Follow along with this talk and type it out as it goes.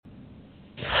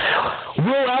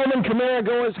Will Alvin Kamara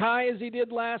go as high as he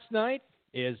did last night?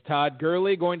 Is Todd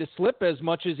Gurley going to slip as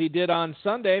much as he did on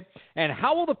Sunday? And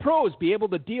how will the pros be able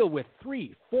to deal with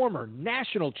 3 former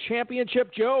national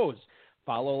championship Joes?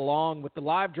 Follow along with the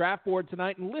live draft board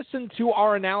tonight and listen to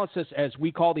our analysis as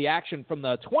we call the action from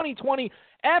the 2020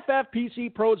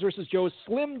 FFPC Pros vs. Joes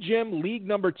Slim Jim League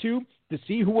number 2 to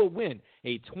see who will win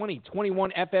a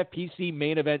 2021 FFPC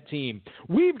main event team.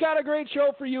 We've got a great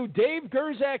show for you. Dave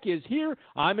Gerzak is here.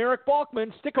 I'm Eric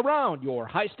Balkman. Stick around. Your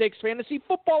high-stakes fantasy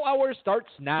football hour starts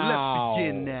now. Let's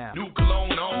begin now. New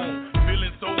cologne on.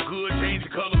 Feeling so good. Change the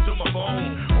color to my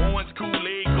phone. Orange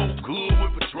Kool-Aid go good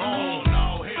with Patron.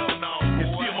 No, hell no.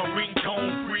 It's still my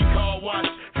ringtone. Free car wash.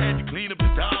 Had to clean up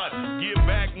the Dodge. Give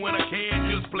back when I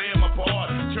can. Just playing my part.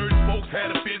 Church folks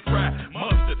had a fish fry.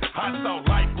 Mustard. Hot sauce.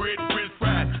 Light bread. French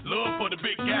fries. Love for the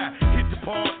big guy. Hit the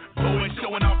park. Blowing,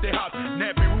 showing off their house.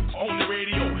 Nappy roots on the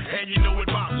radio. And you know it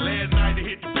popped. Last night they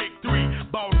hit the big 3.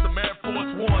 Bought some Air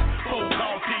Force One. 4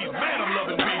 call teams. Man, I'm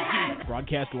loving BG.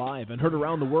 Broadcast live and heard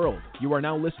around the world. You are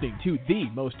now listening to the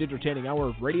most entertaining hour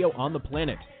of radio on the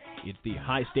planet. It's the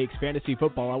High Stakes Fantasy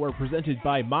Football Hour presented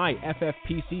by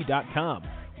MyFFPC.com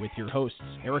with your hosts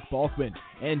Eric Balkman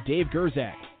and Dave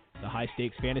Gerzak. The High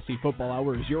Stakes Fantasy Football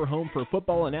Hour is your home for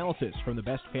football analysis from the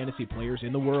best fantasy players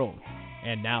in the world.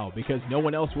 And now, because no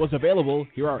one else was available,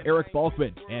 here are Eric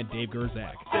Balkman and Dave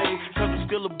Gerzak. Cause I'm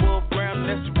still above ground,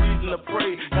 that's the reason I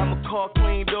pray. Got my car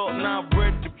cleaned up, now I'm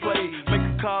ready to play. Make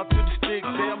a call to the stick, say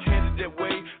I'm headed that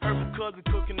way. Heard my cousin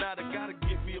cooking out, I gotta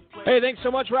get me a plate. Hey, thanks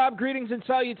so much, Rob. Greetings and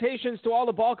salutations to all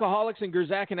the Balkaholics and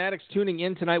Gerzak and addicts tuning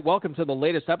in tonight. Welcome to the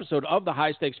latest episode of the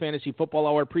High Stakes Fantasy Football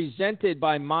Hour presented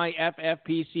by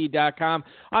MyFFPC.com.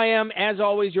 I am, as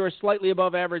always, your slightly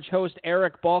above average host,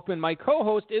 Eric Balkman. My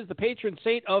co-host is the patron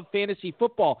saint of fantasy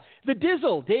football, the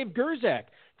Dizzle, Dave Gerzak.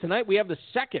 Tonight we have the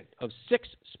second of 6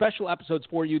 special episodes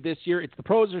for you this year. It's the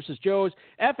Pros vs. Joes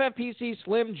FFPC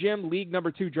Slim Jim League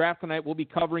number 2 draft tonight. We'll be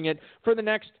covering it for the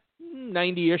next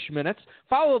 90-ish minutes.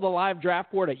 Follow the live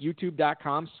draft board at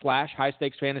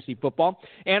youtube.com/highstakesfantasyfootball.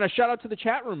 And a shout-out to the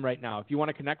chat room right now. If you want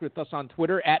to connect with us on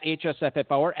Twitter, at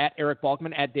HSFFHour, at Eric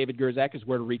Balkman, at David Gerzak is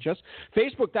where to reach us.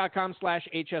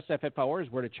 Facebook.com/HSFFHour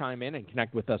is where to chime in and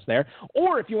connect with us there.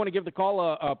 Or if you want to give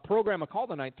the program a call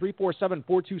tonight,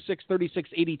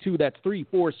 347-426-3682. That's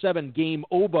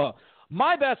 347-GAME-OBA.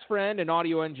 My best friend and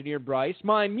audio engineer, Bryce,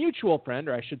 my mutual friend,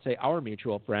 or I should say our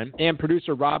mutual friend, and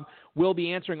producer, Rob, will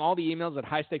be answering all the emails at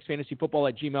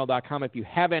highstakesfantasyfootball@gmail.com. If you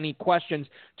have any questions,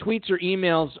 tweets, or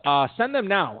emails, send them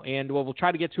now, and we'll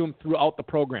try to get to them throughout the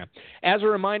program. As a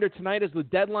reminder, tonight is the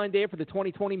deadline day for the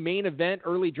 2020 main event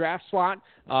early draft slot.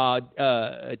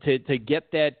 To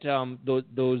get that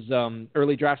those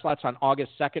early draft slots on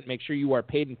August 2nd, make sure you are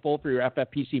paid in full for your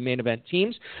FFPC main event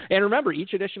teams. And remember,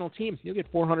 each additional team, you'll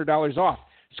get $400 off.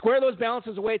 Square those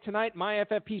balances away tonight,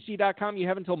 myffpc.com. You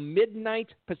have until midnight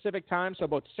Pacific time, so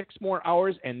about 6 more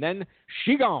hours, and then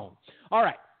she gone. All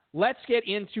right, let's get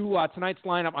into tonight's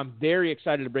lineup. I'm very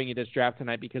excited to bring you this draft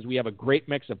tonight because we have a great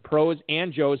mix of pros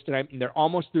and Joes tonight, and they're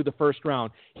almost through the first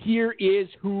round. Here is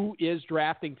who is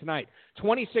drafting tonight.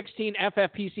 2016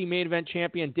 FFPC main event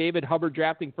champion David Hubbard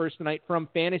drafting first tonight from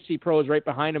Fantasy Pros. Right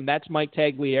behind him, that's Mike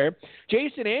Tagliere.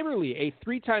 Jason Amerly, a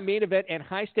 3-time main event and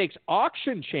high-stakes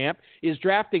auction champ, is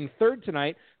drafting third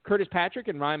tonight. Curtis Patrick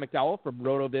and Ryan McDowell from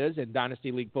RotoViz and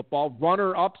Dynasty League Football,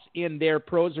 runner-ups in their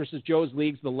Pros versus Joes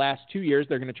leagues the last 2 years.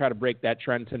 They're going to try to break that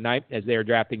trend tonight as they are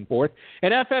drafting fourth.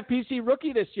 An FFPC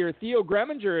rookie this year, Theo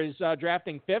Greminger, is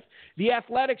drafting fifth. The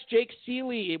Athletics' Jake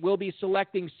Seeley will be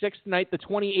selecting sixth tonight. The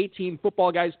 2018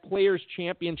 Football Guys Players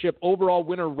Championship overall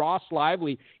winner Ross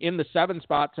Lively in the 7th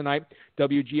spot tonight.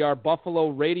 WGR Buffalo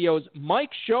Radio's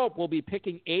Mike Shope will be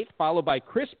picking 8th, followed by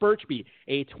Chris Birchby,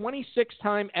 a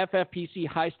 26-time FFPC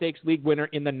high-stakes league winner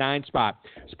in the 9th spot.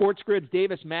 Sports Grid's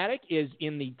Davis Maddock is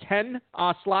in the 10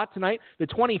 slot tonight. The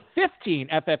 2015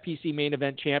 FFPC main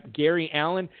event champ Gary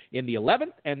Allen in the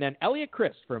 11th, and then Elliot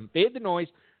Chris from Fade the Noise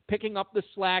picking up the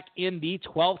slack in the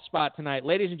 12th spot tonight.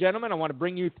 Ladies and gentlemen, I want to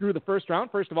bring you through the first round.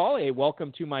 First of all, a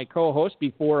welcome to my co-host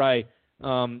before I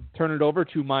turn it over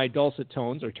to my dulcet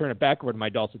tones, or turn it back over to my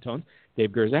dulcet tones. Dave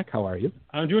Gerzak, how are you?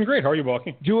 I'm doing great. How are you,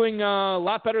 Balky? Doing a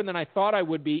lot better than I thought I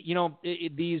would be. You know,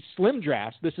 these slim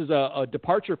drafts, this is a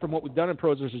departure from what we've done in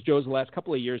Pros vs. Joes the last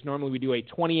couple of years. Normally we do a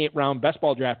 28-round best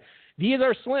ball draft. These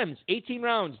are slims, 18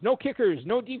 rounds, no kickers,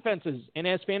 no defenses, and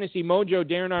as Fantasy Mojo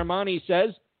Darren Armani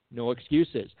says, no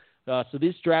excuses. So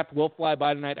this draft will fly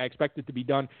by tonight. I expect it to be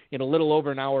done in a little over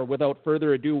an hour. Without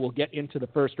further ado, we'll get into the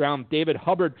first round. David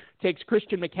Hubbard takes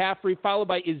Christian McCaffrey, followed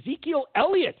by Ezekiel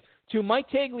Elliott to Mike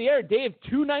Tagliere. Dave,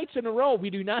 2 nights in a row, we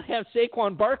do not have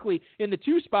Saquon Barkley in the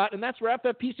 2 spot, and that's where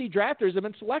FFPC drafters have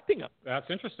been selecting him. That's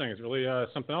interesting. It's really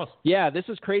something else. Yeah, this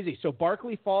is crazy. So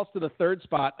Barkley falls to the 3rd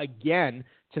spot again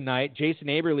tonight. Jason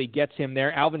Aberle gets him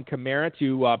there. Alvin Kamara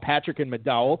to Patrick and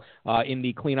McDowell in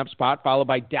the cleanup spot, followed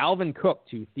by Dalvin Cook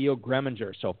to Theo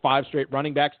Greminger. So 5 straight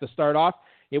running backs to start off.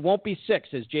 It won't be 6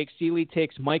 as Jake Seeley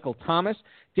takes Michael Thomas.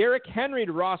 Derrick Henry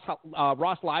to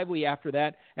Ross Lively after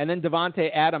that, and then Devontae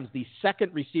Adams, the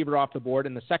 2nd receiver off the board,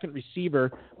 and the 2nd receiver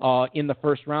in the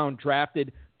 1st round,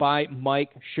 drafted by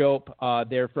Mike Shope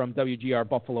there from WGR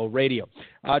Buffalo Radio.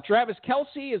 Travis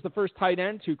Kelce is the first tight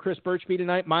end to Chris Birchby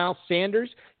tonight. Miles Sanders,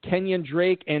 Kenyon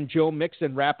Drake, and Joe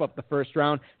Mixon wrap up the 1st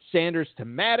round. Sanders to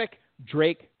Maddox,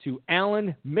 Drake to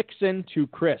Allen, Mixon to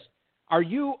Chris.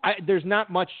 There's not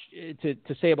much to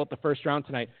say about the 1st round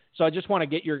tonight, so I just want to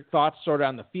get your thoughts sort of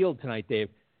on the field tonight, Dave.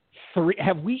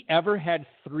 Have we ever had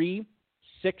 3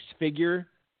 6-figure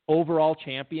overall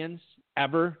champions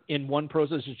ever in one Pros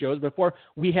vs. Joe's before?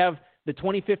 We have the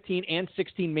 2015 and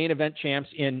 16 main event champs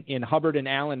in Hubbard and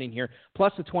Allen in here,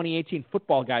 plus the 2018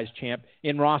 Football Guys champ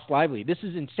in Ross Lively. This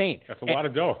is insane. That's a lot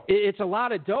of dough. It's a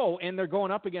lot of dough, and they're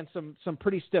going up against some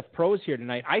pretty stiff pros here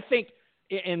tonight. I think,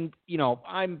 and,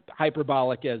 I'm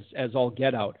hyperbolic as all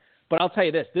get out, but I'll tell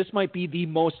you this might be the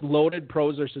most loaded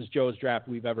Pros vs. Joe's draft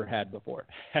we've ever had before.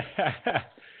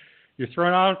 You're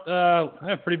throwing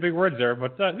out pretty big words there,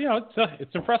 but,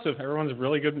 it's impressive. Everyone's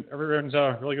really good. Everyone's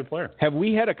a really good player. Have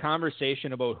we had a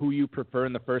conversation about who you prefer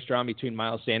in the 1st round between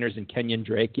Miles Sanders and Kenyon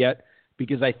Drake yet?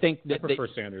 Because I think that I prefer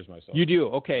Sanders myself. You do?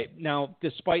 Okay. Now,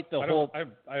 despite the whole...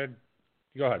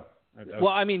 Go ahead.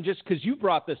 Well, I mean, just because you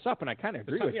brought this up, and I kind of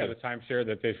agree with you. Yeah, the timeshare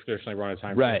that they traditionally run a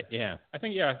timeshare. Right, yeah. I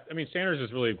think, Sanders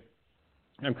is really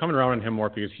 – I'm coming around on him more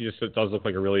because he just does look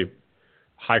like a really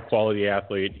high-quality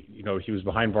athlete. He was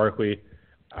behind Barkley.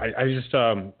 I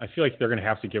feel like they're going to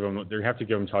have to give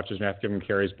him touches and have to give him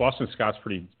carries. Boston Scott's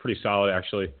pretty solid,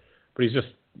 actually, but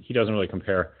he doesn't really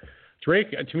compare.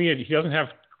 Drake, to me, he doesn't have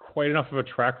quite enough of a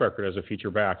track record as a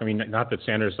feature back. I mean, not that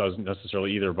Sanders doesn't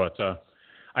necessarily either, but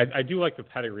I do like the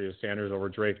pedigree of Sanders over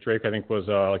Drake. Drake, I think, was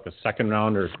like the 2nd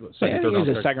round or third round.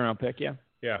 He was a 2nd round pick, yeah.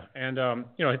 Yeah, and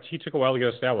he took a while to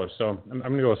get established, so I'm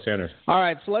going to go with Sanders. All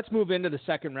right, so let's move into the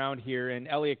 2nd round here, and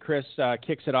Elliot Chris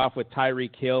kicks it off with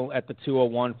Tyreek Hill at the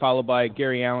 201, followed by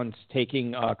Gary Allen's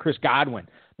taking Chris Godwin,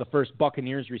 the first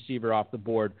Buccaneers receiver off the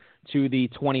board, to the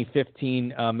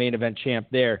 2015 main event champ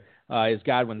there. Is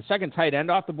Godwin. The 2nd tight end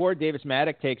off the board, Davis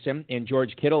Maddox takes him, and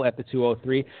George Kittle at the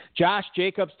 203. Josh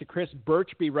Jacobs to Chris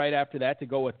Birchby right after that to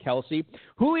go with Kelce.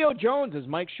 Julio Jones, as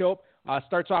Mike Shope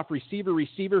starts off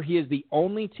receiver. He is the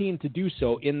only team to do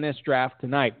so in this draft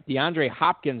tonight. DeAndre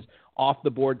Hopkins off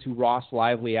the board to Ross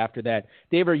Lively after that.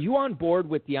 Dave, are you on board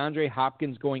with DeAndre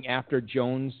Hopkins going after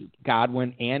Jones,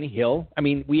 Godwin, and Hill? I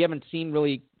mean, we haven't seen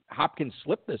really Hopkins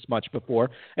slipped this much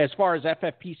before. As far as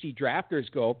FFPC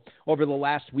drafters go, over the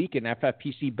last week in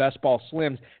FFPC Best Ball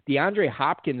Slims, DeAndre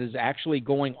Hopkins is actually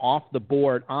going off the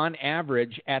board on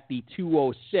average at the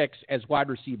 206 as wide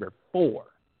receiver 4.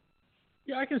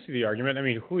 Yeah, I can see the argument. I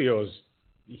mean, Julio's,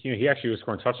 he actually was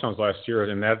scoring touchdowns last year,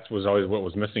 and that was always what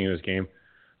was missing in his game.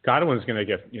 Godwin's going to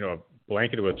get,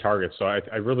 blanketed with targets. So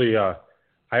I really, I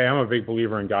am a big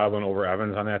believer in Godwin over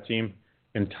Evans on that team.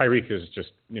 And Tyreek is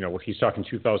just, he's talking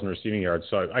 2,000 receiving yards.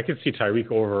 So I could see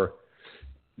Tyreek over,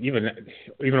 even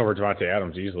over Devontae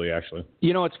Adams easily, actually.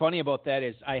 What's funny about that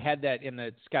is I had that in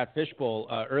the Scott Fish Bowl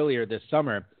earlier this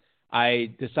summer.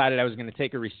 I decided I was going to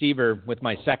take a receiver with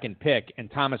my 2nd pick,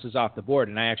 and Thomas is off the board,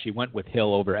 and I actually went with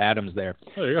Hill over Adams there.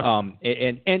 Oh, there you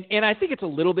go. And I think it's a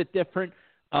little bit different.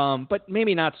 But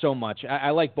maybe not so much.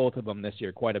 I like both of them this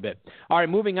year quite a bit. All right,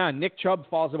 moving on. Nick Chubb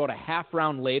falls about a half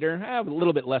round later, a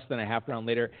little bit less than a half round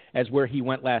later, as where he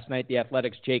went last night. The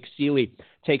Athletics' Jake Seeley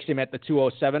takes him at the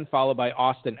 207, followed by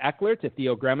Austin Eckler to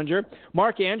Theo Greminger.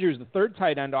 Mark Andrews, the 3rd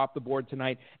tight end off the board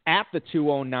tonight, at the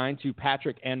 209 to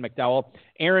Patrick and McDowell.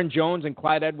 Aaron Jones and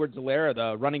Clyde Edwards-Helaire,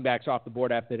 the running backs off the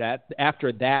board after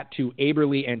that to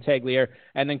Aberle and Tagliere.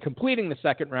 And then completing the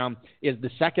 2nd round is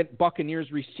the 2nd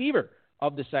Buccaneers receiver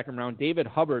of the 2nd round. David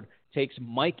Hubbard takes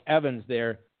Mike Evans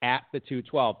there at the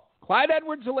 212. Clyde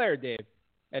Edwards-Helaire, Dave,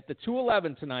 at the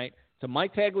 211 tonight to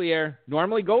Mike Tagliere.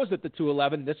 Normally goes at the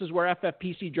 211. This is where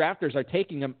FFPC drafters are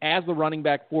taking him as the running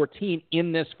back 14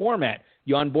 in this format.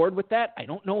 You on board with that? I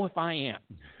don't know if I am.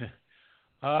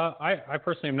 I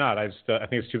personally am not. I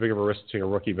think it's too big of a risk to take a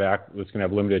rookie back that's going to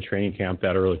have limited training camp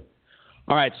that early.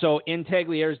 All right, so in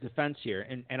Tagliere's defense here,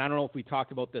 and I don't know if we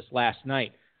talked about this last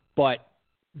night, but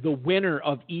the winner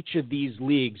of each of these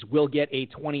leagues will get a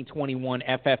 2021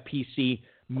 FFPC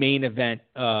main event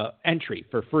entry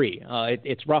for free.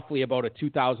 It's roughly about a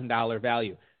 $2,000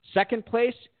 value. Second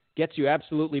place gets you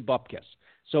absolutely bupkis.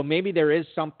 So maybe there is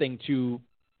something to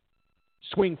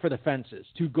swing for the fences,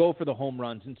 to go for the home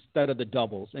runs instead of the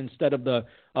doubles, instead of the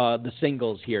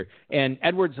singles here. And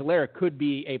Edwards-Helaire could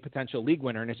be a potential league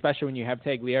winner, and especially when you have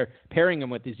Tagliere pairing him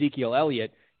with Ezekiel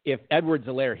Elliott. If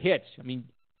Edwards-Helaire hits, I mean,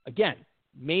 again,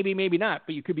 maybe not,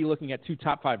 but you could be looking at 2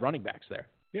 top 5 running backs there.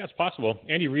 Yeah, it's possible.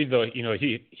 Andy Reid, though,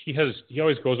 he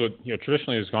always goes with,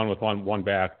 traditionally has gone with one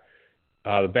back.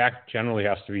 The back generally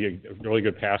has to be a really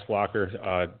good pass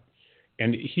blocker.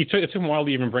 And it took him a while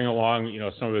to even bring along,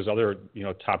 some of his other,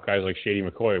 top guys like Shady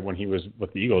McCoy when he was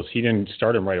with the Eagles. He didn't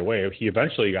start him right away. He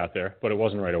eventually got there, but it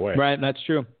wasn't right away. Right, that's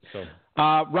true. So.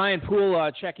 Ryan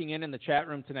Poole checking in the chat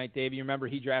room tonight, Dave. You remember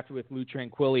he drafted with Lou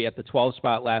Tranquilli at the 12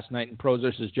 spot last night in Pros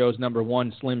vs. Joe's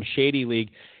 #1 Slim Shady League.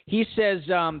 He says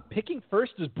picking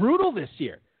first is brutal this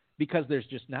year because there's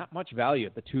just not much value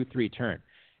at the 2-3 turn.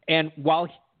 And while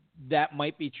that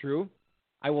might be true,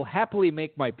 I will happily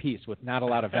make my peace with not a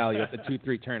lot of value at the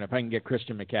 2-3 turn if I can get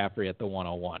Christian McCaffrey at the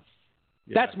 101.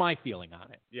 Yeah. That's my feeling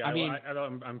on it. Yeah,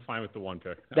 I'm fine with the 1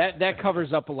 pick. That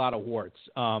covers up a lot of warts.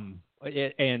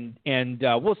 And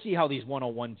we'll see how these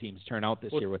 101 teams turn out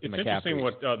this year with the McCaffrey. It's interesting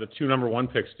what the 2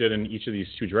 #1 picks did in each of these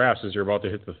 2 drafts as you're about to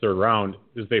hit the 3rd round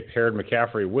is they paired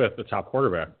McCaffrey with the top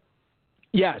quarterback.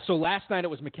 Yeah, so last night it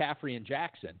was McCaffrey and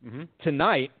Jackson. Mm-hmm.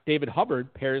 Tonight, David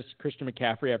Hubbard pairs Christian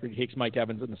McCaffrey after he takes Mike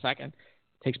Evans in the 2nd,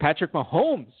 takes Patrick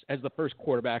Mahomes as the first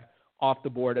quarterback off the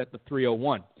board at the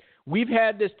 301. We've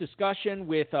had this discussion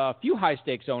with a few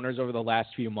high-stakes owners over the last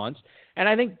few months, and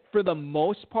I think for the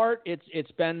most part,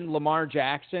 it's been Lamar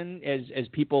Jackson as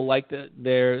people like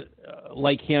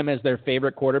him as their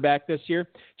favorite quarterback this year.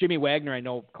 Jimmy Wagner, I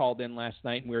know, called in last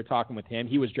night, and we were talking with him.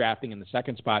 He was drafting in the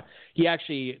 2nd spot. He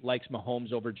actually likes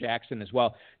Mahomes over Jackson as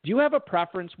well. Do you have a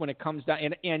preference when it comes down?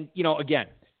 And again,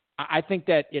 I think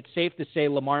that it's safe to say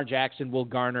Lamar Jackson will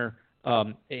garner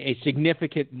a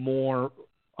significant more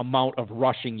amount of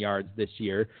rushing yards this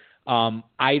year.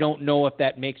 I don't know if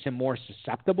that makes him more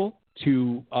susceptible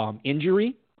to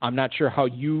injury. I'm not sure how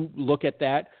you look at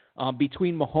that.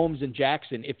 Between Mahomes and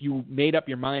Jackson, if you made up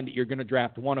your mind that you're going to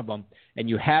draft one of them and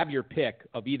you have your pick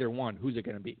of either one, who's it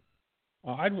going to be?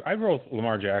 I'd roll with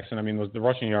Lamar Jackson. I mean, the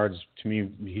rushing yards, to me,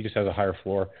 he just has a higher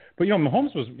floor. But,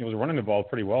 Mahomes was running the ball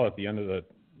pretty well at the end of the,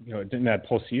 in that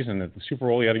postseason. At the Super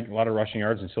Bowl, he had a lot of rushing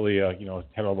yards until he,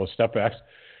 had all those step backs.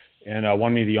 And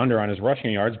won me the under on his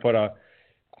rushing yards. But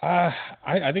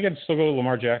I think I'd still go to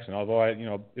Lamar Jackson, although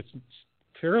it's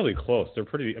fairly close.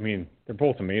 They're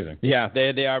both amazing. Yeah,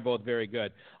 they are both very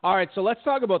good. All right, so let's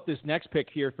talk about this next pick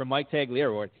here from Mike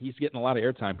Tagliere. He's getting a lot of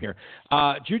airtime here.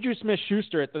 Juju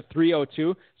Smith-Schuster at the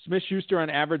 302. Smith-Schuster on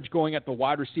average going at the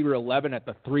wide receiver 11 at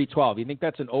the 312. You think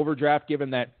that's an overdraft given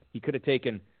that he could have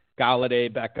taken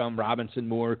Galladay, Beckham, Robinson,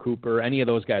 Moore, Cooper, any of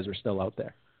those guys are still out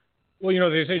there?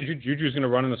 Well, they say Juju's going to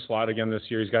run in the slot again this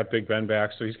year. He's got Big Ben back,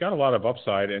 so he's got a lot of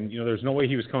upside. And, there's no way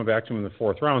he was coming back to him in the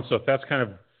 4th round. So if that's kind of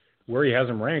where he has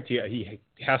him ranked, he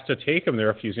has to take him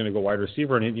there if he's going to go wide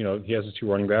receiver. And, he has the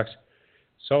 2 running backs.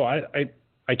 So I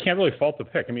can't really fault the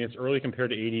pick. I mean, it's early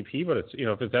compared to ADP, but it's,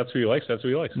 if that's who he likes, that's who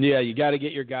he likes. Yeah, you got to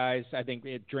get your guys. I think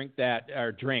drink,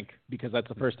 because that's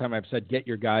the first time I've said get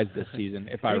your guys this season,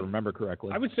 if I remember correctly.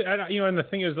 I would say, and the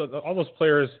thing is, all those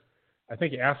players – I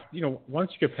think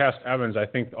once you get past Evans, I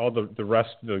think all the rest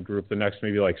of the group, the next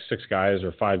maybe like 6 guys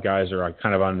or 5 guys are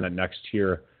kind of on that next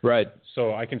tier. Right.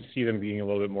 So I can see them being a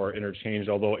little bit more interchanged,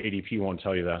 although ADP won't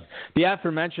tell you that. The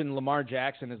aforementioned Lamar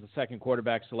Jackson is the 2nd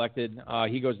quarterback selected.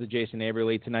 He goes to Jason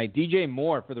Aberle tonight. DJ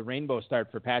Moore for the rainbow start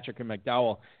for Patrick and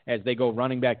McDowell as they go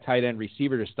running back, tight end,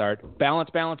 receiver to start.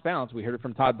 Balance, balance, balance. We heard it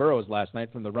from Todd Burrows last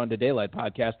night from the Run to Daylight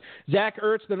podcast. Zach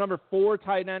Ertz, the number 4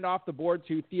 tight end off the board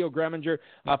to Theo Greminger,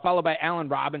 followed by Allen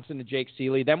Robinson to Jake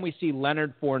Seeley. Then we see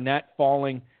Leonard Fournette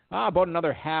falling about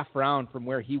another half round from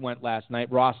where he went last night.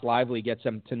 Ross Lively gets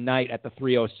him tonight at the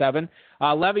 307.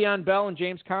 Le'Veon Bell and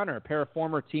James Conner, a pair of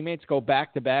former teammates, go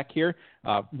back-to-back here.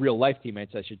 Real-life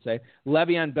teammates, I should say.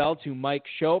 Le'Veon Bell to Mike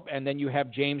Shope, and then you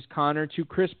have James Conner to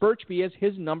Chris Birchby as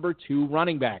his number 2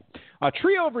 running back. A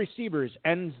trio of receivers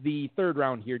ends the 3rd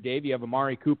round here, Dave. You have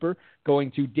Amari Cooper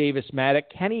going to Davis Maddock,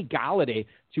 Kenny Galladay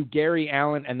to Gary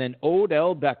Allen, and then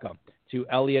Odell Beckham to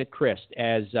Elliott Christ,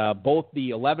 as both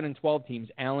the 11 and 12 teams,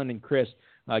 Allen and Christ,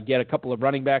 get a couple of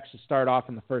running backs to start off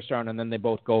in the 1st round, and then they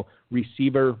both go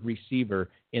receiver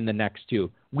in the next 2.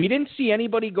 We didn't see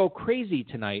anybody go crazy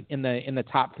tonight in the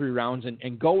top 3 rounds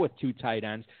and go with 2 tight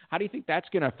ends. How do you think that's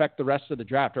going to affect the rest of the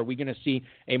draft? Are we going to see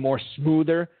a more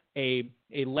smoother, a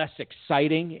less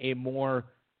exciting, a more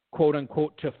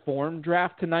quote-unquote to form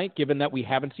draft tonight, given that we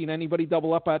haven't seen anybody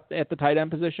double up at the tight end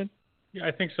position? Yeah,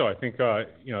 I think so. I think,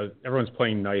 everyone's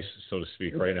playing nice, so to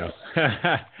speak, right now.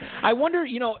 I wonder,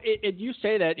 you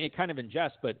say that kind of in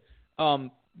jest, but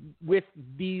with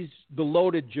the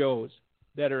loaded Joes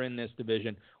that are in this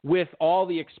division, with all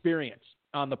the experience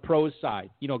on the pros side,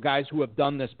 guys who have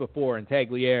done this before, and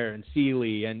Tagliere and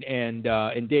Seeley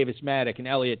and Davis Maddock and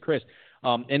Elliott Chris,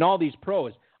 and all these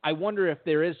pros, I wonder if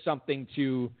there is something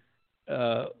to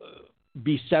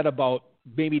be said about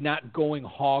maybe not going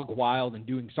hog wild and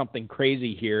doing something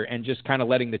crazy here and just kind of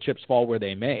letting the chips fall where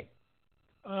they may.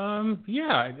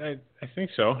 Yeah, I think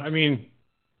so. I mean,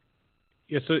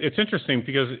 it's interesting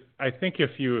because I think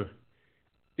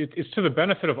it's to the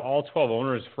benefit of all 12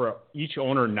 owners for each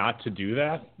owner not to do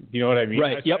that. You know what I mean?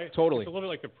 Right. Yep. Totally. It's a little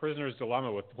bit like the prisoner's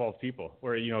dilemma with 12 people,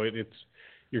 where you're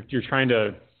trying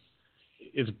to.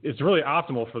 It's really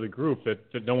optimal for the group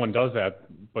that no one does that,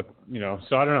 but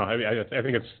so I don't know. I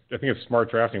think it's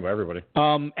smart drafting by everybody.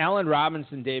 Allen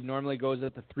Robinson, Dave, normally goes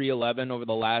at the 311 over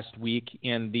the last week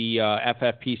in the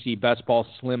FFPC Best Ball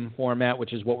Slim format,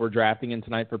 which is what we're drafting in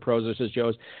tonight for Pros versus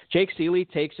Joes. Jake Seeley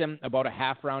takes him about a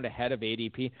half round ahead of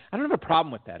ADP. I don't have a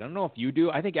problem with that. I don't know if you do.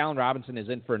 I think Allen Robinson is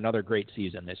in for another great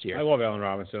season this year. I love Allen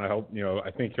Robinson. I hope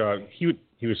I think he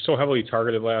was so heavily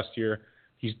targeted last year.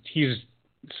 He's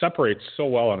separates so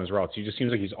well on his routes. He just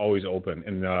seems like he's always open.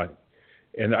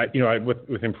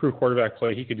 With improved quarterback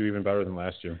play, he could do even better than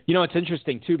last year. It's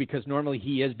interesting, too, because normally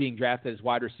he is being drafted as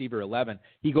wide receiver 11.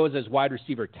 He goes as wide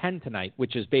receiver 10 tonight,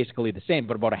 which is basically the same,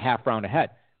 but about a half round ahead.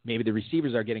 Maybe the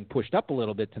receivers are getting pushed up a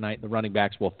little bit tonight, and the running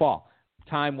backs will fall.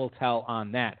 Time will tell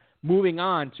on that. Moving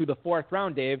on to the fourth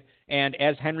round, Dave, and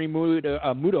as Henry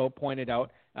Muto pointed out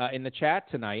in the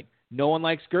chat tonight, no one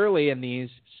likes Gurley in these.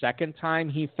 Second time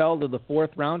he fell to the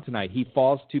fourth round tonight. He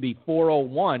falls to the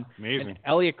 401. Amazing. And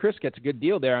Elliott Chris gets a good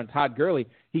deal there on Todd Gurley.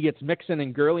 He gets Mixon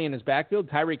and Gurley in his backfield,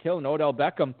 Tyreek Hill and Odell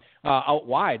Beckham out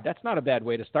wide. That's not a bad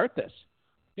way to start this.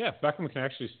 Yeah, if Beckham can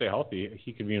actually stay healthy,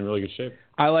 he could be in really good shape.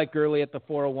 I like Gurley at the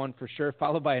 401 for sure,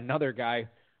 followed by another guy,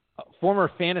 former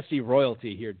fantasy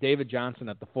royalty here, David Johnson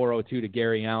at the 402 to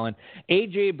Gary Allen.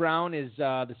 A.J. Brown is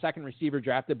the second receiver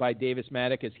drafted by Davis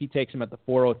Maddock as he takes him at the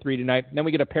 403 tonight. And then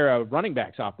we get a pair of running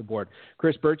backs off the board.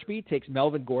 Chris Birchby takes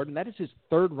Melvin Gordon. That is his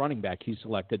third running back he's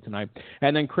selected tonight.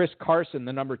 And then Chris Carson,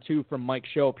 the number 2 from Mike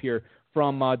Shope here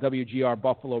from WGR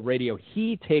Buffalo Radio.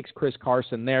 He takes Chris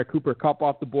Carson there. Cooper Kupp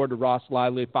off the board to Ross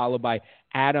Lively, followed by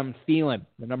Adam Thielen,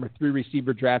 the number 3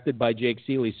 receiver drafted by Jake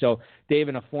Seeley. So, Dave,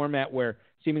 in a format where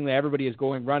seemingly everybody is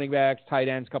going running backs, tight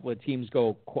ends, a couple of teams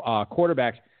go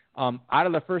quarterbacks. Out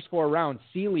of the first 4 rounds,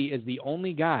 Seeley is the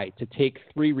only guy to take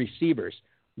 3 receivers.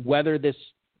 Whether this,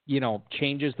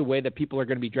 changes the way that people are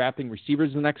going to be drafting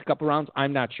receivers in the next couple of rounds,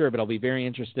 I'm not sure, but I'll be very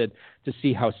interested to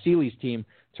see how Seeley's team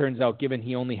turns out, given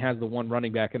he only has the 1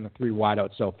 running back and the 3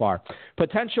 wideouts so far.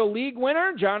 Potential league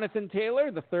winner, Jonathan Taylor,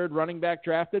 the 3rd running back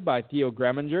drafted by Theo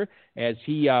Greminger, as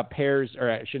he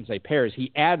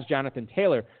he adds Jonathan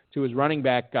Taylor to his running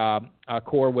back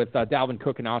core with Dalvin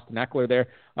Cook and Austin Eckler there.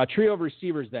 A trio of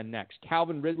receivers then next.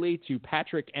 Calvin Ridley to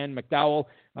Patrick N. McDowell.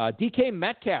 DK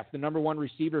Metcalf, the number 1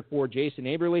 receiver for Jason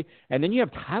Aberle. And then you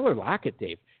have Tyler Lockett,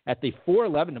 Dave, at the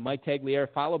 411 to Mike Tagliere,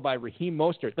 followed by Raheem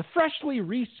Mostert, the freshly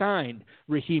re-signed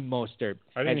Raheem Mostert.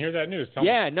 I didn't hear that news. Tell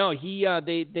me. No, he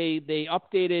they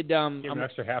updated. Give an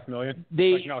extra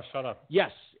 $500,000. No, shut up.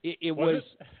 Yes, it was.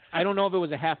 I don't know if it was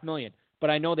 $500,000, but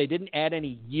I know they didn't add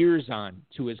any years on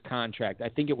to his contract. I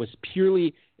think it was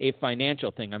purely a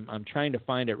financial thing. I'm trying to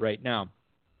find it right now.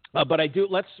 But I do.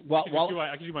 I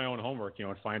can do my own homework,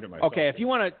 and find it myself. Okay, if you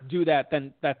want to do that,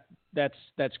 then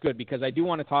that's good, because I do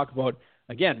want to talk about,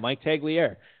 again, Mike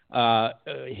Tagliere,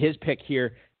 his pick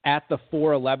here at the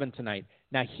 411 tonight.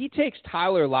 Now, he takes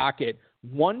Tyler Lockett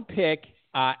 1 pick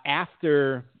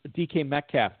after DK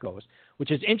Metcalf goes, which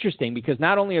is interesting because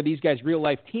not only are these guys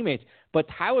real-life teammates, but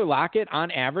Tyler Lockett, on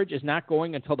average, is not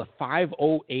going until the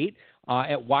 508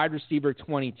 at wide receiver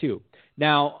 22.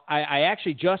 Now, I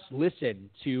actually just listened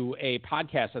to a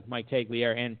podcast with Mike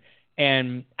Tagliere,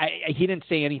 and he didn't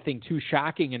say anything too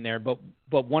shocking in there, but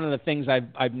one of the things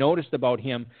I've noticed about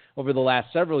him over the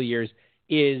last several years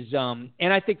is, and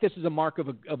I think this is a mark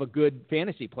of a good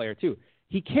fantasy player too,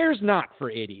 he cares not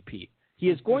for ADP. He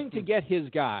is going to get his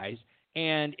guys,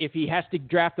 and if he has to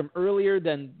draft them earlier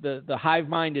than the hive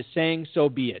mind is saying, so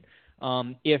be it.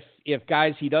 If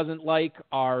guys he doesn't like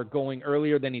are going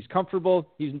earlier than he's comfortable,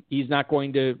 he's not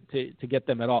going to get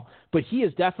them at all. But he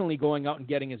is definitely going out and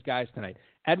getting his guys tonight.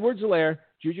 Edwards-Helaire,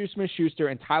 Juju Smith-Schuster,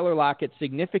 and Tyler Lockett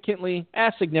significantly,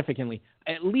 at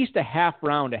least a half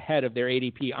round ahead of their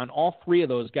ADP on all three of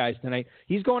those guys tonight.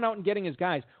 He's going out and getting his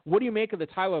guys. What do you make of the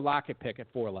Tyler Lockett pick at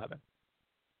 411?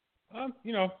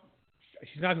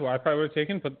 He's not who I probably would have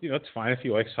taken, but it's fine if he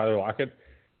likes Tyler Lockett.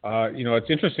 It's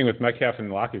interesting with Metcalf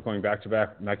and Lockett going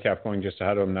back-to-back, Metcalf going just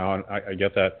ahead of him now, and I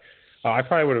get that. I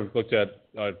probably would have looked at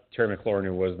Terry McLaurin,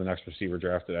 who was the next receiver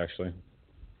drafted, actually.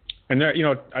 And there,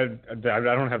 I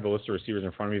don't have the list of receivers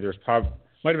in front of me. There's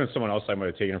might have been someone else I might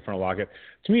have taken in front of Lockett.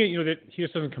 To me, that he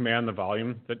just doesn't command the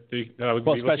volume that I would be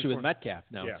looking especially for. with Metcalf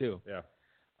now, too. Yeah.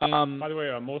 By the way,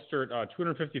 Mostert,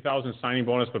 $250,000 signing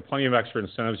bonus, but plenty of extra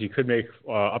incentives. He could make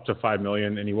up to $5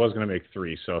 million, and he was going to make $3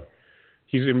 million. So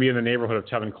he's going to be in the neighborhood of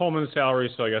Tevin Coleman's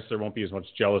salary. So I guess there won't be as much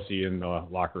jealousy in the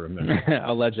locker room there.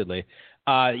 Allegedly.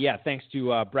 Thanks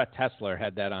to Brett Tesler,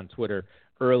 had that on Twitter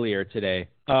earlier today.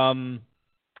 I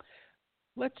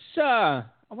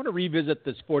want to revisit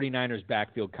this 49ers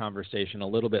backfield conversation a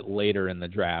little bit later in the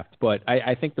draft, but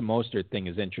I think the Mostert thing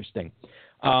is interesting.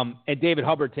 And David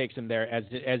Hubbard takes him there as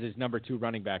his number 2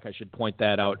 running back. I should point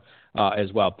that out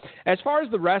as well. As far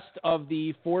as the rest of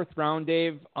the 4th round,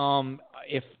 Dave,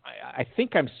 if I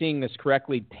think I'm seeing this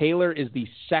correctly, Taylor is the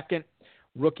second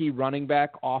rookie running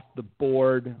back off the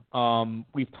board.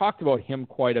 We've talked about him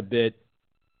quite a bit.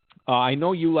 I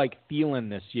know you like Thielen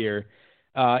this year.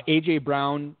 A.J.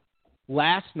 Brown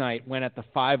last night went at the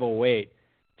 508.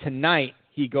 Tonight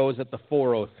he goes at the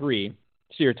 403.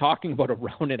 So you're talking about a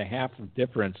round and a half of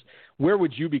difference. Where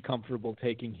would you be comfortable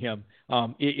taking him?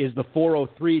 Is the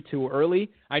 403 too early?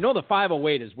 I know the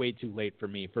 508 is way too late for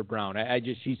me, for Brown.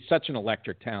 He's such an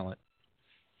electric talent.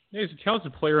 He's a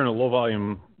talented player in a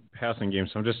low-volume passing game,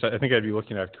 so I think I'd be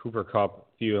looking at Cooper Kupp,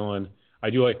 Thielen. I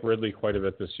do like Ridley quite a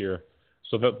bit this year.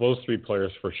 So those 3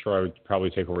 players, for sure, I would probably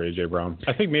take over A.J. Brown.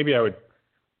 I think maybe I would,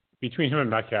 between him and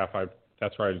Metcalf,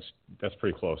 that's pretty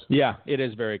close. Yeah, it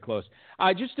is very close.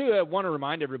 I just want to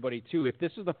remind everybody, too, if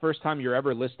this is the first time you're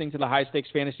ever listening to the High Stakes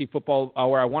Fantasy Football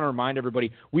Hour, I want to remind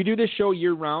everybody, we do this show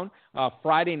year-round,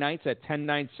 Friday nights at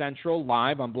 10/9 Central,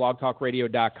 live on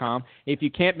blogtalkradio.com. If you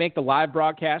can't make the live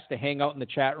broadcast to hang out in the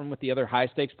chat room with the other High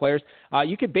Stakes players,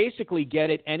 you can basically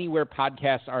get it anywhere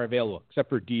podcasts are available, except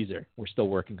for Deezer. We're still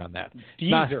working on that.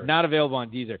 Deezer? Not available on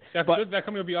Deezer. That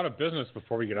company will be out of business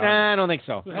before we get on. I don't think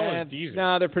so. Who the hell is Deezer?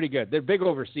 No, they're pretty good. They're big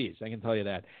overseas, I can tell you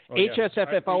that. Oh,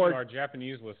 HSFF Hour. Our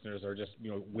Japanese listeners are just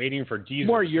waiting for Deezer.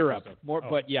 More Europe.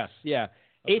 But yes, yeah.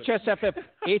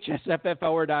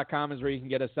 HSFFhour.com is where you can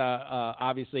get us,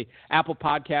 obviously, Apple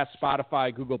Podcasts,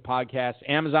 Spotify, Google Podcasts,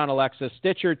 Amazon Alexa,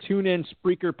 Stitcher, TuneIn,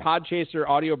 Spreaker, Podchaser,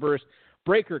 Audioverse,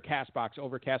 Breaker, CastBox,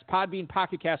 Overcast, Podbean,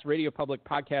 Pocket Cast, Radio Public,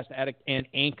 Podcast Addict, and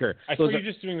Anchor. I thought you were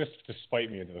just doing this to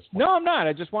spite me into this point. No, I'm not.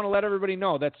 I just want to let everybody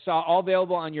know that's all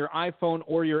available on your iPhone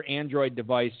or your Android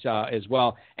device as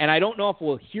well. And I don't know if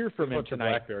we'll hear from him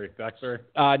tonight. BlackBerry.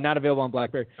 Not available on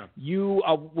BlackBerry.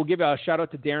 Oh. We'll give a shout out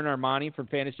to Darren Armani from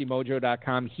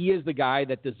FantasyMojo.com. He is the guy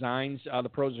that designs the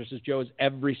Pros versus Joes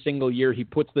every single year. He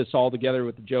puts this all together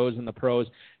with the Joes and the Pros.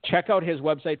 Check out his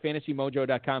website,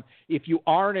 FantasyMojo.com. If you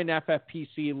are in an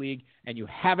FFPC league and you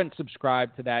haven't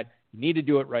subscribed to that, you need to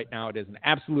do it right now. It is an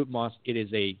absolute must. It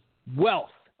is a wealth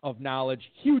of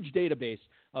knowledge, huge database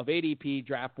of ADP,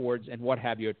 draft boards, and what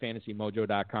have you at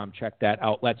FantasyMojo.com. Check that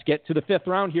out. Let's get to the 5th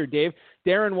round here, Dave.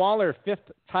 Darren Waller,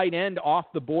 5th tight end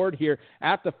off the board here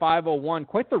at the 501.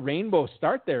 Quite the rainbow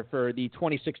start there for the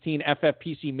 2016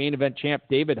 FFPC main event champ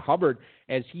David Hubbard,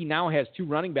 as he now has 2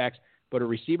 running backs, but a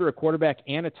receiver, a quarterback,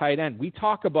 and a tight end. We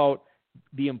talk about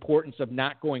the importance of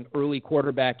not going early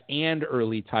quarterback and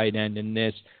early tight end in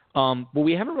this, but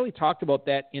we haven't really talked about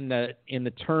that in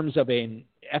the terms of an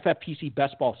FFPC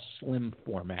best ball slim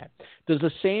format. Does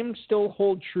the same still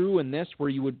hold true in this, where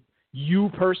you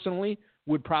personally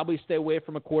would probably stay away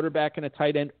from a quarterback and a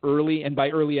tight end early, and by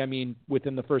early I mean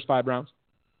within the first 5 rounds?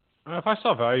 If I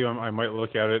saw value, I might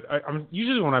look at it. I'm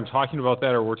usually, when I'm talking about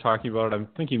that or we're talking about it, I'm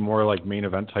thinking more like main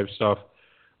event type stuff,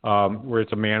 where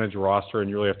it's a managed roster and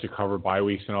you really have to cover bye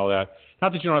weeks and all that.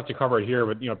 Not that you don't have to cover it here,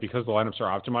 but because the lineups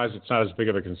are optimized, it's not as big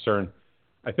of a concern.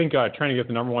 I think trying to get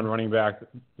the number 1 running back,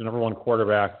 the number 1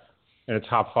 quarterback, and a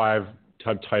top 5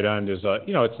 tight end is,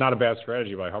 it's not a bad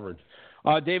strategy by Hubbard.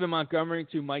 David Montgomery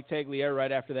to Mike Tagliere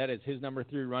right after that as his number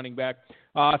 3 running back.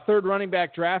 Third running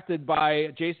back drafted by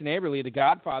Jason Aberle, the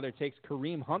Godfather, takes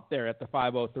Kareem Hunt there at the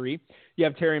 503. You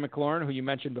have Terry McLaurin, who you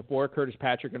mentioned before. Curtis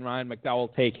Patrick and Ryan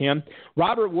McDowell take him.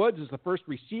 Robert Woods is the first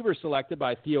receiver selected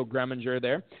by Theo Greminger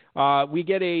there. We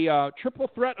get a triple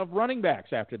threat of running backs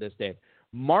after this, Dave.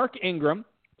 Mark Ingram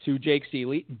to Jake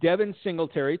Seeley, Devin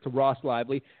Singletary to Ross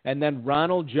Lively, and then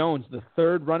Ronald Jones, the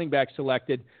third running back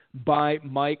selected by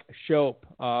Mike Shope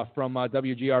from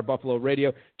WGR Buffalo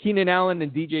Radio. Keenan Allen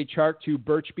and DJ Chark to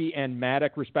Birchby and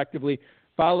Maddock, respectively,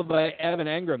 followed by Evan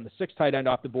Engram, the sixth tight end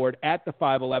off the board at the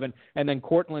 511, and then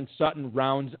Cortland Sutton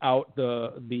rounds out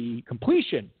the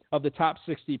completion of the top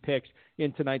 60 picks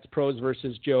in tonight's Pros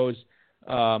versus Joe's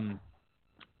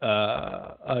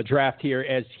draft here,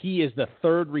 as he is the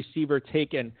third receiver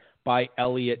taken by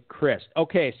Elliot Christ.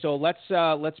 Okay, so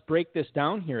let's break this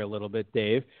down here a little bit,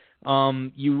 Dave.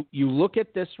 You look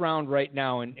at this round right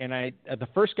now, and the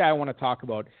first guy I want to talk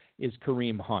about is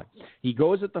Kareem Hunt. He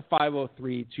goes at the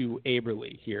 503 to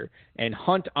Aberle here, and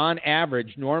Hunt on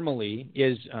average normally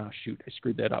is I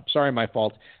screwed that up. Sorry, my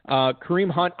fault.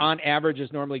 Kareem Hunt on average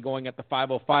is normally going at the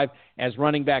 505 as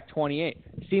running back 28.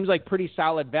 Seems like pretty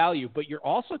solid value, but you're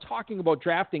also talking about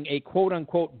drafting a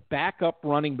quote-unquote backup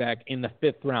running back in the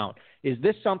 5th round. Is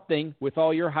this something, with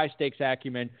all your high-stakes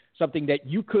acumen, something that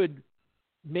you could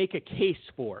make a case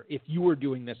for if you were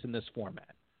doing this in this format?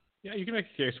 Yeah, you can make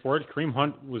a case for it. Kareem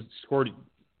Hunt scored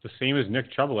the same as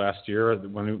Nick Chubb last year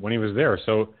when he was there.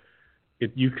 So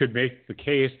you could make the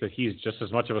case that he's just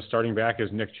as much of a starting back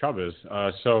as Nick Chubb is.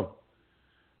 He's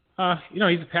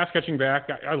a pass-catching back.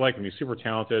 I like him. He's super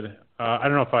talented. I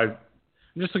don't know if I'm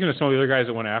just looking at some of the other guys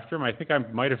that went after him. I think I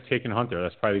might have taken Hunt there.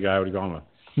 That's probably the guy I would have gone with.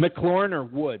 McLaurin or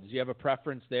Woods? Do you have a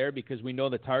preference there? Because we know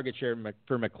the target share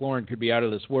for McLaurin could be out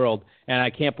of this world, and I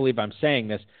can't believe I'm saying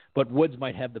this, but Woods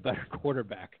might have the better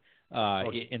quarterback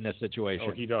in this situation.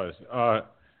 Oh, he does.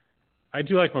 I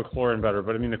do like McLaurin better,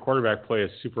 but I mean the quarterback play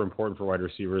is super important for wide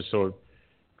receivers, so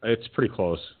it's pretty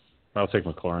close. I'll take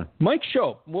McLaurin. Mike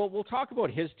Shope. We'll talk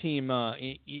about his team, as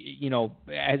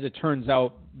it turns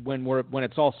out when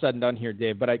it's all said and done here,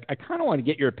 Dave. But I kind of want to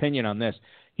get your opinion on this.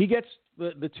 He gets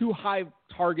the two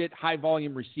high-target,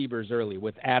 high-volume receivers early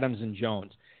with Adams and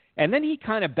Jones. And then he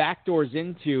kind of backdoors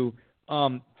into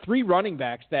 3 running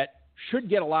backs that should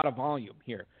get a lot of volume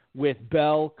here with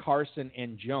Bell, Carson,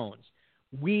 and Jones.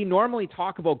 We normally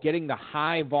talk about getting the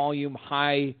high-volume,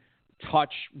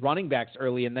 high-touch running backs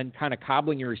early and then kind of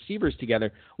cobbling your receivers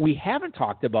together. We haven't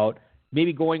talked about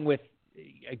maybe going with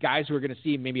guys who are going to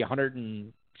see maybe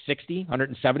 160,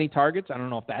 170 targets. I don't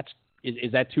know if that's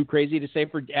Is that too crazy to say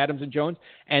for Adams and Jones?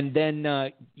 And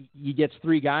then he gets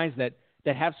 3 guys that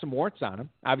have some warts on him.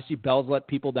 Obviously, Bell's let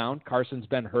people down. Carson's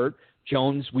been hurt.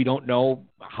 Jones, we don't know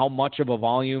how much of a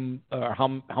volume or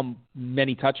how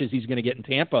many touches he's going to get in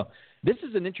Tampa. This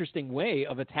is an interesting way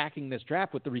of attacking this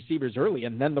draft with the receivers early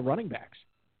and then the running backs.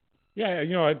 Yeah,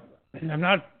 I'm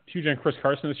not huge on Chris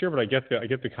Carson this year, but I get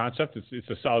the concept. It's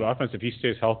a solid offense. If he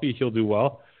stays healthy, he'll do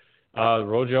well.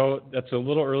 Rojo, that's a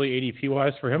little early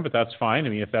ADP-wise for him, but that's fine. I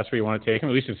mean, if that's where you want to take him,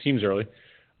 at least it seems early.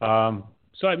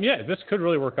 This could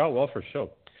really work out well for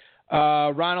Shope.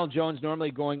 Ronald Jones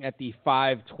normally going at the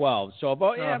 512. So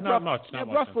about not much.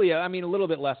 Roughly, a little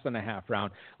bit less than a half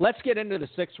round. Let's get into the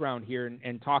 6th round here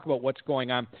and talk about what's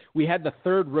going on. We had the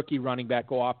 3rd rookie running back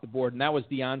go off the board, and that was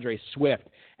DeAndre Swift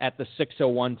at the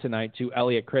 601 tonight to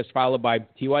Elliot Christ, followed by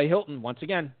T.Y. Hilton once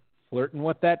again. Flirting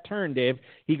with that turn, Dave.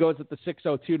 He goes at the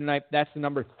 602 tonight. That's the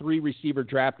number 3 receiver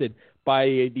drafted by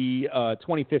the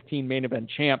 2015 main event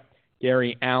champ,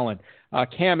 Gary Allen.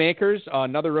 Cam Akers,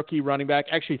 another rookie running back.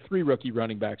 Actually, 3 rookie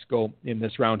running backs go in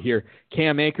this round here.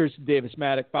 Cam Akers, Davis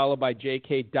Maddock, followed by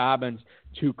J.K. Dobbins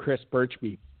to Chris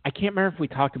Birchby. I can't remember if we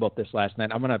talked about this last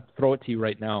night. I'm going to throw it to you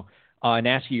right now and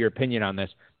ask you your opinion on this.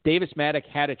 Davis Maddock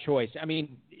had a choice. I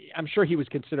mean, I'm sure he was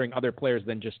considering other players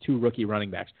than just 2 rookie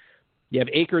running backs. You have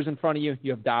Akers in front of you.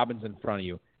 You have Dobbins in front of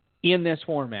you. In this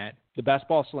format, the Best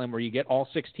Ball Slim, where you get all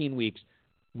 16 weeks,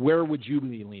 where would you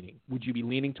be leaning? Would you be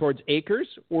leaning towards Akers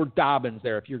or Dobbins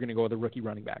there if you're going to go with a rookie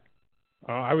running back?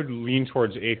 I would lean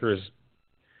towards Akers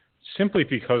simply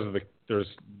because there's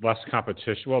less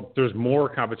competition. Well, there's more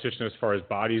competition as far as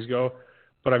bodies go,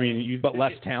 but I mean, but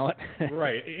less talent.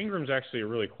 Right. Ingram's actually a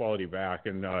really quality back,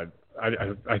 and I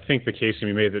think the case can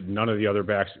be made that none of the other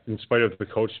backs, in spite of the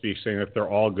coach speak saying that they're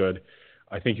all good,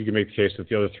 I think you can make the case that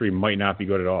the other 3 might not be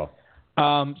good at all.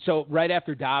 So right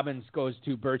after Dobbins goes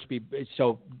to Birchby,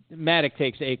 so Maddock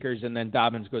takes Akers, and then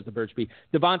Dobbins goes to Birchby.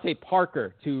 Devontae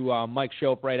Parker to Mike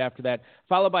Shope right after that,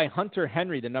 followed by Hunter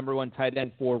Henry, the number 1 tight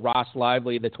end for Ross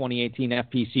Lively, the 2018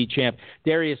 FPC champ.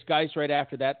 Darius Geis right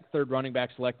after that, third running back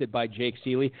selected by Jake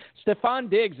Seeley. Stephon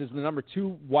Diggs is the number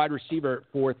 2 wide receiver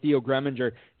for Theo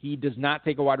Greminger. He does not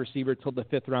take a wide receiver till the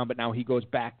 5th round, but now he goes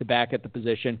back-to-back at the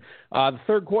position. The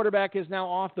third quarterback is now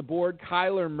off the board.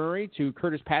 Kyler Murray to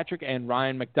Curtis Patrick and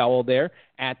Ryan McDowell there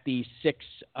at the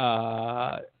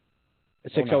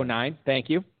 609. Thank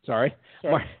you. Sorry.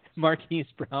 Marquise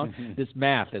Brown. This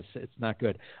math, it's not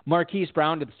good. Marquise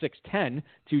Brown to the 610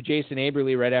 to Jason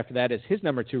Aberle right after that is his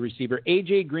number 2 receiver.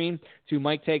 A.J. Green to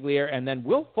Mike Tagliere, and then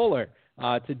Will Fuller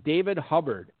to David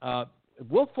Hubbard.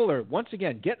 Will Fuller, once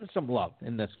again, getting some love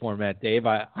in this format, Dave.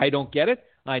 I don't get it.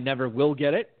 I never will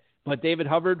get it. But David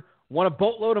Hubbard won a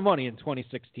boatload of money in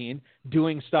 2016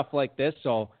 doing stuff like this,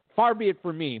 so far be it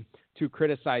for me to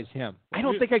criticize him. I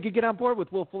don't think I could get on board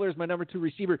with Will Fuller as my number 2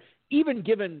 receiver, even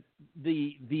given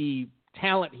the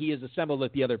talent he has assembled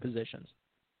at the other positions.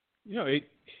 The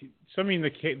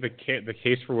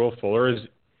case for Will Fuller is,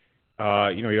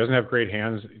 he doesn't have great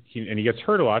hands, and he gets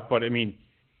hurt a lot, but,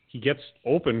 he gets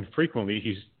open frequently.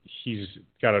 He's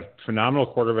got a phenomenal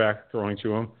quarterback throwing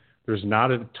to him. There's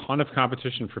not a ton of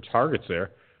competition for targets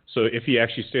there. So if he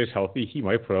actually stays healthy, he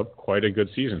might put up quite a good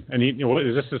season. And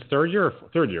is this his third year,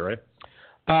 right?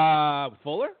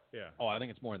 Fuller? Yeah. Oh, I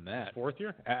think it's more than that. 4th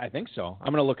year? I think so.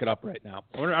 I'm going to look it up right now.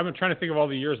 I've been trying to think of all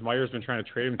the years Meyer's been trying to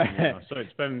trade him to me now. So it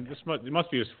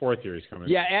must be his 4th year he's coming.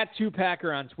 Yeah, at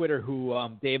 2Packer on Twitter, who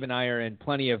Dave and I are in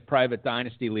plenty of private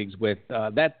dynasty leagues with.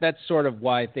 That's sort of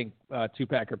why I think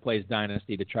 2Packer plays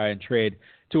dynasty, to try and trade,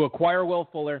 to acquire Will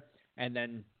Fuller and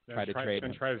then try to trade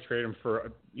him. And try to trade him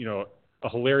for a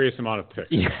hilarious amount of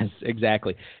picks. Yes,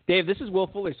 exactly. Dave, this is Will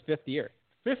Fuller's 5th year.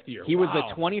 5th year. He was the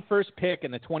 21st pick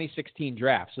in the 2016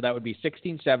 draft, so that would be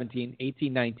 16-17,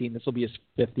 18-19. This will be his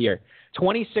 5th year.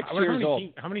 26 years old.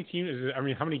 How many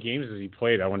games has he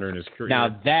played, I wonder, in his career?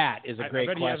 Now, that is a great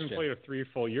question. question. He hasn't played 3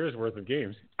 full years worth of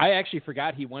games. I actually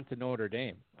forgot he went to Notre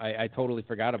Dame. I totally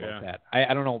forgot about that.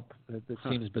 I don't know. It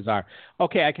seems bizarre.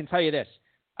 Okay, I can tell you this.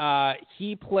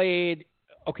 He played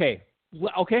 – okay,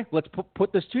 let's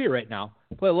put this to you right now.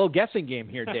 Play a little guessing game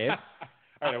here, Dave.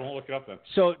 All right, I won't look it up then.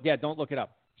 So, don't look it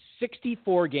up.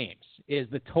 64 games is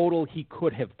the total he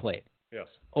could have played. Yes.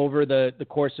 Over the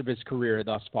course of his career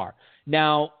thus far.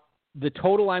 Now, the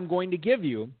total I'm going to give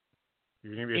you.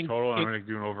 You're going to be a total, and I'm going to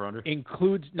do an over-under?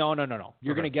 Includes – no.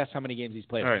 You're going to guess how many games he's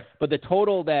played. All right. But the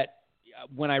total that,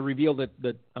 when I reveal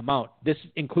the amount, this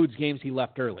includes games he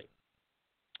left early.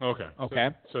 Okay.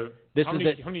 So this how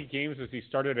many games has he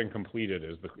started and completed?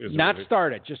 Not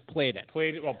started, just played in.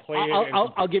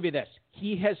 I'll give you this.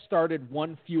 He has started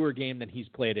one fewer game than he's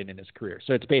played in his career,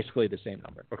 so it's basically the same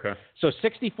number. Okay. So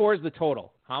 64 is the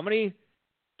total. How many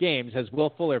games has Will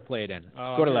Fuller played in?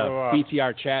 Go to the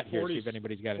BTR chat here, see if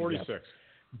anybody's got it. 46.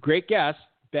 Great guess.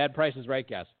 Bad Price is Right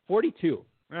guess. 42.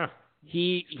 Yeah.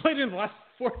 He played in the last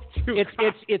 42.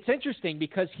 It's interesting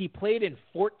because he played in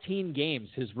 14 games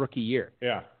his rookie year.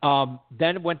 Yeah.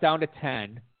 Then it went down to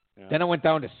 10. Yeah. Then it went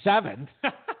down to 7.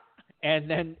 and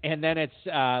then it's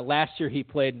last year he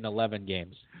played in 11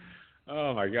 games.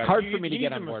 Oh my God! Hard for me to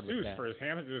get on board with that. For his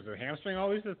hamstring,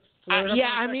 all these.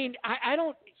 I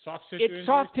don't. Soft tissue injuries?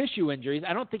 Soft tissue injuries.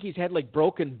 I don't think he's had like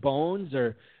broken bones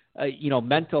or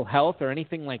mental health or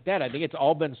anything like that. I think it's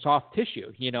all been soft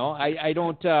tissue. I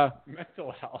don't.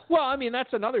 Mental health. Well,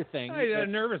 that's another thing. A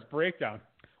nervous breakdown.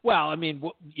 Well,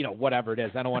 whatever it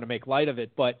is. I don't want to make light of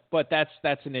it, but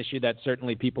that's an issue that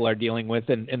certainly people are dealing with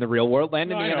in the real world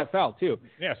and in the NFL too.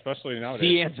 Yeah, especially nowadays.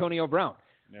 See Antonio Brown.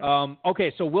 Yeah.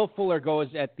 Okay, so Will Fuller goes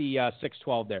at the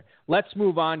 6-12 there. Let's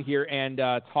move on here and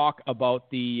talk about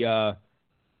the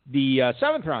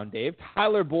 7th round, Dave.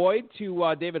 Tyler Boyd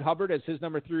to David Hubbard as his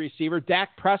number 3 receiver.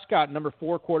 Dak Prescott, number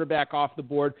 4 quarterback off the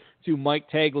board to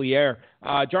Mike Tagliere.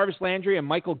 Jarvis Landry and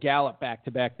Michael Gallup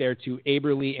back-to-back there to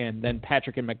Aberle and then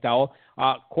Patrick and McDowell.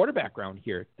 Quarterback round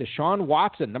here. Deshaun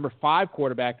Watson, number 5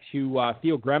 quarterback to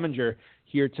Theo Greminger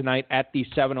here tonight at the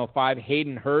 7:05.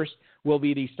 Hayden Hurst will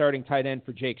be the starting tight end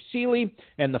for Jake Seeley,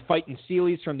 and the Fightin'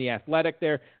 Seeleys from The Athletic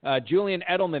there. Julian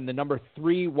Edelman, the number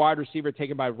 3 wide receiver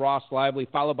taken by Ross Lively,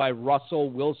 followed by Russell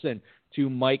Wilson to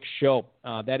Mike Shope.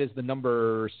 That is the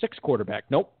number 6 quarterback.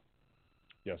 Nope.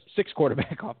 Yes. 6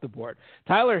 quarterback off the board.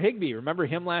 Tyler Higbee, remember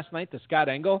him last night, the Scott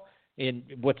Engel, in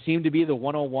what seemed to be the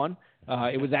 101?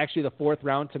 It was actually the 4th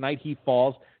round. Tonight he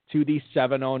falls to the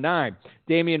 709.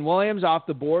 Damian Williams off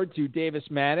the board to Davis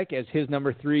Maddock as his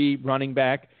number 3 running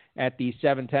back. at the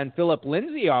 7-10. Philip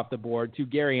Lindsay off the board to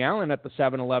Gary Allen at the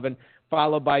 7-11,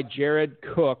 followed by Jared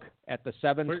Cook at the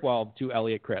 7-12 to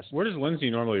Elliot Christ. Where does Lindsay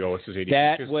normally go? What's his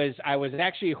ADP? I was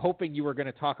actually hoping you were going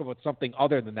to talk about something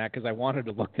other than that because I wanted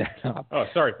to look that up. Oh,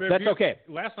 sorry. That's okay.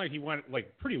 Last night he went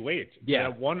pretty late. Yeah.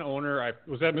 One owner,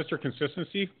 was that Mr.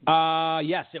 Consistency?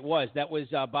 Yes, it was. That was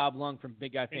Bob Lung from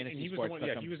Big Guy Fantasy Sports.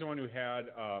 He was the one who had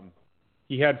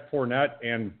he had Fournette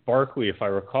and Barkley, if I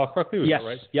recall correctly. Was that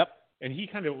right? Yep. And he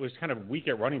was kind of weak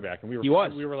at running back, and we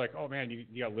were like, oh man,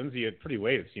 you got Lindsay at pretty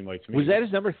late. It seemed like to me. Was that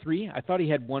his number 3? I thought he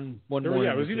had one more.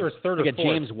 Yeah, it was either his third or fourth.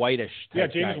 James White-ish. Yeah,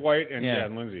 James guy. White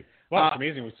and Lindsay. Wow, it's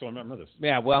amazing we still remember this.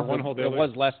 Yeah, well, one whole day it was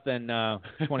less than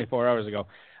 24 hours ago.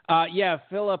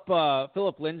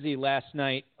 Philip Lindsay last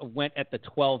night went at the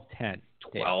 12-10.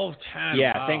 12-10.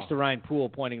 Yeah, wow. Thanks to Ryan Poole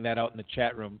pointing that out in the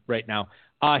chat room right now.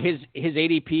 His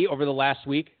ADP over the last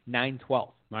week,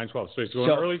 9-12. 9-12. So he's going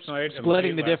early tonight.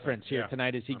 Splitting the difference here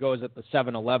tonight as he goes at the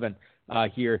 7-11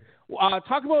 here.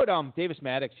 Talk about Davis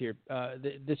Maddox here.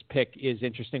 This pick is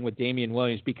interesting with Damian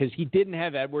Williams because he didn't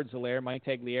have Edwards-Helaire. Mike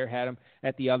Tagliere had him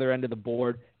at the other end of the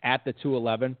board at the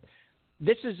 2-11.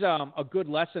 This is a good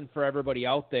lesson for everybody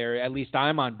out there. At least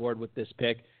I'm on board with this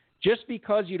pick. Just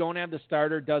because you don't have the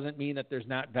starter doesn't mean that there's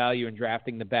not value in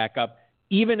drafting the backup.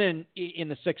 Even in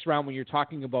the 6th round when you're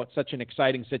talking about such an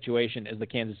exciting situation as the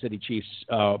Kansas City Chiefs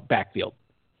backfield.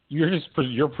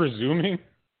 You're presuming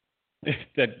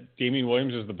that Damian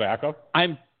Williams is the backup?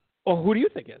 Who do you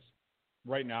think is?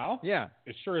 Right now? Yeah.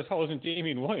 It sure as hell isn't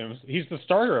Damian Williams. He's the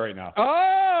starter right now.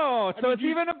 Oh, it's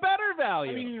even a better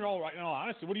value. I mean, in all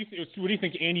honesty, what do you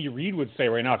think Andy Reid would say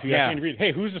right now if you asked Andy Reid,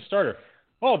 hey, who's the starter?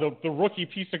 Oh, the rookie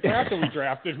piece of crap that we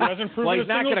drafted who hasn't proven well, he's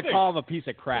not going to call him a piece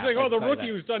of crap. He's like, the rookie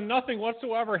who's done nothing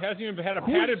whatsoever, hasn't even had a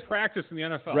padded practice in the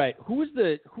NFL. Right. Who's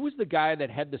the guy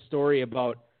that had the story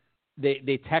about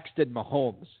they texted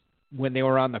Mahomes when they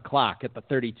were on the clock at the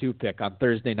 32 pick on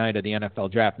Thursday night of the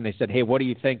NFL draft, and they said, hey, what do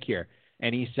you think here?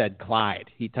 And he said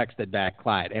Clyde. He texted back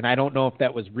Clyde. And I don't know if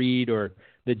that was Reed or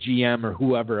the GM or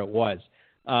whoever it was,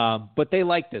 but they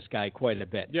like this guy quite a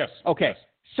bit. Yes. Okay. Yes.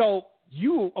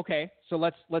 So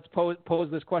let's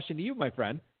pose this question to you, my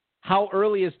friend. How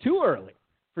early is too early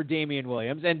for Damian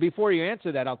Williams? And before you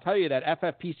answer that, I'll tell you that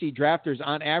FFPC drafters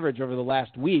on average over the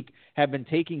last week have been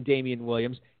taking Damian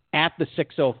Williams at the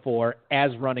 604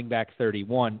 as running back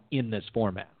 31 in this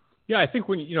format. Yeah, I think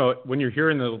when you're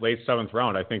here in the late 7th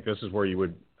round, I think this is where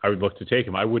I would look to take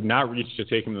him. I would not reach to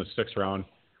take him in the 6th round.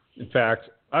 In fact,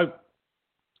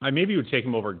 I maybe would take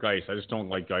him over Geist. I just don't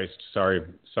like Geist. Sorry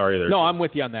there. No, I'm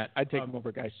with you on that. I'd take him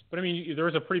over Geist. But I mean, there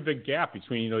was a pretty big gap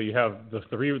between, you have the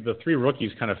three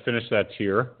rookies kind of finish that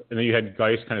tier, and then you had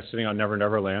Geist kind of sitting on Never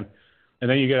Never Land, and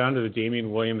then you get onto the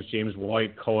Damian Williams, James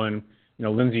White, Cohen.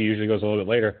 Lindsay usually goes a little bit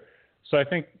later. So I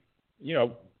think,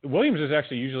 Williams is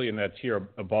actually usually in that tier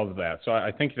above that. So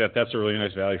I think that's a really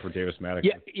nice value for Davis Maddox.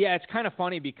 Yeah, it's kind of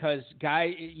funny because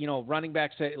running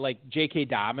backs like J.K.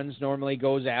 Dobbins normally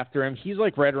goes after him. He's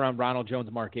like right around Ronald Jones,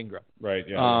 Mark Ingram. Right,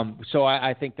 yeah. So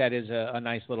I think that is a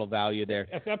nice little value there.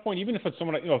 At that point, even if it's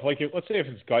someone, let's say if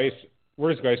it's Geist,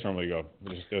 where does Geist normally go?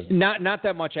 Not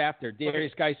that much after.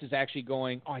 Darius Geist is actually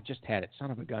going, I just had it.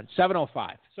 Son of a gun.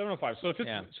 705. 705.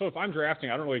 So if I'm drafting,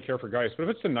 I don't really care for Geist. But if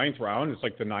it's the 9th round, it's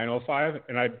like the 905,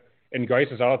 and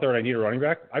Geist is out there and I need a running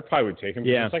back, I probably would take him.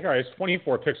 Yeah. It's like, all right, it's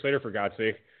 24 picks later, for God's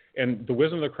sake. And the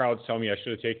wisdom of the crowd tell me I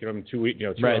should have taken him 2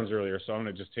 rounds earlier, so I'm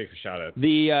going to just take a shot at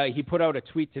it. He put out a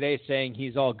tweet today saying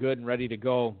he's all good and ready to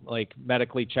go, like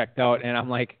medically checked out. And I'm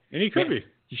like... And he could be.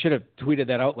 You should have tweeted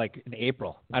that out like in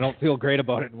April. I don't feel great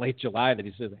about it in late July that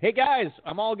he says, hey, guys,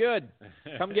 I'm all good.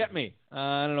 Come get me.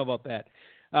 I don't know about that.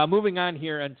 Moving on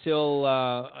here until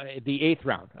the 8th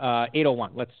round,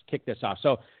 801. Let's kick this off.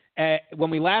 So when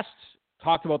we last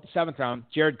talked about the 7th round,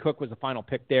 Jared Cook was the final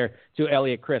pick there to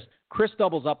Elliot Christ. Chris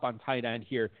doubles up on tight end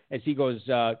here as he goes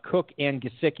Cook and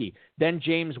Gesicki. Then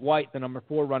James White, the number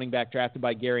 4 running back drafted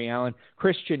by Gary Allen.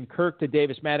 Christian Kirk to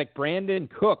Davis Maddox. Brandon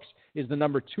Cooks is the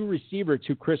number 2 receiver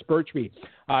to Chris Birchby.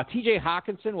 T.J.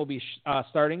 Hawkinson will be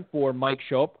starting for Mike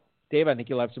Shope. Dave, I think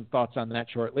you'll have some thoughts on that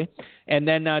shortly. And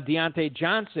then Deontay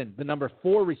Johnson, the number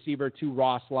 4 receiver to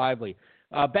Ross Lively.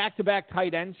 Back-to-back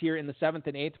tight ends here in the 7th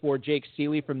and 8th for Jake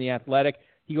Seeley from The Athletic.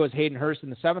 He goes Hayden Hurst in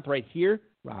the 7th. Right here,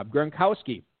 Rob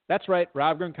Gronkowski. That's right,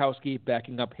 Rob Gronkowski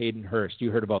backing up Hayden Hurst. You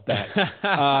heard about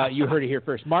that. You heard it here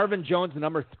first. Marvin Jones, the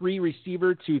number 3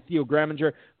 receiver to Theo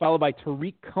Greminger, followed by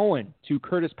Tariq Cohen to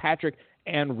Curtis Patrick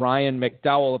and Ryan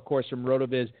McDowell, of course, from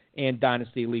RotoViz and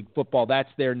Dynasty League Football. That's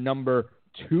their number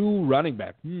 2 running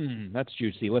back. That's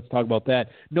juicy. Let's talk about that.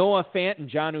 Noah Fant and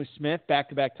Jonnu Smith,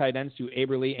 back-to-back tight ends to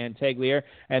Aberle and Tagliere.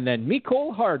 And then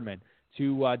Mecole Hardman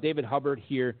to David Hubbard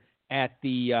here at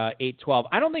the 8-12.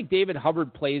 I don't think David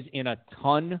Hubbard plays in a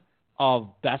ton of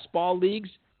best ball leagues,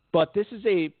 but this is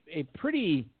a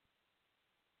pretty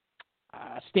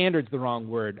standard's the wrong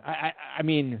word. I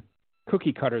mean,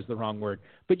 cookie cutter is the wrong word,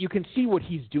 but you can see what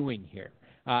he's doing here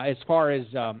as far as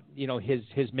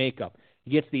his makeup.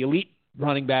 He gets the elite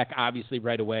running back obviously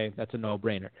right away. That's a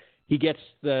no-brainer. He gets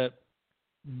the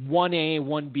 1A,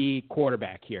 1B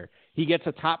quarterback here. He gets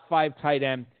a top 5 tight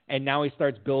end, and now he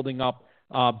starts building up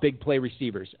big play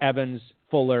receivers, Evans,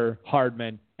 Fuller,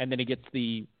 Hardman, and then he gets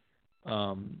the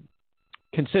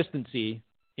consistency,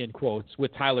 in quotes,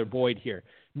 with Tyler Boyd here.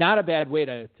 Not a bad way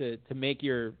to make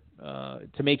your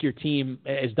team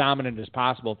as dominant as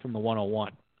possible from the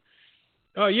 101.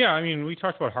 Yeah, I mean, we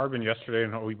talked about Hardman yesterday,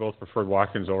 and we both preferred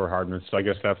Watkins over Hardman, so I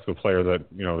guess that's the player that,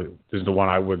 is the one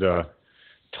I would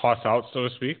toss out, so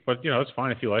to speak. But, it's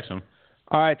fine if he likes him.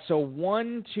 All right, so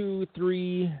 1, 2,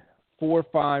 3, 4,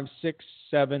 5, 6,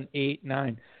 7, 8,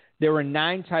 9. There were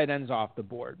 9 tight ends off the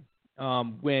board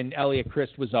when Elliot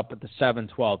Christ was up at the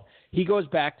 7-12. He goes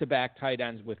back-to-back tight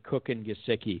ends with Cook and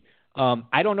Gesicki.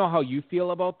 I don't know how you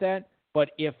feel about that,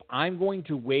 but if I'm going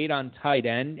to wait on tight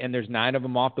end and there's 9 of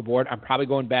them off the board, I'm probably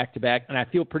going back-to-back, and I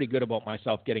feel pretty good about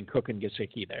myself getting Cook and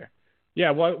Gesicki there.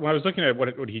 Yeah, well, when I was looking at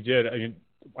what he did,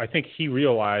 I think he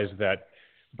realized that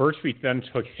Birchby then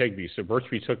took Higbee. So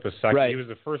Birchby took the second. Right. He was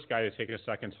the first guy to take a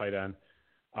second tight end.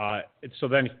 So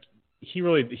then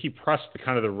he pressed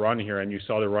the run here, and you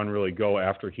saw the run really go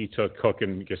after he took Cook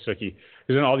and Gesicki.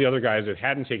 Because then all the other guys that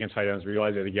hadn't taken tight ends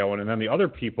realized they had to get one. And then the other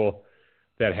people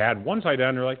that had one tight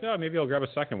end are like, oh, maybe I'll grab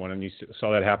a second one. And you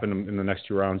saw that happen in the next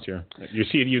 2 rounds here. You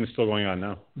see it even still going on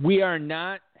now. We are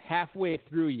not halfway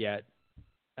through yet,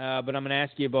 but I'm going to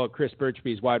ask you about Chris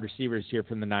Birchby's wide receivers here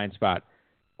from the 9 spot.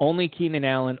 Only Keenan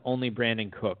Allen, only Brandon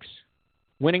Cooks.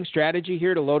 Winning strategy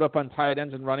here to load up on tight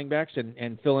ends and running backs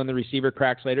and fill in the receiver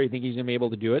cracks later. You think he's going to be able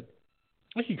to do it?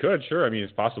 I think he could, sure. I mean,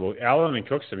 it's possible. Allen and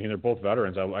Cooks, they're both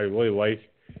veterans. I really like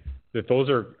that those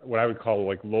are what I would call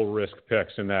like low-risk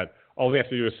picks, in that all they have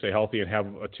to do is stay healthy and have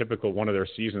a typical one of their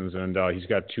seasons. And he's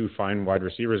got 2 fine wide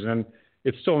receivers. And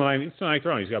it's still the 9th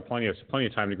round. He's got plenty of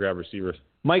time to grab receivers.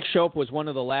 Mike Shope was one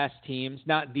of the last teams,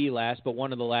 not the last, but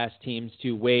one of the last teams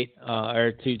to wait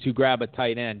or to grab a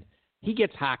tight end. He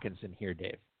gets Hockenson here,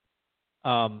 Dave.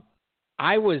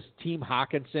 I was Team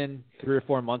Hockenson 3 or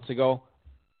 4 months ago,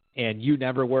 and you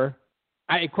never were.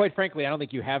 Quite frankly, I don't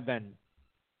think you have been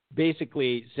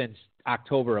basically since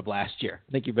October of last year.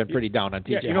 I think you've been pretty down on TJ.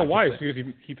 Yeah, you know why? It's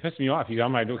because he pissed me off. He's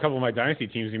on a couple of my dynasty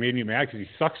teams. He made me mad because he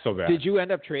sucks so bad. Did you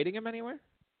end up trading him anywhere?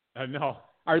 No.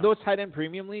 Are those tight end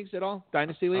premium leagues at all?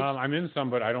 Dynasty leagues? I'm in some,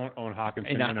 but I don't own Hockenson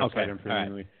in a tight end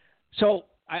premium league. So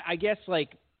I guess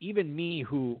even me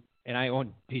and I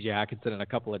own TJ Hockenson in a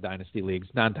couple of dynasty leagues,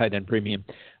 non-tight end premium.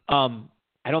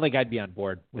 I don't think I'd be on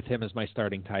board with him as my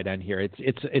starting tight end here.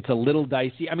 It's a little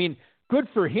dicey. I mean, good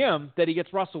for him that he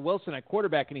gets Russell Wilson at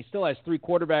quarterback and he still has 3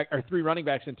 running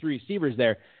backs and 3 receivers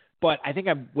there. But I think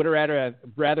I would have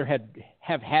rather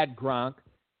have had Gronk.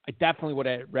 I definitely would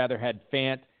have rather had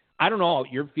Fant. I don't know how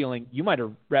you're feeling. You might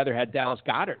have rather had Dallas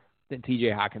Goedert than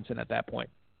TJ Hockenson at that point.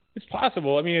 It's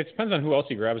possible. I mean, it depends on who else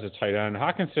he grabs at tight end.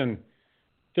 Hockenson,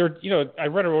 I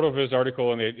read a lot of his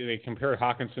article, and they compared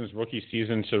Hawkinson's rookie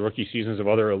season to rookie seasons of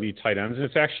other elite tight ends, and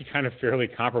it's actually kind of fairly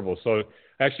comparable. So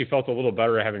I actually felt a little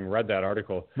better having read that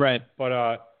article. Right. But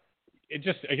I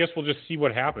guess we'll just see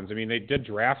what happens. I mean, they did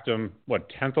draft him,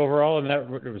 10th overall, and that it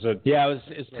was it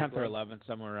was 10th or 11th,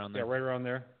 somewhere around there. Yeah, right around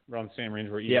there, around the same range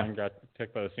where Ian got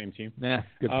picked by the same team. Yeah,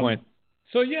 good point.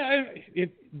 So yeah,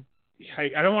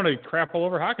 I don't want to crap all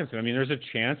over Hockenson. I mean, there's a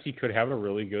chance he could have a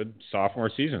really good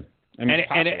sophomore season. I mean,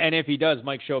 and if he does,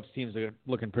 Mike Shope's team's are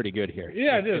looking pretty good here.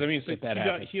 Yeah, it is. I mean,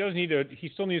 he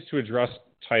still needs to address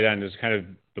tight end. Is kind of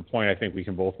the point I think we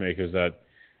can both make, is that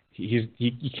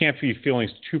he can't be feeling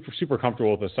super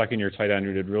comfortable with a second-year tight end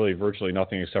who did really virtually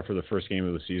nothing except for the first game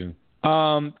of the season.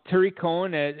 Tariq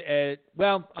Cohen,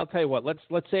 well, I'll tell you what.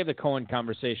 Let's save the Cohen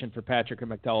conversation for Patrick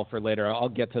and McDowell for later. I'll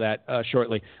get to that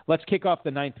shortly. Let's kick off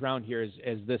the 9th round here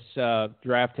as this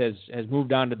draft has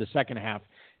moved on to the second half,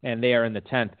 and they are in the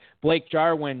 10th. Blake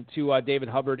Jarwin to David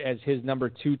Hubbard as his number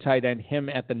 2 tight end, him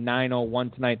at the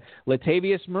 9:01 tonight.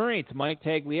 Latavius Murray to Mike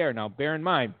Tagliere. Now, bear in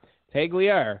mind,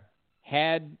 Tagliere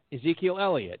had Ezekiel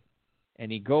Elliott,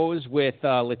 and he goes with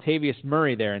Latavius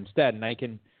Murray there instead. And I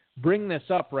can bring this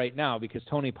up right now because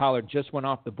Tony Pollard just went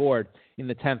off the board in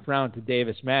the 10th round to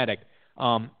Davis Maddock.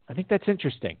 I think that's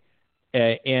interesting.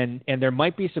 And there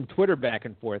might be some Twitter back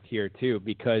and forth here, too,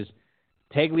 because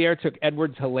Tagliere took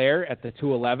Edwards-Helaire at the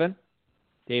 2:11.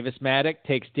 Davis Maddock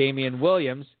takes Damian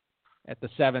Williams at the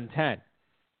 7:10.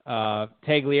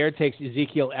 Tagliere takes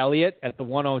Ezekiel Elliott at the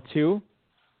 102.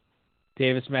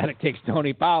 Davis Maddock takes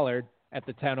Tony Pollard at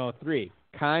the 10:03.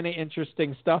 Kind of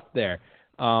interesting stuff there.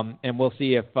 And we'll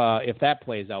see if that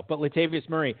plays out. But Latavius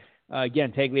Murray,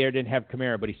 again, Tagliere didn't have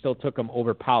Kamara, but he still took him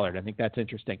over Pollard. I think that's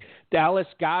interesting. Dallas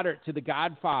Goedert to the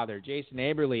Godfather, Jason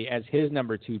Aberle as his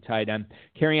number 2 tight end.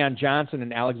 Kerryon Johnson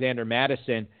and Alexander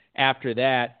Mattison after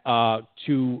that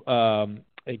to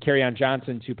Kerryon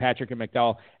Johnson to Patrick and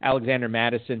McDowell, Alexander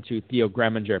Mattison to Theo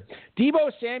Greminger.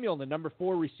 Deebo Samuel, the number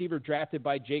 4 receiver drafted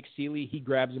by Jake Seeley, he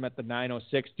grabs him at the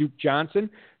 9:06. Duke Johnson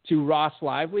to Ross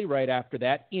Lively right after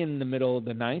that in the middle of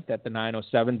the 9th at the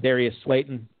 9:07. Darius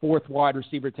Slayton, 4th wide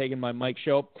receiver taken by Mike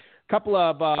Shope. A couple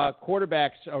of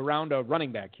quarterbacks around a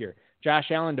running back here. Josh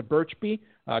Allen to Birchby,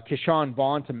 Keyshawn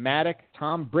Vaughn to Maddock,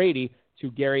 Tom Brady to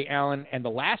Gary Allen, and the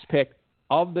last pick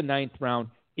of the 9th round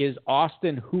is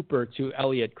Austin Hooper to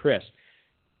Elliott Christ.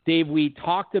 Dave, we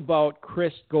talked about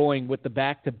Christ going with the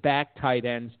back-to-back tight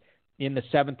ends in the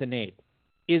 7th and 8th.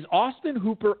 Is Austin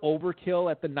Hooper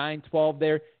overkill at the 9-12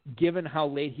 there, given how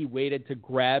late he waited to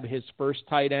grab his first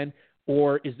tight end?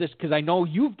 Or is this, because I know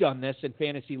you've done this in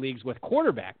fantasy leagues with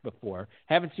quarterback before,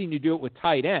 haven't seen you do it with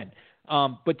tight end,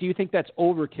 but do you think that's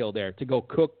overkill there to go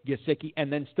Cook, Gesicki,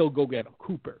 and then still go get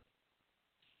Hooper?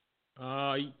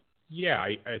 Yeah,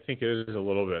 I think it is a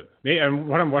little bit. And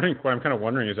what I'm kind of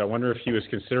wondering is, I wonder if he was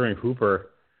considering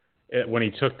Hooper when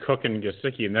he took Cook and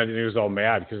Gesicki, and then he was all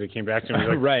mad because he came back to him and he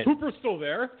was like, right. Hooper's still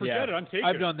there? Forget it, I'm taking it.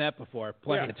 I've done that before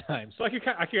plenty of times. So I could,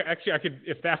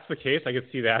 if that's the case, I could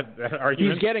see that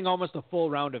argument. He's getting almost a full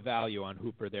round of value on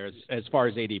Hooper there as far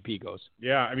as ADP goes.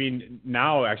 Yeah, I mean,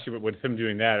 now actually with him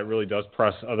doing that, it really does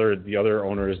press the other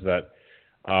owners that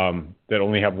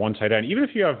only have one tight end. Even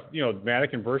if you have,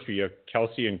 Maddock and Birchby, you have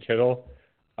Kelsey and Kittle,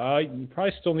 you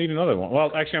probably still need another one.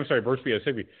 Well, actually, I'm sorry, Birchby has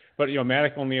Higbee, but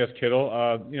Maddock only has Kittle.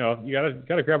 You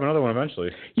gotta grab another one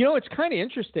eventually. It's kind of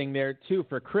interesting there too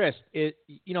for Chris.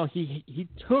 He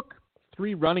took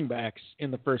 3 running backs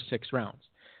in the first 6 rounds.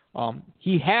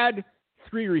 He had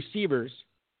 3 receivers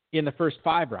in the first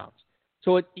 5 rounds.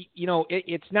 So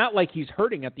it's not like he's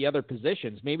hurting at the other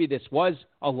positions. Maybe this was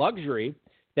a luxury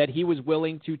that he was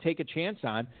willing to take a chance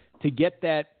on to get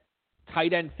that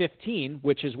tight end 15,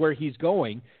 which is where he's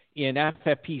going in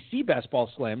FFPC Best Ball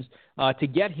Slims, to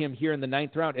get him here in the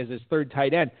 9th round as his 3rd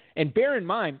tight end. And bear in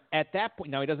mind, at that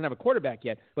point, now he doesn't have a quarterback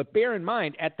yet, but bear in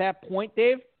mind, at that point,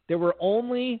 Dave, there were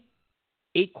only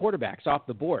 8 quarterbacks off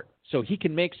the board. So he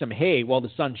can make some hay while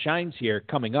the sun shines here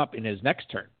coming up in his next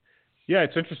turn. Yeah,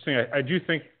 it's interesting. I do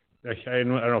think, I don't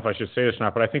know if I should say this or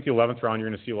not, but I think the 11th round, you're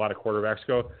going to see a lot of quarterbacks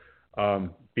go.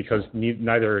 Because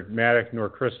neither Maddock nor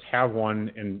Chris have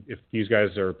one, and if these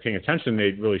guys are paying attention,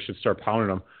 they really should start pounding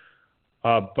them.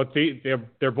 But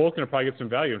they're both going to probably get some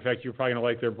value. In fact, you're probably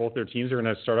going to like both their teams are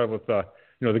going to start out with the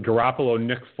Garoppolo,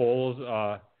 Nick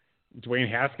Foles,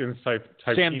 Dwayne Haskins type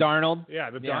Sam team. Darnold. Yeah,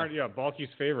 Balky's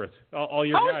favorite. All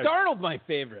your How guys. Is Darnold my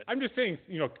favorite? I'm just saying,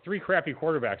 3 crappy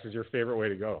quarterbacks is your favorite way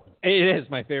to go. It is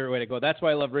my favorite way to go. That's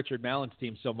why I love Richard Mallon's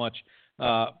team so much.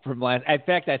 From last, in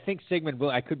fact, I think Sigmund will.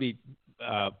 I could be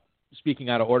speaking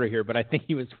out of order here, but I think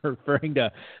he was referring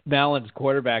to Mallon's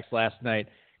quarterbacks last night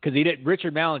because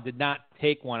Richard Mallon did not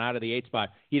take one out of the 8 spot.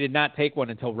 He did not take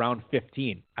one until round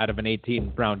 15 out of an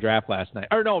 18-round draft last night,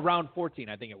 or no, round 14,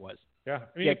 I think it was. Yeah.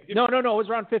 No, it was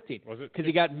round 15. Was it? Because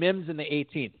he got Mims in the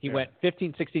 18th. He went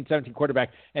 15, 16, 17 quarterback,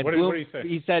 and what did he say?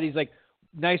 He said he's like,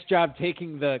 nice job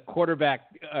taking the quarterback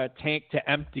tank to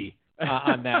empty.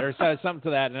 On that, or something to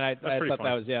that, and I thought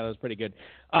that was pretty good.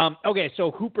 Okay,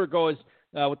 so Hooper goes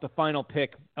with the final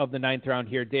pick of the 9th round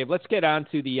here. Dave, let's get on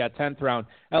to the 10th round.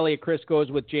 Elliott Chris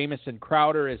goes with Jamison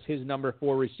Crowder as his number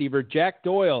 4 receiver. Jack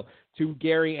Doyle to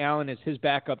Gary Allen as his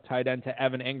backup tight end to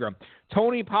Evan Ingram.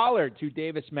 Tony Pollard to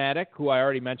Davis Maddock, who I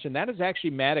already mentioned. That is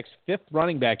actually Maddock's 5th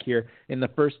running back here in the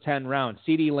first 10 rounds.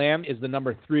 CeeDee Lamb is the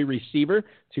number 3 receiver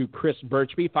to Chris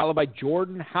Birchby, followed by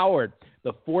Jordan Howard,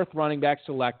 the 4th running back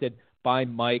selected by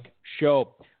Mike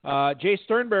Shope. Jay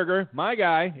Sternberger, my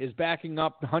guy, is backing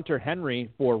up Hunter Henry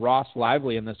for Ross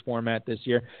Lively in this format this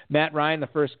year. Matt Ryan, the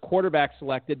first quarterback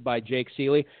selected by Jake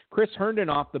Seeley. Chris Herndon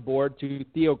off the board to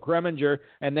Theo Greminger.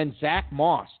 And then Zach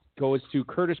Moss goes to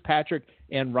Curtis Patrick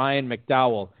and Ryan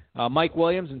McDowell. Mike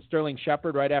Williams and Sterling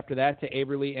Shepard right after that to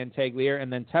Aberle and Tagliere.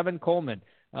 And then Tevin Coleman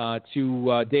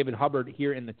to David Hubbard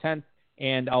here in the 10th.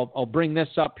 And I'll bring this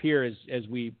up here as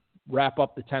we wrap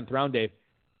up the 10th round, Dave.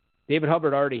 David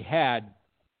Hubbard already had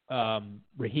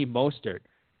Raheem Mostert.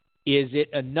 Is it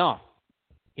enough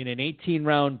in an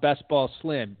 18-round best ball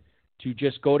slim to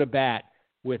just go to bat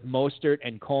with Mostert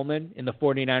and Coleman in the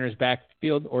 49ers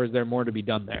backfield, or is there more to be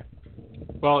done there?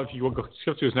 Well, if you go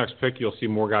skip to his next pick, you'll see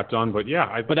more got done. But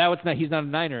yeah, but he's not a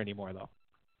Niner anymore, though.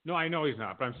 No, I know he's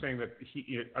not. But I'm saying that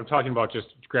I'm talking about just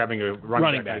grabbing a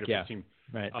running back yeah. team.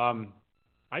 Right.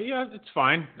 It's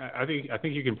fine. I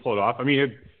think you can pull it off. I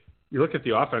mean, you look at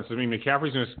the offense. I mean,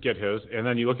 McCaffrey's going to get his, and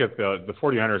then you look at the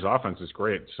 49ers offense is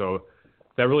great. So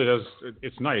that really does.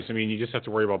 It's nice. I mean, you just have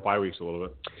to worry about bye weeks a little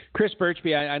bit. Chris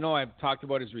Birchby, I know I've talked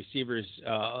about his receivers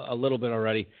a little bit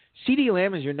already. CeeDee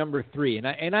Lamb is your number 3,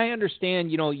 and I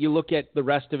understand. You look at the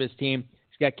rest of his team.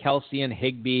 He's got Kelsey and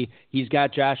Higbee. He's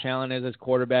got Josh Allen as his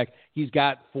quarterback. He's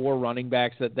got 4 running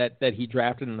backs that he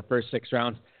drafted in the first 6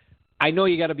 rounds. I know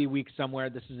you got to be weak somewhere.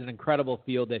 This is an incredible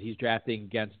field that he's drafting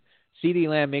against. CeeDee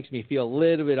Lamb makes me feel a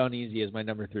little bit uneasy as my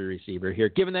number 3 receiver here,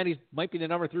 given that he might be the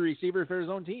number 3 receiver for his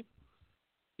own team.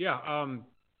 Yeah,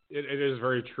 it is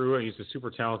very true, and he's a super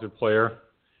talented player.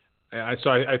 So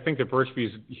I think that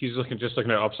Birchby's he's looking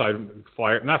at upside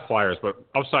not flyers, but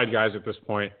upside guys at this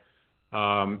point.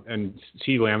 And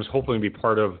CeeDee Lamb's hopefully going to be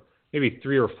part of maybe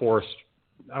 3 or 4.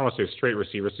 I don't want to say straight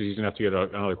receivers, so he's going to have to get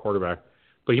another quarterback.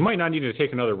 But he might not need to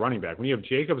take another running back. When you have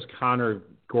Jacobs, Connor,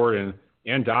 Gordon,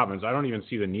 and Dobbins, I don't even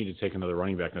see the need to take another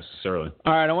running back necessarily.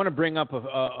 All right, I want to bring up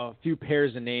a few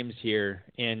pairs of names here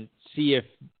and see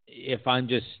if I'm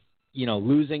just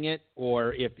losing it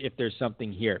or if there's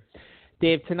something here.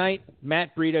 Dave, tonight,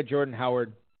 Matt Breida, Jordan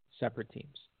Howard, separate teams.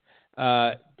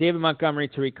 David Montgomery,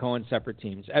 Tariq Cohen, separate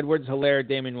teams. Edwards-Helaire,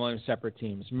 Damian Williams, separate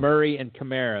teams. Murray and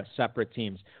Kamara, separate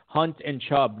teams. Hunt and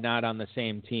Chubb, not on the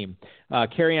same team.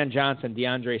 Kerryon Johnson,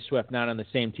 DeAndre Swift, not on the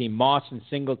same team. Moss and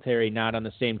Singletary, not on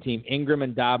the same team. Ingram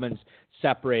and Dobbins,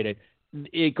 separated.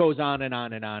 It goes on and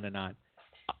on and on and on.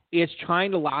 It's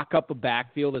trying to lock up a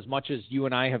backfield as much as you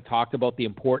and I have talked about the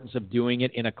importance of doing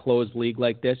it in a closed league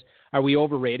like this. Are we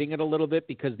overrating it a little bit?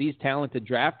 Because these talented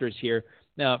drafters here,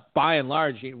 by and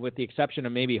large, with the exception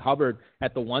of maybe Hubbard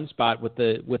at the 1 spot with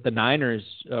the Niners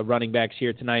running backs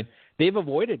here tonight, they've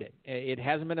avoided it. It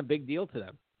hasn't been a big deal to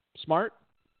them. Smart,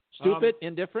 stupid,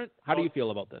 indifferent? How do you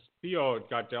feel about this? Theo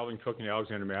got Dalvin Cook and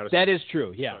Alexander Madison. That is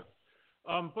true, yeah.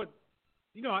 But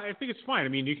I think it's fine. I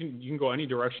mean, you can go any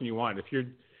direction you want. If you're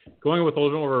going with a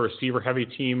little bit more of a receiver-heavy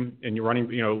team and you're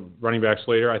running backs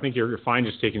later, I think you're fine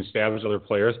just taking stabs at other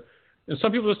players. And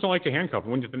some people just don't like to handcuff.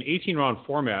 When it's an 18-round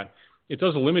format, it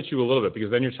does limit you a little bit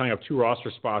because then you're tying up 2 roster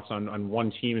spots on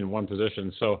one team in one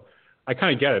position. So I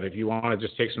kind of get it. If you want to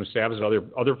just take some stabs at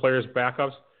other players'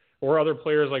 backups or other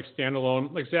players like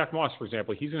standalone, like Zach Moss, for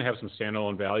example, he's going to have some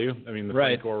standalone value. I mean, the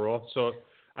right. 4 role. So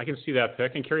I can see that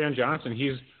pick. And Kerryon Johnson,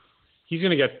 he's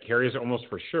going to get carries almost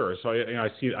for sure. So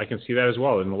I can see that as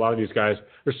well. And a lot of these guys,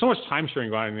 there's so much time sharing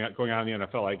going on in the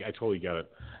NFL. I totally get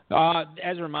it.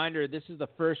 As a reminder, this is the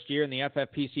first year in the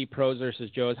FFPC Pros versus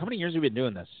Joes. How many years have we been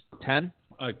doing this? 10?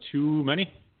 Too many?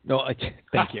 No,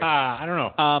 thank you. I don't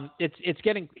know. It's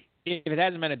getting. If it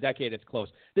hasn't been a decade, it's close.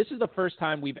 This is the first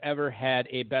time we've ever had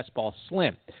a best ball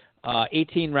slim.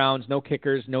 18 rounds, no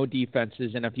kickers, no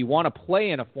defenses. And if you want to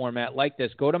play in a format like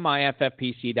this, go to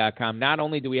myffpc.com. Not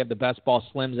only do we have the best ball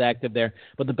slims active there,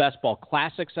 but the best ball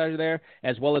classics are there,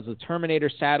 as well as the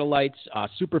Terminator satellites,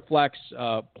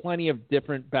 Superflex, plenty of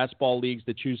different best ball leagues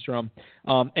to choose from.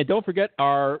 And don't forget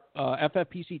our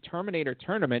FFPC Terminator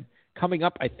tournament coming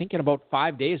up, I think, in about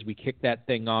 5 days. We kick that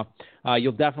thing off.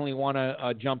 You'll definitely want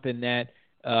to jump in that.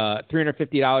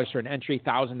 $350 for an entry,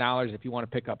 $1,000 if you want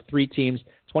to pick up 3 teams.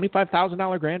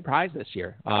 $25,000 grand prize this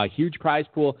year. Huge prize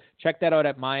pool. Check that out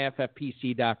at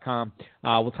myffpc.com.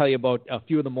 We'll tell you about a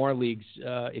few of the more leagues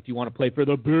if you want to play for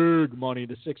the big money,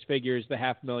 the 6 figures, the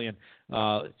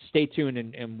 $500,000. Stay tuned,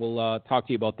 and we'll talk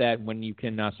to you about that when you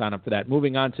can sign up for that.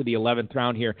 Moving on to the 11th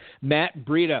round here. Matt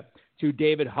Breida to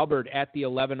David Hubbard at the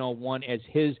 11:01 as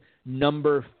his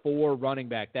number 4 running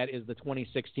back. That is the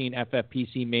 2016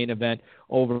 FFPC main event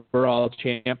overall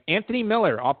champ. Anthony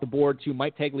Miller off the board to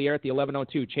Mike Tagliere at the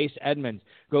 11:02. Chase Edmonds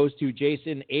goes to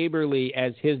Jason Aberle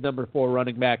as his number 4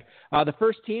 running back. The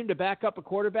first team to back up a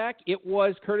quarterback, it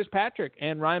was Curtis Patrick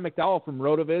and Ryan McDowell from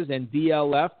RotoViz and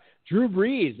DLF. Drew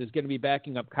Brees is going to be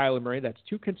backing up Kyler Murray. That's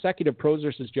 2 consecutive Pros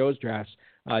versus Joes drafts,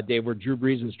 Dave, where Drew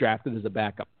Brees was drafted as a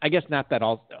backup. I guess not that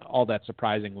all that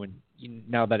surprising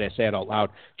now that I say it out loud.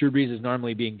 Drew Brees is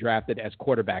normally being drafted as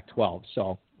quarterback 12.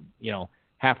 So,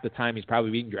 half the time he's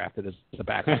probably being drafted as a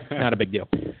backup. Not a big deal.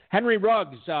 Henry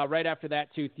Ruggs right after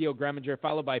that to Theo Greminger,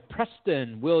 followed by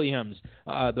Preston Williams,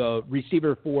 the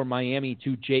receiver for Miami,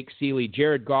 to Jake Seeley.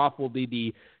 Jared Goff will be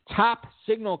the top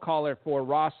signal caller for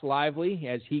Ross Lively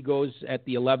as he goes at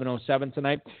the 11:07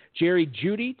 tonight. Jerry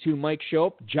Jeudy to Mike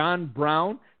Shope. John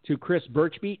Brown to Chris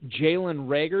Birchby. Jalen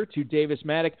Rager to Davis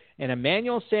Maddock. And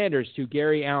Emmanuel Sanders to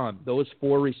Gary Allen. Those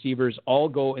 4 receivers all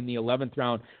go in the 11th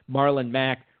round. Marlon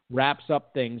Mack wraps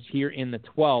up things here in the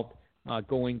 12th,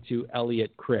 going to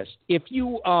Elliott Christ. If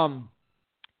you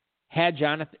had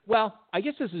Jonathan, well, I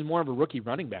guess this is more of a rookie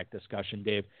running back discussion,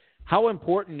 Dave. How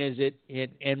important is it,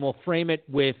 and we'll frame it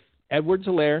with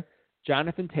Edwards-Helaire,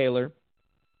 Jonathan Taylor,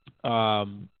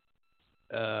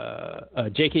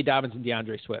 J.K. Dobbins, and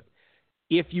DeAndre Swift.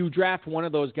 If you draft one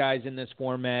of those guys in this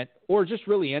format, or just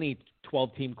really any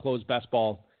 12-team closed best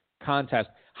ball contest,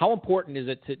 how important is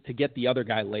it to get the other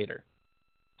guy later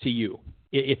to you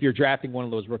if you're drafting one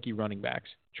of those rookie running backs,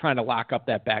 trying to lock up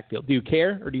that backfield? Do you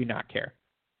care or do you not care?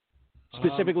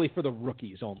 Specifically for the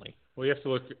rookies only. Well, you have to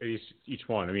look at each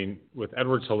one. I mean, with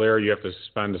Edwards-Helaire, you have to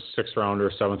spend a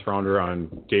 6th-rounder, 7th-rounder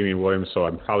on Damian Williams, so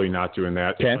I'm probably not doing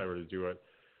that if I were to do it.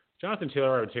 Jonathan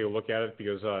Taylor, I would take a look at it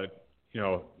because,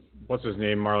 what's his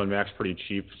name? Marlon Mack's pretty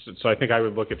cheap. So I think I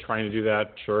would look at trying to do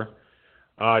that, sure.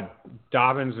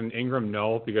 Dobbins and Ingram,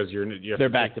 no, because they're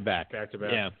back-to-back.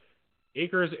 Back-to-back. Yeah.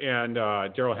 Akers and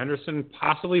Darrell Henderson,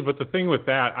 possibly. But the thing with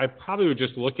that, I probably would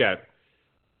just look at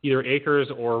either Akers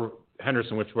or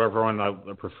Henderson, whichever one I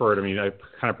preferred. I mean, I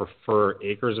kind of prefer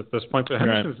Akers at this point, but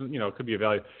Henderson's, could be a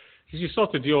value. Because you still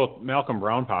have to deal with Malcolm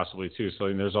Brown possibly, too,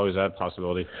 so there's always that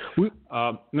possibility. And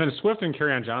then Swift and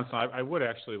Kerryon Johnson, I would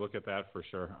actually look at that for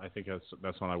sure. I think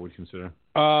that's one I would consider.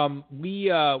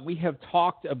 We have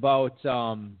talked about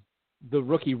the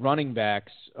rookie running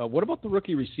backs. What about the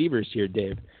rookie receivers here,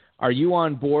 Dave? Are you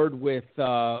on board with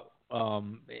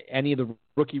any of the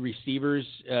rookie receivers?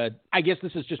 I guess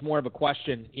this is just more of a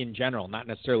question in general, not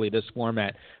necessarily this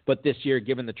format, but this year,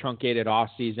 given the truncated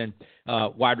offseason,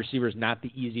 wide receiver is not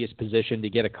the easiest position to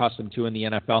get accustomed to in the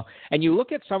NFL. And you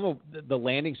look at some of the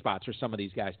landing spots for some of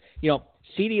these guys.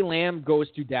 CeeDee Lamb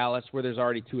goes to Dallas, where there's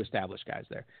already 2 established guys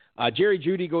there. Jerry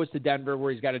Jeudy goes to Denver,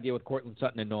 where he's got to deal with Courtland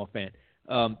Sutton and Noah Fant.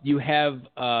 You have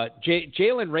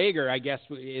Jalen Reagor, I guess,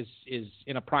 is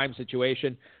in a prime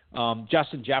situation.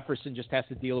 Justin Jefferson just has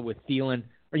to deal with Thielen.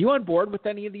 Are you on board with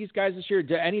any of these guys this year?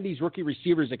 Do any of these rookie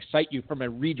receivers excite you from a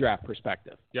redraft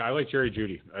perspective? Yeah, I like Jerry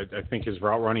Jeudy. I think his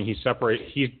route running,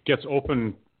 he gets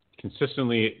open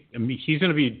consistently. He's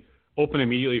going to be open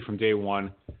immediately from day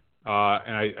one.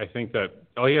 And I think that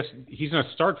he's going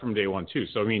to start from day one too.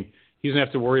 So, I mean, he doesn't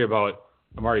have to worry about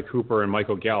Amari Cooper and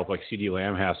Michael Gallup like CeeDee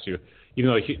Lamb has to, even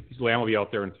though Lamb will be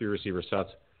out there in 3 receiver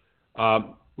sets.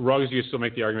 Ruggs, you still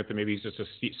make the argument that maybe he's just a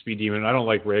speed demon. I don't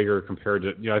like Reagor compared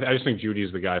to, I just think Judy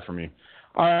is the guy for me.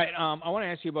 All right. I want to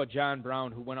ask you about John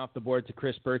Brown, who went off the board to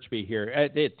Chris Birchby here.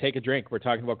 Take a drink. We're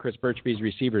talking about Chris Birchby's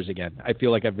receivers again. I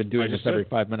feel like I've been doing this every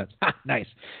 5 minutes. Nice.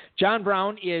 John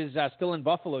Brown is still in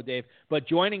Buffalo, Dave, but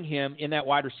joining him in that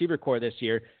wide receiver core this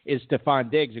year is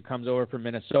Stephon Diggs, who comes over from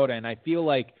Minnesota. And I feel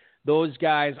like those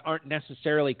guys aren't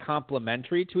necessarily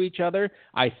complementary to each other.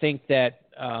 I think that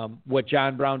what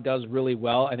John Brown does really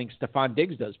well, I think Stephon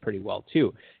Diggs does pretty well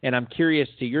too. And I'm curious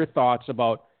to your thoughts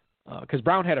about, because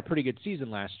Brown had a pretty good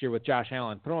season last year with Josh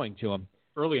Allen throwing to him.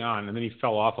 Early on, and then he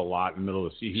fell off a lot in the middle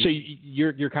of the season. So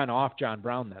you're kind of off John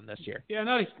Brown then this year. Yeah,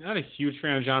 not a huge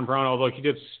fan of John Brown, although he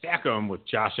did stack him with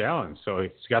Josh Allen. So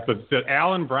he's got the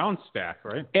Allen Brown stack,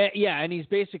 right? And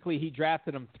he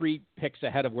drafted him 3 picks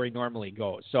ahead of where he normally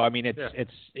goes. So I mean,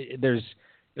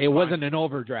 it wasn't an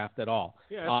overdraft at all.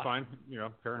 Yeah, it's fine.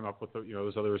 Pairing him up with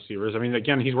those other receivers. I mean,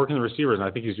 again, he's working the receivers, and I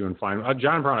think he's doing fine.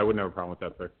 John Brown, I wouldn't have a problem with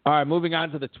that pick. All right, moving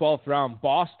on to the 12th round.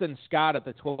 Boston Scott at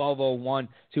the 12:01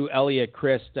 to Elliott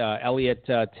Christ. Elliott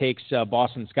takes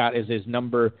Boston Scott as his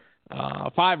number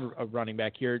 5 running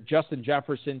back here. Justin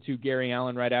Jefferson to Gary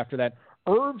Allen right after that.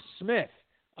 Irv Smith.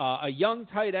 A young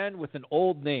tight end with an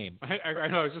old name. I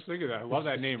know. I was just thinking that. I love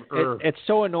that name, Irv. It's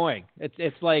so annoying.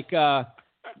 It's like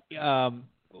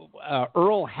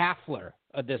Earl Hafler,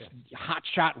 this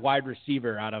hotshot wide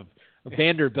receiver out of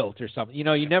Vanderbilt or something.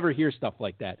 You never hear stuff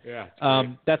like that. Yeah.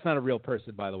 That's not a real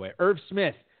person, by the way. Irv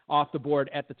Smith off the board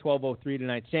at the 12:03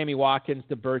 tonight. Sammy Watkins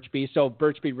to Birchby. So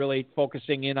Birchby really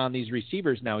focusing in on these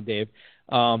receivers now, Dave,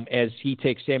 as he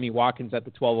takes Sammy Watkins at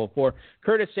the 12:04.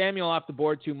 Curtis Samuel off the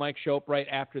board to Mike Shope right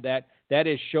after that. That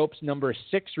is Shope's number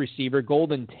 6 receiver.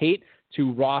 Golden Tate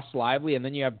to Ross Lively. And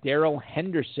then you have Darrell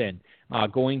Henderson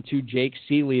going to Jake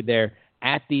Seeley there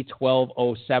at the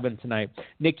 12:07 tonight.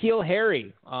 N'Keal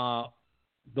Harry,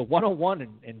 the 101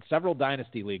 in several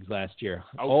dynasty leagues last year.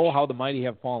 Ouch. Oh, how the mighty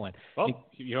have fallen. Well,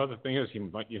 the thing is, he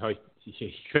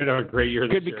could have a great year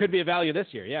this year. Could be a value this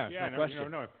year, yeah. Yeah, no question.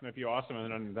 No, it might be awesome.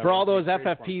 And for all those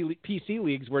FFPC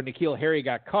leagues where N'Keal Harry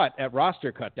got cut at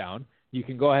roster cut down, you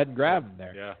can go ahead and grab him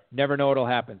there. Yeah. Never know what'll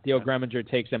happen. Theo Greminger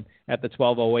takes him at the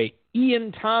 12:08.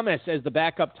 Ian Thomas as the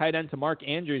backup tight end to Mark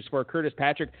Andrews for Curtis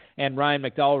Patrick and Ryan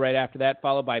McDowell right after that,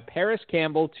 followed by Paris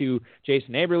Campbell to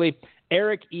Jason Aberle,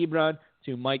 Eric Ebron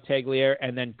to Mike Tagliere,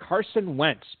 and then Carson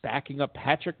Wentz backing up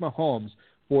Patrick Mahomes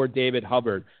for David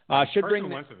Hubbard. Carson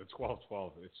Wentz at the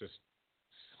 12-12. It's just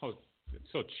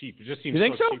so cheap. It just seems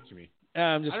so cheap to me.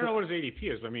 I don't know what his ADP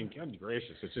is, but I mean, God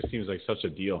gracious, it just seems like such a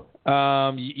deal.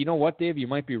 You know what, Dave? You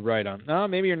might be right on. No,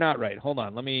 maybe you're not right. Hold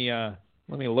on. Let me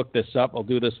look this up. I'll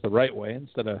do this the right way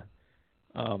instead of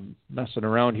messing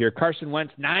around here. Carson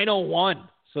Wentz, 901.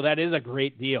 So that is a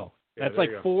great deal. Yeah, that's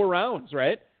like 4 rounds,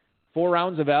 right? 4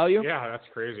 rounds of value. Yeah, that's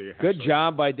crazy. Good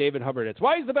job by David Hubbard. It's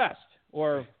why he's the best,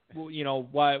 or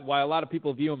why a lot of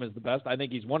people view him as the best. I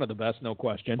think he's one of the best, no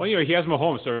question. Well, he has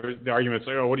Mahomes, so the argument's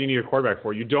like, what do you need a quarterback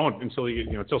for? You don't until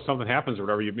until something happens or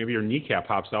whatever. Maybe your kneecap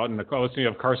pops out, and you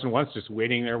have Carson Wentz just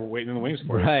waiting in the wings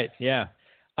for you. Right. Yeah.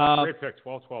 Great pick,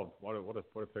 12-12. What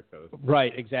a pick that is.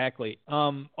 Right. Exactly.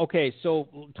 Okay.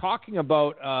 So talking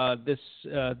about this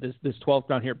 12th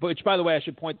round here, which by the way, I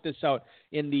should point this out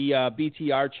in the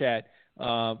BTR chat.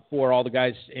 For all the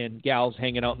guys and gals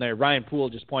hanging out in there. Ryan Poole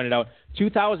just pointed out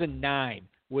 2009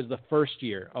 was the first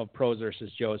year of Pros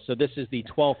versus Joes. So this is the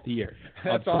 12th year of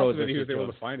That's Pros awesome versus that he was Joes.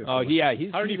 able to find it. Oh, yeah.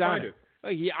 How did he find it?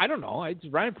 I don't know.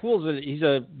 Ryan Poole's he's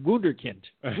a wunderkind.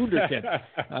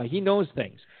 He knows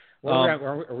things.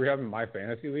 Were we having My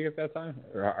Fantasy League at that time?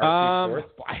 Or RC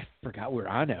Sports? I forgot we were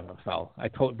on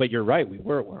MFL. But you're right. We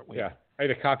were, weren't we? Yeah. I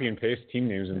had to copy and paste team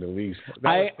names into leagues.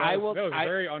 That was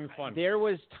very unfun. There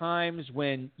was times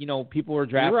when people were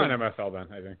drafting. You were on MFL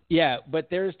then, I think. Yeah, but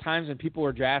there's times when people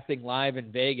were drafting live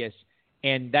in Vegas,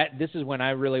 and this is when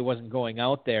I really wasn't going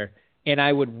out there, and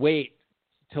I would wait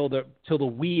till the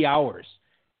wee hours,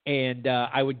 and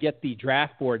I would get the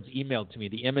draft boards emailed to me,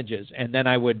 the images, and then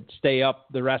I would stay up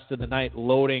the rest of the night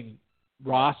loading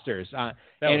rosters. That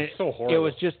was so horrible. It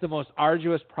was just the most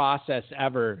arduous process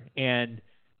ever, and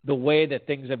the way that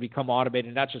things have become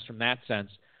automated, not just from that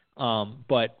sense,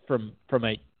 but from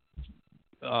a,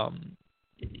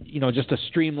 just a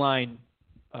streamlined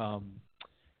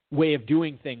way of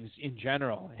doing things in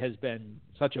general has been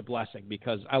such a blessing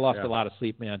because I lost a lot of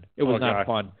sleep, man. It was not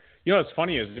fun. What's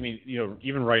funny is,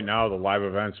 even right now, the live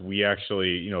events, we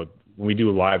actually, when we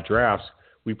do live drafts,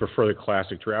 we prefer the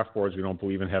classic draft boards. We don't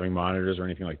believe in having monitors or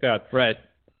anything like that. Right.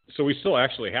 So we still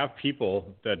actually have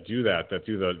people that do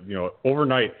the,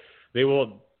 overnight. They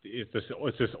will. It's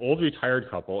this old retired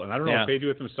couple, and I don't know if they do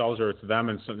it themselves or it's them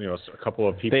and some, a couple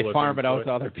of people. They farm it out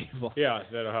to other people. Yeah.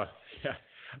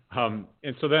 And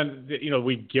so then,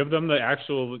 we give them the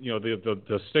actual,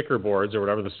 the sticker boards or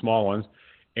whatever, the small ones,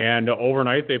 and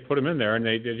overnight they put them in there, and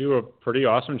they do a pretty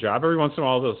awesome job. Every once in a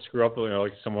while they'll screw up,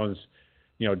 like someone's,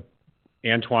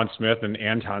 Antoine Smith and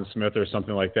Anton Smith or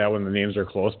something like that when the names are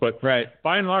close. But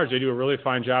by and large, they do a really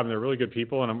fine job, and they're really good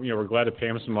people, and we're glad to pay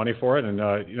them some money for it. And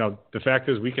the fact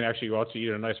is, we can actually go out to eat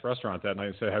at a nice restaurant that night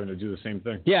instead of having to do the same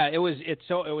thing. Yeah, it was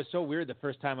so weird the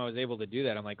first time I was able to do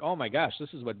that. I'm like, oh my gosh, this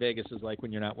is what Vegas is like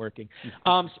when you're not working.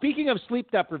 Speaking of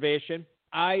sleep deprivation,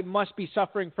 I must be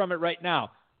suffering from it right now.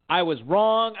 I was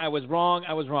wrong.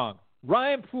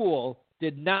 Ryan Poole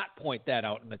did not point that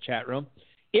out in the chat room.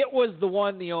 It was the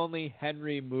one, the only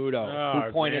Henry Mudo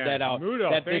who pointed that out. Mudo,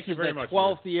 that thank this you is very the much,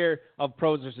 12th year of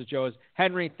Pros vs. Joes.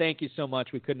 Henry, thank you so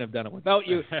much. We couldn't have done it without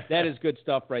you. That is good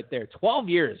stuff right there. 12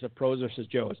 years of Pros vs.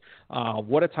 Joes.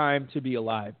 What a time to be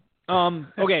alive.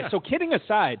 Okay, so kidding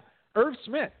aside, Irv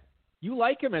Smith, you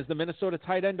like him as the Minnesota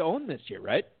tight end to own this year,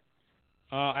 right?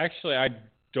 Actually, I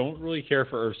don't really care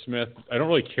for Irv Smith. I don't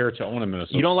really care to own a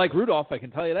Minnesota. You don't like Rudolph, I can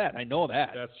tell you that. I know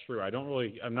that. That's true.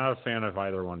 I'm not a fan of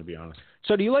either one, to be honest.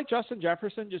 So do you like Justin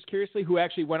Jefferson, just curiously, who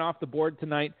actually went off the board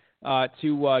tonight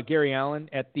to Gary Allen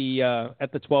at the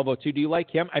 12:02? Do you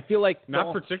like him? I feel like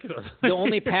not particularly. The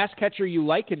only pass catcher you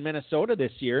like in Minnesota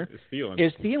this year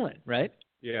is Thielen, right?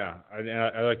 Yeah,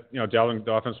 I like Dalvin.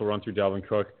 The offense will run through Dalvin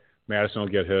Cook. Madison will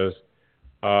get his.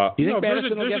 You think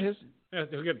Madison will get his? Yeah,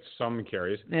 he'll get some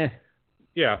carries. Yeah.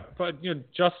 Yeah, but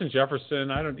Justin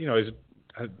Jefferson, I don't, he's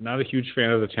not a huge fan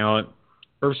of the talent.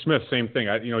 Irv Smith, same thing.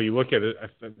 You look at it,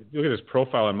 you look at his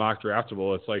profile in Mock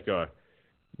Draftable, it's like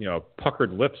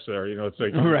puckered lips there. It's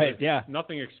like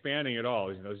nothing expanding at all.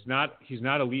 He's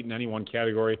not elite in any one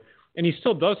category, and he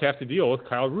still does have to deal with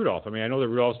Kyle Rudolph. I mean, I know that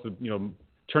Rudolph's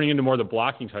turning into more the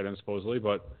blocking tight end supposedly,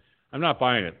 but I'm not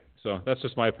buying it. So that's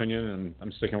just my opinion, and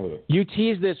I'm sticking with it. You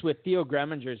teased this with Theo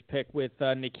Greminger's pick with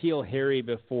N'Keal Harry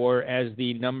before as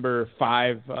the number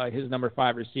 5, his number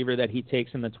 5 receiver that he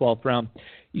takes in the 12th round.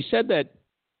 You said that,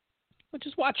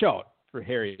 just watch out for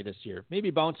Harry this year. Maybe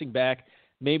bouncing back,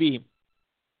 maybe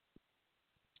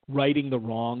righting the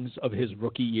wrongs of his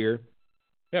rookie year.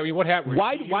 Yeah, I mean, what happened?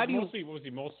 Was he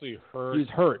mostly hurt? He was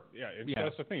hurt. Yeah,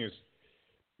 that's the thing is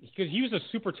because he was a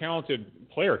super talented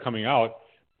player coming out.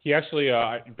 He actually,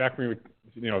 back when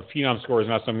phenom score is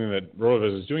not something that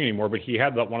RotoViz is doing anymore, but he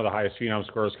had one of the highest phenom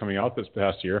scores coming out this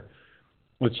past year.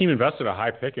 The team invested a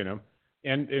high pick in him,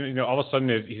 and all of a sudden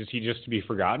is he just to be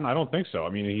forgotten? I don't think so. I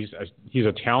mean, he's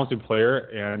a talented player,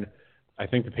 and I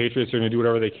think the Patriots are going to do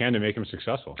whatever they can to make him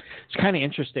successful. It's kind of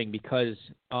interesting because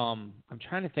I'm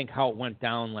trying to think how it went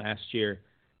down last year,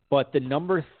 but the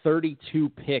number 32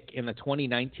 pick in the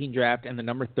 2019 draft and the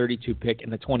number 32 pick in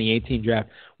the 2018 draft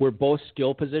were both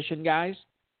skill position guys.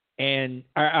 And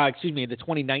the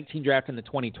 2019 draft and the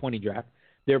 2020 draft,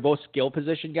 they're both skill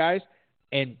position guys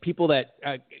and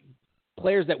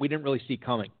players that we didn't really see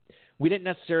coming. We didn't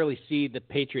necessarily see the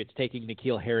Patriots taking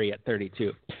N'Keal Harry at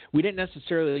 32. We didn't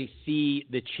necessarily see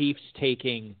the Chiefs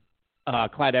taking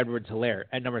Clyde Edwards-Helaire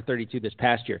at number 32 this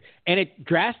past year. And it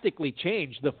drastically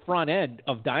changed the front end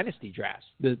of dynasty drafts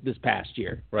this past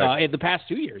year, right. In the past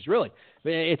 2 years, really.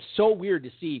 It's so weird to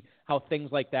see how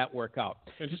things like that work out.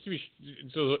 And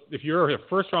so if you're a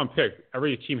first-round pick,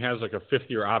 every team has like a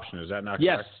fifth-year option. Is that not correct?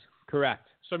 Yes, correct.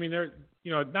 So, I mean,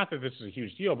 not that this is a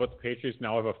huge deal, but the Patriots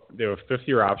now have a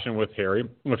fifth-year option with Harry.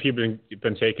 If he'd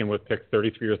been taken with pick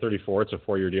 33 or 34, it's a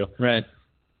 4-year deal. Right.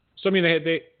 So, I mean,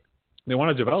 they want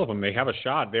to develop him. They have a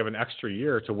shot. They have an extra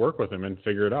year to work with him and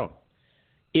figure it out.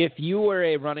 If you were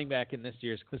a running back in this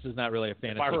year's, this is not really a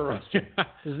fantasy question.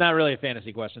 This is not really a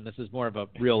fantasy question. This is more of a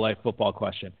real-life football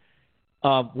question.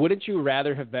 Wouldn't you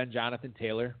rather have been Jonathan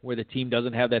Taylor, where the team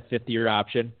doesn't have that fifth-year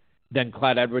option, than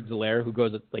Clyde Edwards-Helaire, who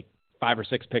goes at like 5 or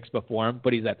 6 picks before him,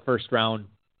 but he's that first-round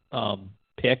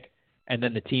pick, and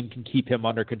then the team can keep him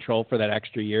under control for that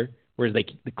extra year, whereas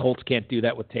the Colts can't do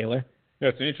that with Taylor? Yeah,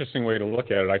 it's an interesting way to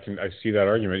look at it. I see that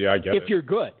argument. Yeah, I get it. If you're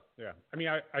good. Yeah. I mean,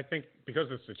 I think because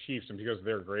it's the Chiefs and because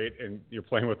they're great and you're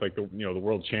playing with like the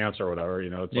world champs or whatever,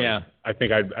 it's like, I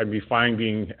think I'd be fine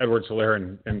being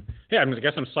Edwards-Helaire and I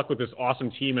guess I'm stuck with this awesome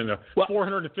team and a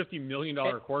 $450 million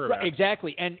quarterback.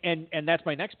 Exactly. And that's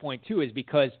my next point too, is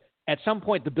because at some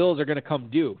point the Bills are going to come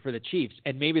due for the Chiefs,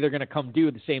 and maybe they're going to come due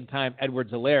at the same time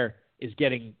Edwards-Helaire is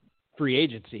getting free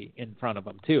agency in front of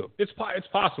them too. It's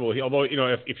possible. Although,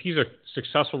 if he's a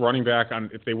successful running back,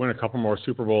 if they win a couple more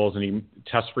Super Bowls and he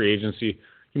tests free agency,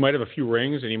 he might have a few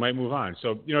rings and he might move on.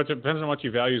 So, it depends on what you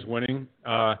value as winning.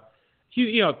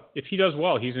 If he does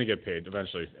well, he's going to get paid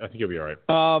eventually. I think he'll be all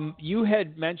right. You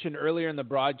had mentioned earlier in the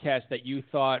broadcast that you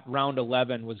thought round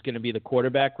 11 was going to be the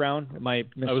quarterback round. Am I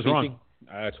misspeaking? I was wrong.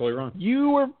 Totally wrong. You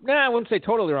were, I wouldn't say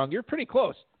totally wrong. You're pretty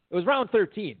close. It was round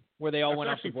 13 where they all went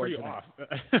off the board. Off.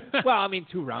 Well, I mean,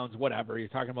 2 rounds, whatever. You're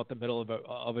talking about the middle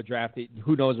of a draft.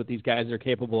 Who knows what these guys are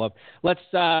capable of. Let's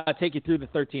take you through the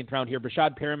 13th round here.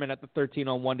 Brashad Perriman at the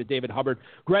 13:01 to David Hubbard.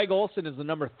 Greg Olsen is the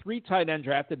number 3 tight end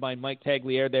drafted by Mike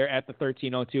Tagliere there at the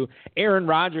 13:02. Aaron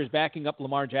Rodgers backing up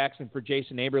Lamar Jackson for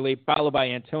Jason Aberle, followed by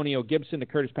Antonio Gibson to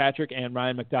Curtis Patrick and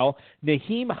Ryan McDowell.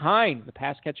 Naheem Hines, the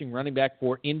pass-catching running back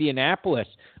for Indianapolis,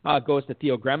 goes to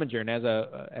Theo Greminger. And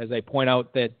as I point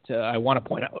out that I want to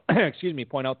point out,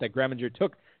 point out that Greminger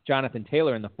took Jonathan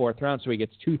Taylor in the 4th round, so he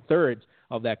gets 2/3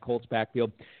 of that Colts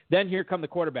backfield. Then here come the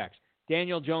quarterbacks.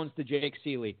 Daniel Jones to Jake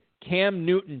Seeley, Cam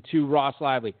Newton to Ross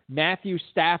Lively, Matthew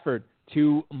Stafford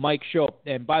to Mike Schopp.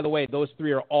 And by the way, those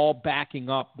 3 are all backing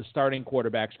up the starting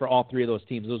quarterbacks for all 3 of those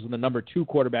teams. Those are the number 2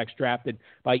 quarterbacks drafted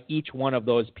by each one of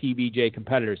those PBJ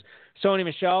competitors. Sony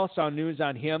Michel, saw news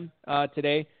on him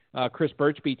today. Chris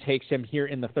Birchby takes him here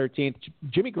in the 13th.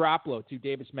 Jimmy Garoppolo to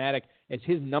Davis Maddock as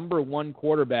his number 1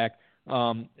 quarterback.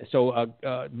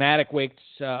 Maddock waits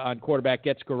on quarterback,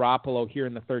 gets Garoppolo here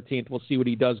in the 13th. We'll see what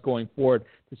he does going forward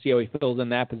to see how he fills in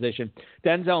that position.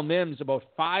 Denzel Mims, about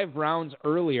 5 rounds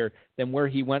earlier than where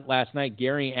he went last night.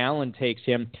 Gary Allen takes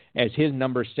him as his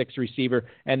number 6 receiver.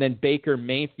 And then Baker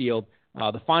Mayfield,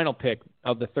 the final pick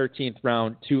of the 13th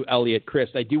round to Elliott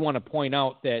Christ. I do want to point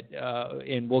out that,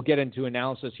 and we'll get into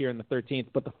analysis here in the 13th,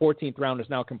 but the 14th round is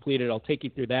now completed. I'll take you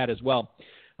through that as well.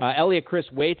 Elliott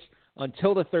Christ waits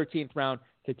until the 13th round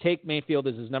to take Mayfield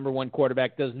as his number 1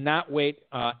 quarterback, does not wait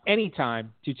any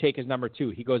time to take his number 2.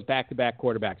 He goes back-to-back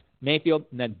quarterbacks. Mayfield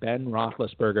and then Ben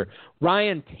Roethlisberger.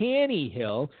 Ryan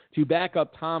Tannehill to back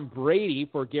up Tom Brady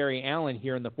for Gary Allen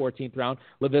here in the 14th round.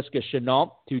 Laviska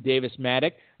Shenault to Davis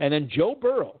Maddock. And then Joe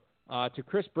Burrow to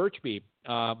Chris Birchby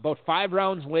about 5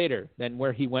 rounds later than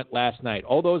where he went last night.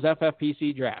 All those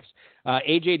FFPC drafts.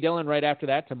 A.J. Dillon right after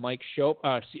that to Mike Schopp.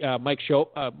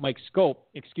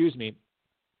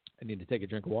 I need to take a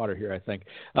drink of water here, I think.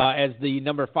 As the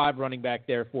number 5 running back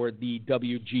there for the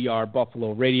WGR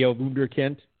Buffalo Radio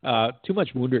Wunderkind. Too much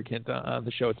Wunderkind on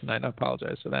the show tonight. I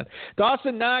apologize for that.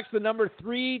 Dawson Knox, the number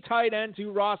 3 tight end,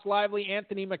 to Ross Lively.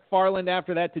 Anthony McFarland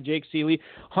after that to Jake Seeley.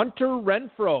 Hunter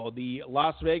Renfro, the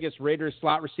Las Vegas Raiders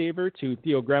slot receiver, to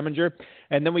Theo Greminger.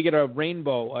 And then we get a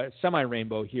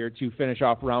semi-rainbow here to finish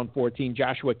off round 14.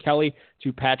 Joshua Kelly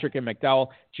to Patrick and McDowell.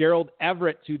 Gerald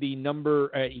Everett to the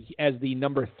as the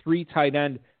number 3 tight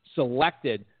end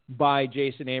selected by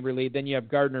Jason Aberle. Then you have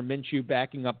Gardner Minshew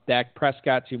backing up Dak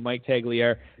Prescott to Mike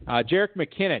Tagliere. Jerick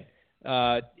McKinnon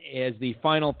as the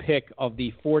final pick of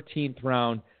the 14th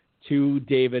round to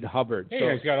David Hubbard. Hey, so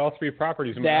he's got all 3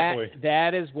 properties in Monopoly.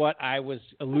 That is what I was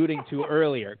alluding to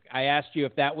earlier. I asked you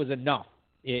if that was enough,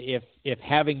 if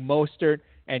having Mostert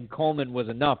and Coleman was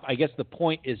enough. I guess the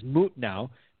point is moot now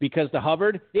because the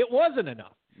Hubbard, it wasn't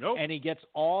enough. Nope. And he gets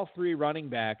all 3 running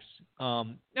backs. Now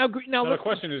the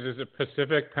question is it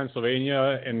Pacific,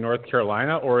 Pennsylvania, and North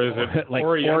Carolina, or is it like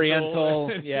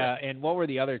Oriental? Yeah, and what were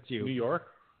the other 2? New York?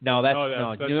 No, that's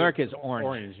New York is orange.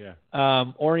 Orange, yeah.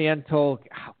 Oriental.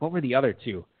 What were the other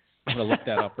 2? I'm going to look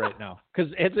that up right now.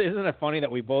 Because isn't it funny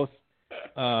that we both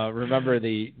remember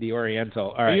the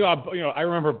Oriental? All right. I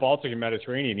remember Baltic and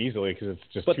Mediterranean easily because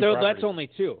it's just. But 2 that's only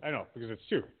 2. I know because it's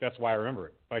 2. That's why I remember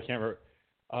it. But I can't remember.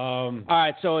 All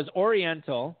right, so it was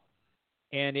Oriental,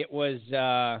 and it was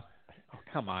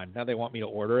come on, now they want me to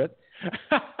order it.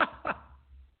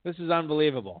 This is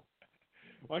unbelievable.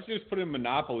 Why don't you just put in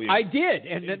Monopoly? I did,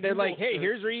 and then they're like, hey,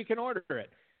 here's where you can order it.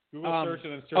 Google search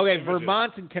and then search okay, images.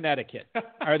 Vermont and Connecticut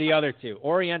are the other 2.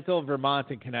 Oriental, Vermont,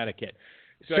 and Connecticut.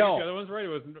 So I guess the other one's right. It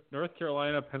was North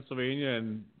Carolina, Pennsylvania,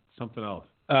 and something else.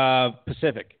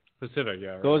 Pacific. Pacific,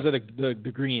 yeah. Right. Those are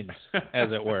the greens,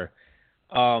 as it were.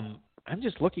 I'm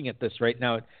just looking at this right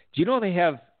now. Do you know they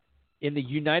have in the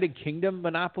United Kingdom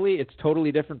Monopoly? It's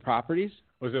totally different properties.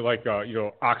 Was it like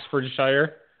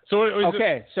Oxfordshire? So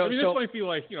okay, this might be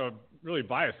like really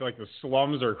biased, like the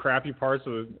slums or crappy parts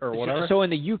or whatever. So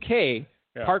in the UK,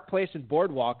 yeah. Park Place and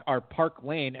Boardwalk are Park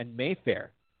Lane and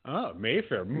Mayfair. Oh,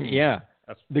 Mayfair. Yeah.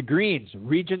 The Greens,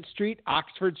 Regent Street,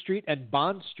 Oxford Street, and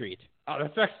Bond Street. Oh,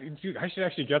 that's actually, dude, I should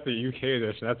actually get the UK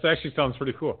edition. That actually sounds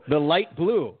pretty cool. The light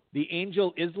blue, the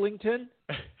Angel Islington,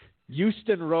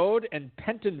 Euston Road, and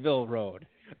Pentonville Road.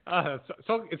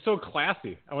 It's so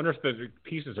classy. I wonder if the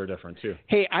pieces are different too.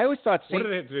 Hey, I always thought. Do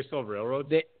they still have railroads?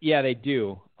 They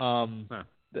do.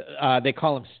 They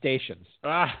call them stations.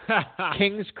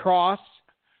 King's Cross.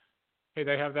 Hey,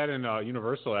 they have that in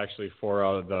Universal actually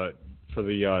for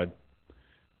the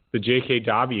J.K.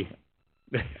 Dobby.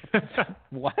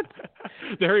 What?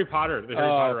 The Harry Potter. Okay,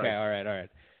 all right.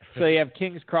 So you have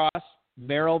King's Cross,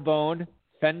 Marylebone,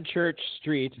 Fenchurch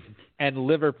Street, and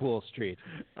Liverpool Street.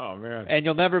 Oh, man. And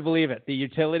you'll never believe it. The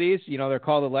utilities, they're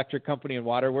called Electric Company and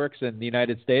Waterworks in the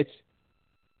United States.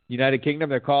 United Kingdom,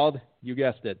 they're called, you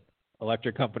guessed it,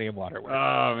 Electric Company and Waterworks.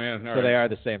 Oh, man. All right. They are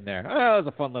the same there. Oh, it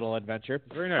was a fun little adventure.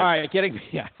 Very nice. All right,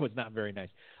 it was not very nice.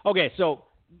 Okay, so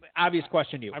obvious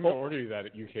question to you. I'm going to order you that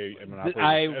at UK and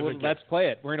Monopoly. Let's play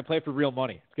it. We're going to play for real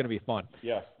money. It's going to be fun.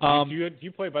 Yes. Do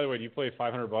you play, by the way,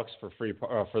 $500 for free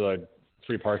for the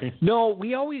free parking? No,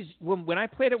 we always, when I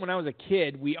played it when I was a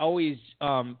kid, we always,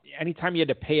 anytime you had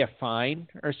to pay a fine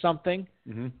or something,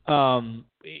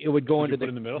 it would go into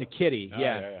the kitty.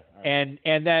 Yeah. Right.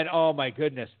 And then, oh my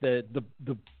goodness, the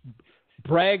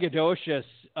braggadocious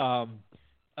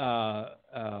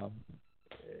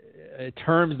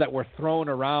terms that were thrown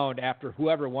around after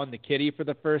whoever won the kitty for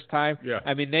the first time. Yeah.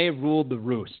 I mean, they ruled the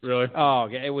roost. Really? Oh,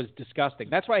 it was disgusting.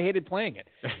 That's why I hated playing it.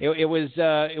 It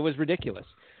was ridiculous.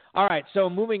 All right, so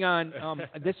moving on.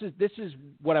 This is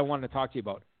what I wanted to talk to you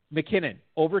about. McKinnon,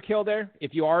 overkill there.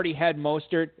 If you already had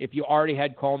Mostert, if you already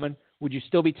had Coleman, would you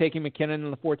still be taking McKinnon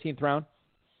in the 14th round?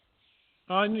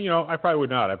 I probably would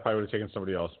not. I probably would have taken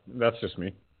somebody else. That's just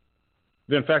me.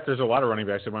 In fact, there's a lot of running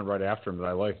backs that went right after him that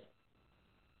I liked.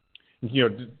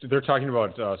 They're talking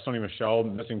about Sonny Michel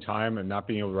missing time and not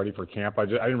being able to ready for camp. I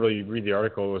didn't really read the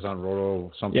article. It was on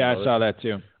Roto something. Yeah, I saw that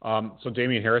too. So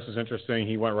Damian Harris is interesting.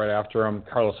 He went right after him.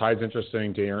 Carlos Hyde's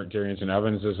interesting. Darrington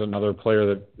Evans is another player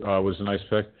that was a nice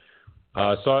pick.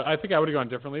 So I think I would have gone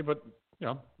differently, but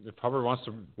if Hubbard wants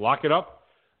to lock it up,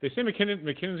 they say McKinnon's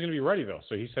going to be ready though.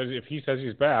 So if he says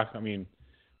he's back, I mean,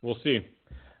 we'll see.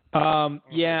 I'm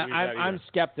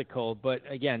skeptical, but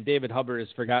again, David Hubbard has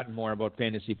forgotten more about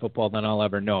fantasy football than I'll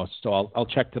ever know, so I'll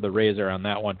check to the razor on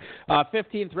that one.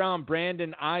 15th round,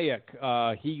 Brandon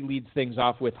Ayuk. He leads things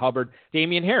off with Hubbard.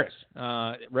 Damian Harris,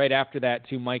 right after that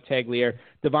to Mike Tagliere.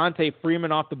 Devontae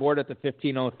Freeman off the board at the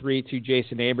 15:03 to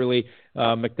Jason Aberle.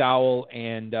 McDowell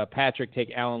and Patrick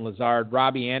take Alan Lazard.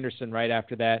 Robbie Anderson right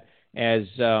after that as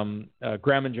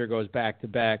Greminger goes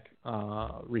back-to-back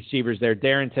receivers there.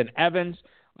 Darrington Evans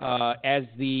as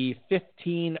the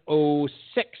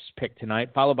 1506 pick tonight,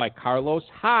 followed by Carlos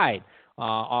Hyde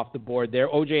off the board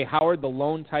there. O.J. Howard, the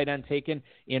lone tight end taken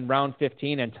in round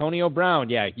 15. Antonio Brown,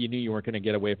 yeah, you knew you weren't going to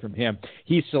get away from him.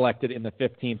 He's selected in the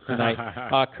 15th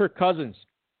tonight. Kirk Cousins,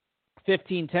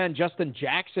 15-10. Justin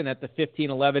Jackson at the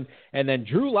 15-11. And then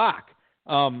Drew Lock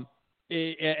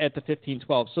at the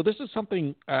 15-12. So this is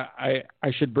something I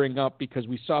should bring up because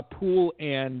we saw Poole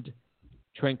and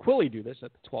Tranquilli do this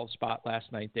at the 12 spot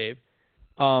last night, Dave.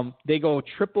 They go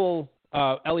triple,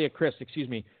 Elliot Chris,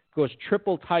 goes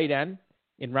triple tight end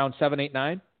in round 7, 8,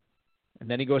 9. And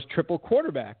then he goes triple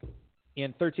quarterback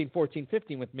in 13, 14,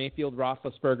 15 with Mayfield,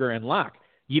 Roethlisberger, and Locke.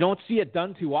 You don't see it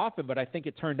done too often, but I think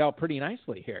it turned out pretty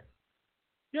nicely here.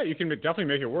 Yeah, you can definitely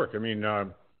make it work. I mean,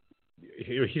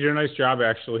 he did a nice job,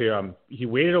 actually. He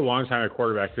waited a long time at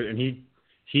quarterback, and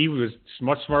he was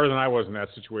much smarter than I was in that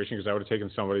situation because I would have taken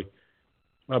somebody.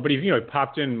 But he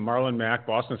popped in Marlon Mack,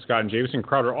 Boston Scott, and Jamison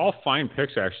Crowder, all fine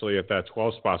picks, actually, at that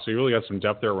 12 spot. So he really got some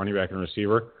depth there at running back and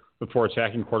receiver before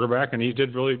attacking quarterback, and he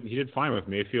did fine with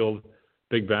Mayfield,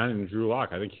 Big Ben, and Drew Lock.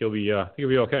 I think he'll be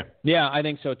okay. Yeah, I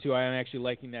think so, too. I am actually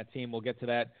liking that team. We'll get to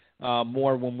that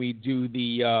more when we do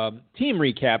the team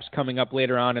recaps coming up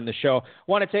later on in the show.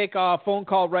 Want to take a phone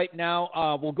call right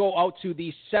now. We'll go out to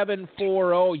the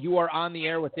 740. You are on the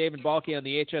air with David Balke on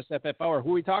the HSFF Hour.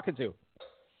 Who are we talking to?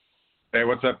 Hey,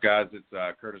 what's up, guys? It's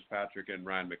Curtis Patrick and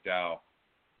Ryan McDowell.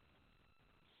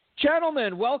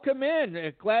 Gentlemen, welcome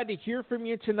in. Glad to hear from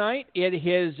you tonight. It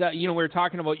is, we were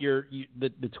talking about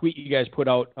the tweet you guys put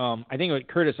out. I think,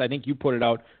 Curtis, you put it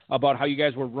out about how you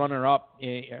guys were runner-up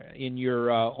in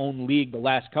your own league the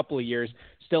last couple of years,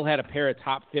 still had a pair of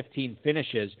top 15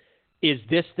 finishes. Is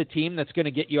this the team that's going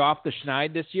to get you off the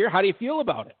schneid this year? How do you feel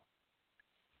about it?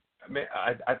 I mean,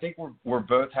 I think we're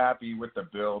both happy with the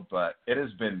build, but it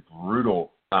has been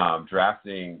brutal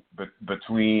drafting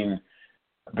between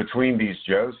these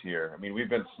Joes here. I mean, we've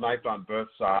been sniped on both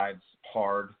sides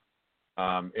hard.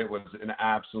 It was an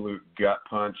absolute gut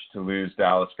punch to lose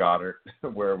Dallas Goedert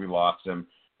where we lost him.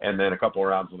 And then a couple of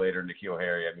rounds later, N'Keal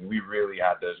Harry. I mean, we really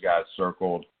had those guys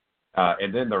circled.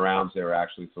 And then the rounds they were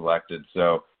actually selected.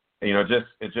 So,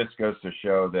 it just goes to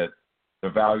show that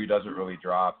the value doesn't really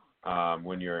drop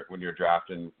when you're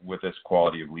drafting with this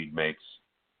quality of league mates.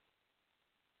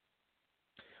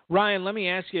 Ryan, let me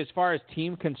ask you, as far as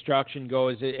team construction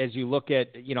goes, as you look at,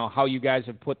 how you guys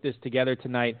have put this together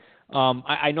tonight,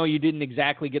 I know you didn't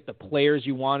exactly get the players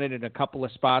you wanted in a couple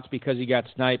of spots because you got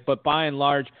sniped, but by and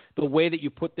large, the way that you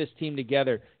put this team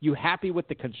together, you happy with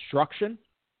the construction?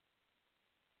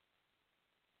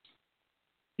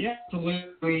 Yeah,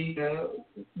 absolutely.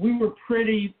 We were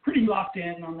pretty locked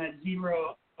in on that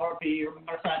zero RB, or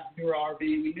our side zero RB.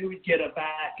 We knew we'd get a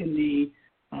back in the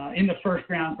first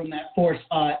round from that 4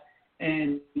 spot,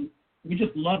 and we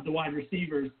just loved the wide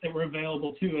receivers that were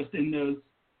available to us in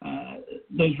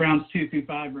those rounds 2 through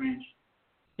 5 range.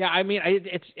 Yeah, I mean,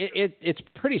 it's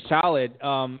pretty solid.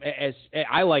 As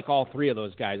I like all three of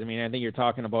those guys. I mean, I think you're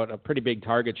talking about a pretty big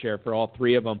target share for all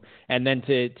three of them, and then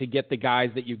to get the guys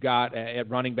that you got at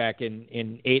running back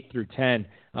in 8 through 10.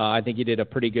 I think you did a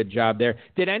pretty good job there.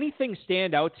 Did anything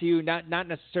stand out to you, not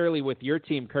necessarily with your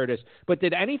team, Curtis, but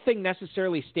did anything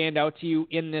necessarily stand out to you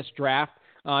in this draft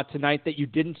tonight that you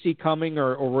didn't see coming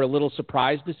or were a little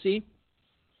surprised to see?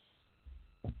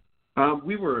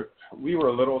 We were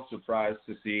a little surprised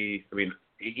to see, I mean,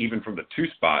 even from the 2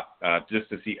 spot, just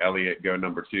to see Elliott go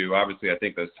number 2. Obviously, I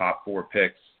think those top 4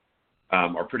 picks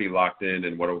are pretty locked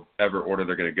in whatever order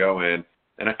they're going to go in.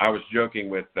 And I was joking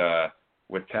with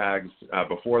Tags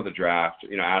before the draft,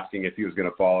 asking if he was going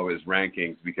to follow his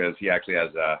rankings because he actually has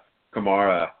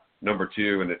Kamara number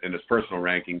 2 in his personal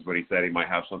rankings, but he said he might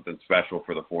have something special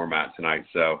for the format tonight.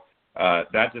 So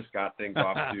that just got things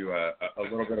off to a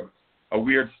little bit of a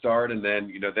weird start. And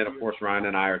then, then of course, Ryan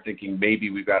and I are thinking maybe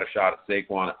we've got a shot at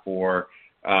Saquon at 4,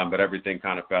 but everything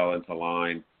kind of fell into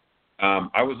line.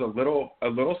 I was a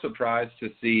little surprised to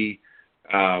see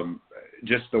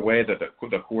just the way that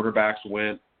the quarterbacks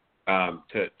went.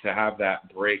 To have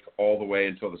that break all the way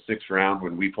until the 6th round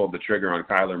when we pulled the trigger on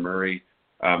Kyler Murray,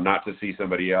 not to see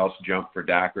somebody else jump for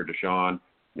Dak or Deshaun.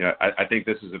 I think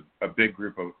this is a big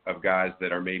group of guys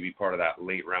that are maybe part of that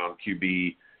late round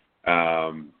QB,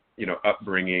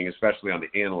 upbringing, especially on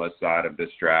the analyst side of this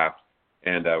draft.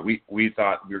 And we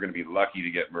thought we were going to be lucky to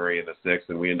get Murray in the 6th,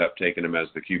 and we ended up taking him as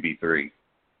the QB3.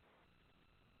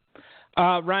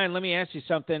 Ryan, let me ask you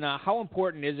something. How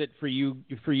important is it for you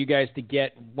guys to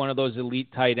get one of those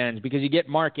elite tight ends? Because you get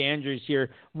Mark Andrews here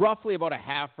roughly about a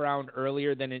half round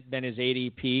earlier than his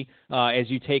ADP as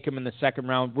you take him in the 2nd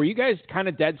round. Were you guys kind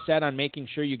of dead set on making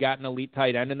sure you got an elite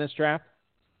tight end in this draft?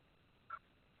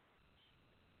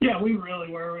 Yeah, we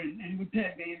really were, and we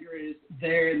pegged Andrews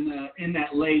there in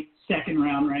that late second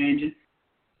round range. And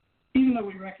even though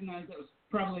we recognized that was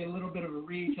probably a little bit of a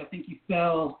reach, I think he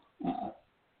fell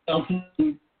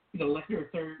to the later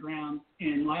third round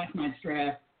in last night's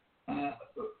draft.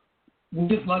 We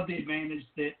just love the advantage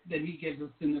that he gives us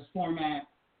in this format.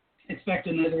 Expect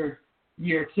another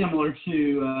year similar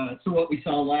to what we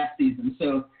saw last season.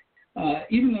 So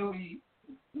even though we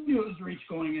knew it was a reach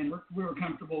going in, we were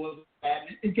comfortable with that.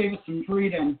 It gave us some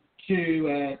freedom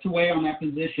to weigh on that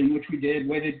position, which we did.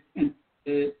 Waited and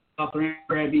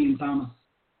grab Ian Thomas.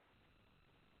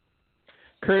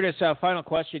 Curtis, final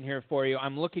question here for you.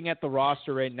 I'm looking at the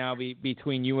roster right now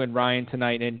between you and Ryan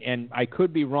tonight, and I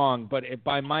could be wrong, but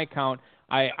by my count,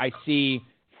 I see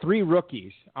 3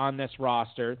 rookies on this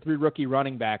roster, 3 rookie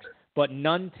running backs, but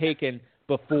none taken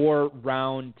before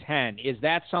round 10. Is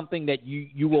that something that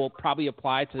you will probably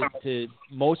apply to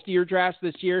most of your drafts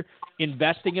this year,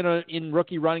 investing in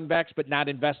rookie running backs but not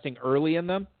investing early in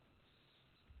them?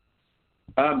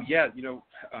 Yeah,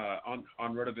 on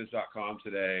rotoviz.com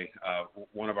today,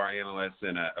 one of our analysts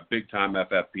and a big-time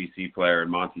FFPC player,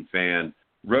 Monty Fan,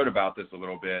 wrote about this a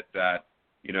little bit, that,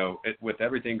 with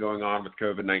everything going on with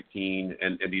COVID-19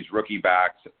 and these rookie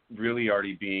backs really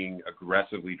already being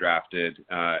aggressively drafted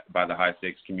by the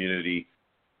high-stakes community,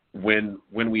 when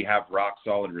we have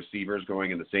rock-solid receivers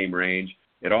going in the same range,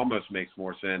 it almost makes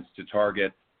more sense to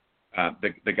target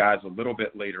the guys a little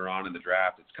bit later on in the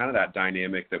draft. It's kind of that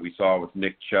dynamic that we saw with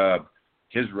Nick Chubb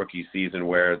his rookie season,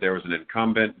 where there was an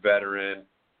incumbent veteran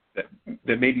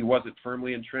that maybe wasn't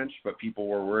firmly entrenched, but people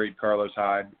were worried Carlos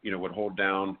Hyde, would hold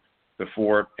down the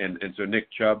fort, and so Nick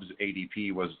Chubb's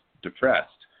ADP was depressed.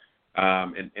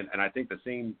 And I think the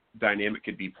same dynamic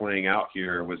could be playing out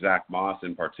here with Zach Moss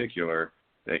in particular.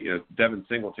 That Devin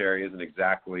Singletary isn't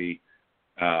exactly.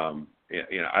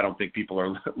 I don't think people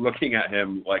are looking at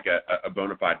him like a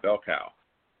bona fide bell cow.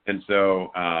 And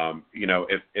so,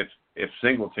 if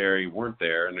Singletary weren't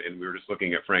there and we were just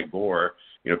looking at Frank Gore,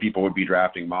 people would be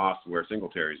drafting Moss where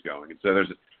Singletary's going. And so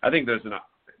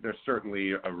there's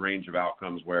certainly a range of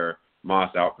outcomes where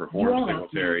Moss outperforms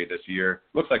Singletary this year.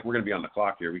 Looks like we're going to be on the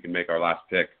clock here. We can make our last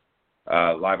pick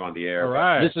live on the air. All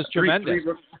right. This is tremendous.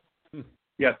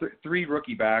 Three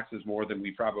rookie backs is more than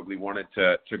we probably wanted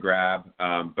to grab,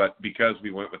 but because we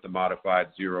went with the modified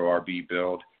 0 RB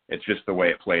build, it's just the way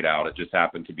it played out. It just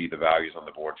happened to be the values on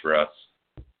the board for us.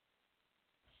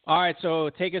 All right, so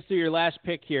take us through your last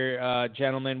pick here,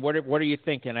 gentlemen. What are you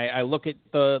thinking? I look at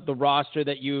the roster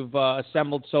that you've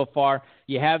assembled so far.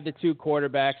 You have the 2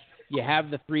 quarterbacks. You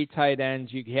have the 3 tight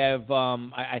ends. You have,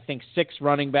 I think, 6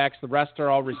 running backs. The rest are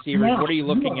all receivers. What are you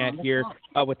looking at here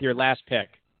with your last pick?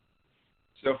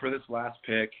 So for this last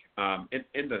pick,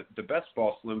 in the best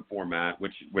ball slim format,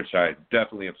 which I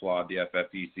definitely applaud the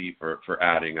FFPC for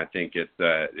adding. I think it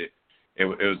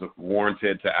was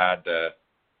warranted to add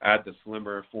the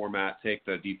slimmer format, take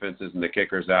the defenses and the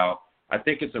kickers out. I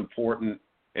think it's important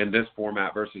in this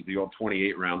format versus the old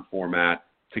 28-round format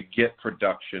to get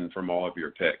production from all of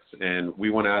your picks. And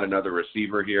we want to add another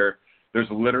receiver here. There's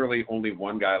literally only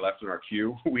one guy left in our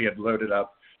queue. We had loaded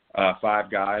up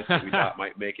 5 guys that we thought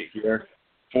might make it here.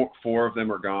 4 of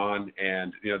them are gone,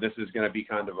 and this is going to be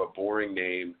kind of a boring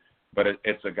name, but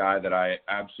it's a guy that I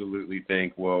absolutely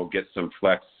think will get some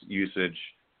flex usage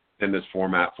in this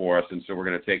format for us, and so we're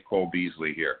going to take Cole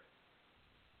Beasley here.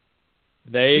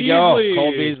 There you go,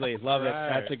 Cole Beasley. Love it.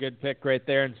 That's a good pick right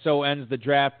there. And so ends the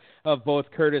draft of both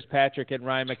Curtis Patrick and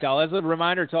Ryan McDowell. As a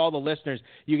reminder to all the listeners,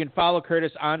 you can follow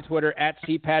Curtis on Twitter at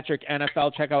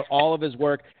CPatrickNFL. Check out all of his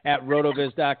work at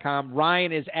rotoviz.com.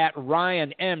 Ryan is at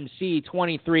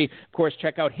RyanMC23. Of course,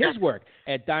 check out his work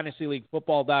at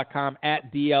DynastyLeagueFootball.com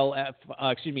at DL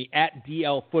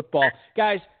Football.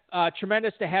 Guys,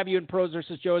 tremendous to have you in Pros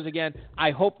vs. Joes again.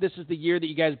 I hope this is the year that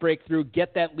you guys break through,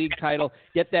 get that league title,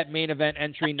 get that main event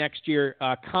entry next year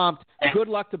comped. Good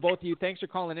luck to both of you. Thanks for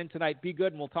calling in tonight. Be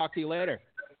good, and we'll talk to you later.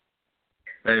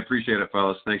 Hey, appreciate it,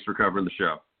 fellas. Thanks for covering the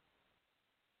show.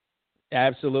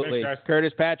 Absolutely. Thanks,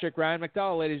 Curtis Patrick, Ryan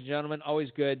McDowell, ladies and gentlemen. Always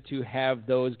good to have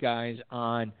those guys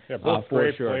on. Yeah, both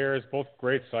great sure. players, both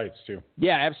great sites, too.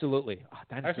 Yeah, absolutely.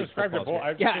 I subscribe to both.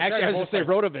 I was going to say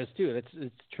Rotoviz, too.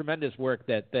 It's tremendous work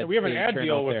that we have an ad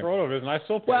deal with Rotoviz, and I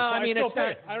still pay. Well, I don't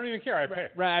even care. I pay.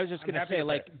 Right. I was just going to say,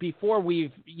 before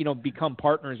we've become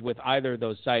partners with either of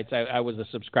those sites, I was a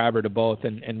subscriber to both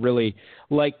and really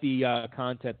like the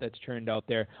content that's churned out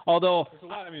there. Although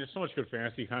there's so much good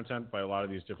fantasy content by a lot of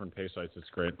these different pay sites. websites. It's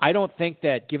great. I don't think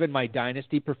that, given my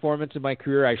dynasty performance in my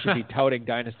career, I should be touting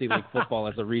Dynasty League football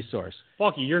as a resource.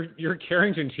 Bucky, your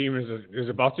Carrington team is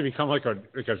about to become like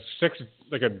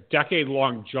a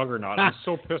decade-long juggernaut. I'm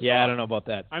so pissed off. Yeah, I don't know about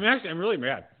that. I'm really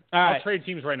mad. I'll trade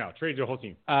teams right now. Trade the whole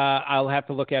team. I'll have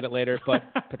to look at it later, but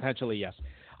potentially yes.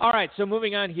 All right, so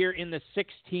moving on here in the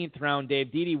 16th round,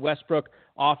 Dave, Dede Westbrook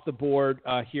off the board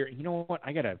here. You know what?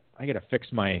 I gotta fix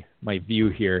my view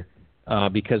here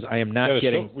because I am not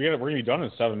getting. We're gonna be done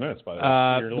in 7 minutes by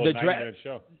the little 9-minute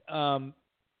show.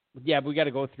 Yeah, but we got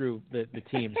to go through the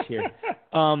teams here.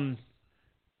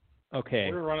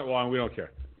 Okay. We're gonna run it long. We don't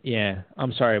care. Yeah,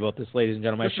 I'm sorry about this, ladies and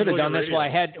gentlemen. I should have done this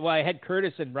while I had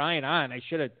Curtis and Ryan on. I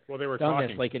should have done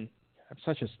this like in. I'm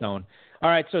such a stone. All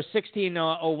right, so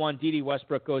 1601, Dede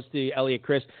Westbrook goes to Elliot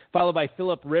Chris, followed by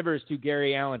Phillip Rivers to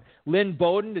Gary Allen. Lynn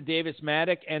Bowden to Davis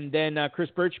Maddock, and then Chris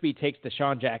Birchby takes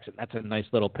Deshaun Jackson. That's a nice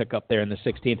little pickup there in the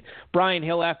 16th. Brian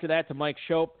Hill after that to Mike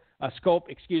Scope,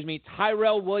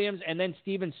 Tyrell Williams, and then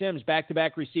Steven Sims,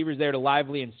 back-to-back receivers there to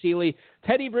Lively and Seeley.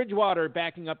 Teddy Bridgewater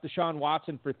backing up Deshaun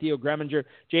Watson for Theo Greminger.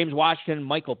 James Washington,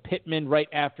 Michael Pittman right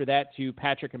after that to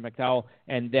Patrick and McDowell,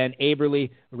 and then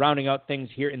Aberle rounding out things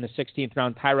here in the 16th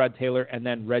round, Tyrod Taylor, and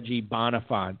then Reggie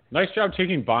Bonifant. Nice job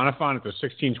taking Bonifant at the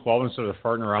 16-12 instead of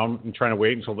farting around and trying to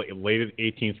wait until the late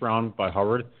 18th round by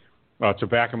Hubbard to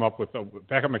back him up with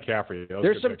McCaffrey.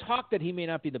 There's some talk that he may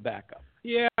not be the backup.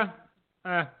 Yeah.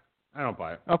 I don't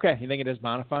buy it. Okay, you think it is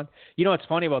Bonifant? You know what's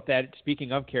funny about that?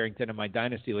 Speaking of Carrington in my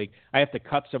Dynasty League, I have to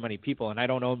cut so many people, and I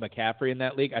don't own McCaffrey in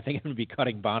that league. I think I'm going to be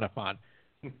cutting Bonifant,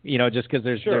 just because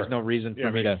there's no reason for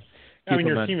me to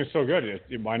your team is so good.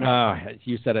 Why not?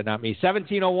 You said it, not me.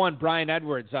 1701, Brian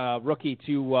Edwards, rookie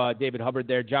to David Hubbard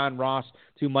there. John Ross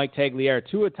to Mike Tagliere.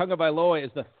 Tua Tagovailoa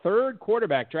is the third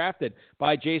quarterback drafted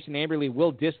by Jason Aberle.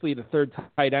 Will Dissly, the third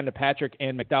tight end to Patrick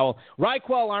and McDowell.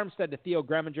 Raekwell Armstead to Theo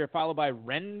Greminger, followed by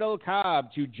Rendell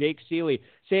Cobb to Jake Seeley.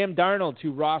 Sam Darnold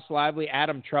to Ross Lively.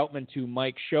 Adam Troutman to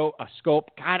Mike Scope.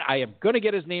 God, I am going to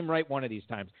get his name right one of these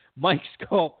times. Mike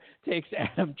Scope takes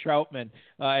Adam Troutman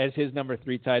as his number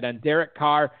 3 tight end. Derek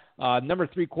Carr, number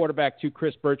 3 quarterback to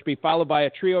Chris Birchby, followed by a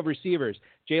trio of receivers.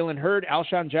 Jalen Hurd,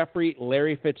 Alshon Jeffrey,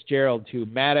 Larry Fitzgerald to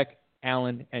Maddock,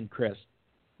 Allen, and Chris.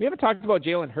 We haven't talked about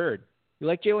Jalen Hurd. You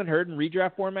like Jalen Hurd in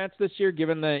redraft formats this year,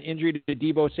 given the injury to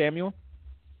Deebo Samuel?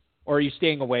 Or are you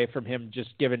staying away from him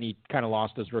just given he kind of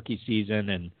lost his rookie season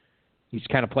and he's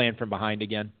kind of playing from behind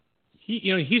again? He's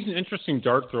an interesting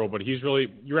dart throw, but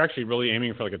you're actually really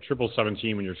aiming for like a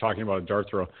 777 when you're talking about a dart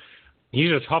throw.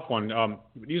 He's a tough one.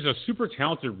 He's a super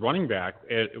talented running back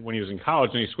when he was in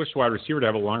college, and he switched to wide receiver to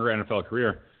have a longer NFL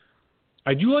career.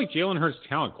 I do like Jalen Hurts'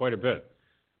 talent quite a bit.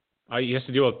 He has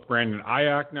to deal with Brandon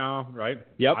Ayuk now, right?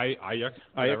 Yep. Ayuk,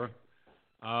 whatever.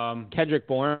 Kendrick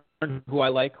Bourne, who I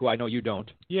like, who I know you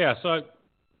don't. Yeah, so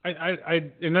I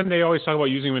and then they always talk about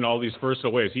using him in all these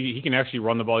versatile ways. He can actually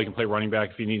run the ball. He can play running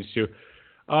back if he needs to.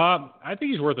 I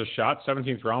think he's worth a shot.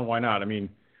 17th round, why not? I mean,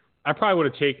 I probably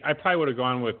would have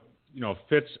gone with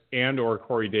Fitz and or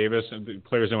Corey Davis and the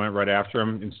players that went right after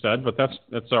him instead. But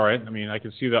that's all right. I mean, I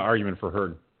can see the argument for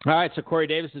Hurd. All right, so Corey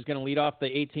Davis is going to lead off the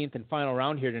 18th and final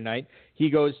round here tonight. He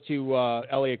goes to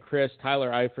Elliot Chris, Tyler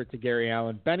Eifert to Gary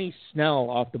Allen, Benny Snell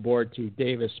off the board to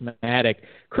Davis Maddock,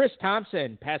 Chris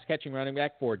Thompson, pass-catching running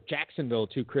back for Jacksonville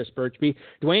to Chris Birchby,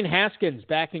 Dwayne Haskins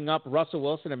backing up Russell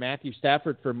Wilson and Matthew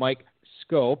Stafford for Mike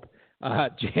Scope,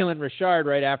 Jalen Richard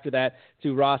right after that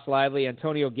to Ross Lively,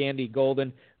 Antonio Gandy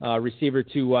Golden, receiver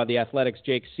to the Athletics,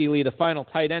 Jake Seeley. The final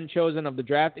tight end chosen of the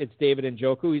draft, it's David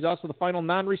Njoku. He's also the final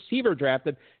non-receiver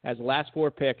drafted, as the last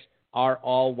 4 picks are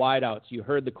all wideouts. You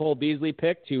heard the Cole Beasley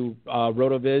pick to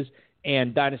RotoViz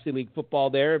and Dynasty League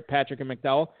football there, Patrick and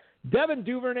McDowell. Devin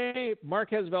Duvernay,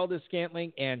 Marquez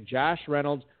Valdez-Scantling, and Josh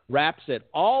Reynolds wraps it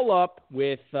all up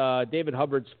with David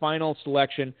Hubbard's final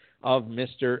selection of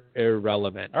Mr.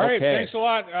 Irrelevant. All right, okay. Thanks a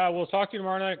lot. We'll talk to you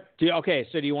tomorrow night.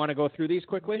 So do you want to go through these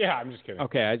quickly? Yeah, I'm just kidding.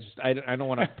 Okay, I don't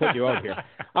want to put you out here.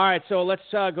 All right, so let's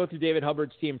go through David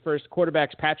Hubbard's team first.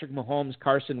 Quarterbacks, Patrick Mahomes,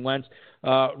 Carson Wentz.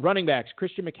 Running backs,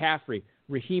 Christian McCaffrey,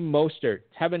 Raheem Mostert,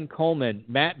 Tevin Coleman,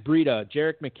 Matt Breida,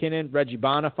 Jerick McKinnon, Reggie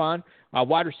Bonifant.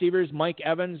 Wide receivers, Mike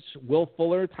Evans, Will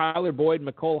Fuller, Tyler Boyd,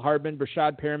 Mecole Hardman,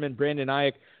 Brashad Perriman, Brandon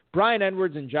Ayuk, Brian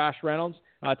Edwards, and Josh Reynolds.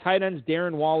 Tight ends,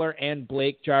 Darren Waller and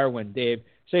Blake Jarwin, Dave.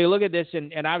 So you look at this,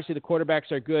 and obviously the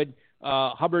quarterbacks are good.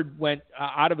 Hubbard went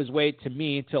out of his way, to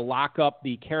me, to lock up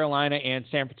the Carolina and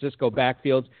San Francisco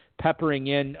backfields, peppering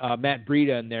in Matt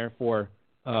Breida in there for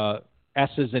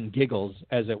S's and giggles,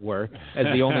 as it were, as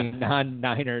the only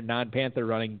non-Niner, non-Panther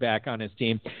running back on his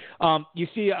team. You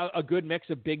see a good mix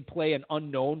of big play and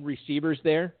unknown receivers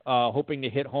there, hoping to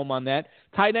hit home on that.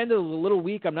 Tight end is a little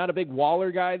weak. I'm not a big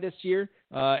Waller guy this year,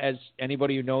 as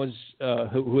anybody who knows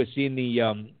who has seen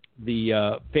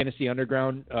the Fantasy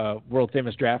Underground World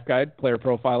Famous Draft Guide, Player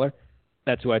Profiler.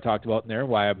 That's who I talked about in there,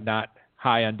 why I'm not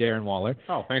high on Darren Waller.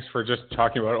 Oh, thanks for just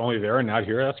talking about it only there and not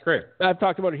here. That's great. I've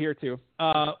talked about it here, too,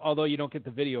 although you don't get the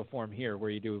video form here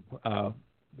where you do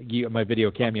my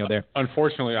video cameo there.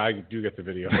 Unfortunately, I do get the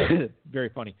video. Very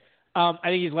funny. I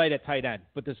think he's light at tight end,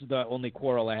 but this is the only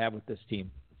quarrel I have with this team.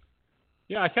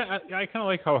 Yeah, I kind of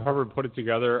like how Hubbard put it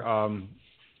together.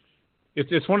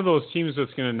 It's one of those teams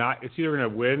that's going to not. It's either going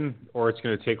to win or it's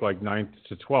going to take like 9th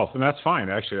to 12th, and that's fine.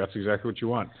 Actually, that's exactly what you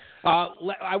want.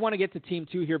 I want to get to Team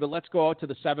 2 here, but let's go out to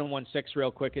the 716 real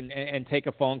quick and take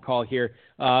a phone call here.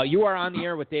 You are on the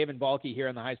air with Dave and Balky here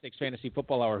on the High Stakes Fantasy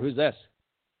Football Hour. Who's this?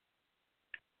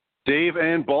 Dave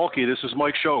and Balky. This is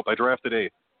Mike Shope. I drafted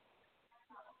 8.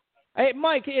 Hey,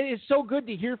 Mike, it is so good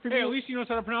to hear from you. At least he knows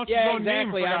how to pronounce his own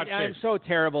exactly. name. I'm so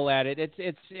terrible at it.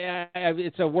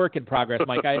 It's a work in progress,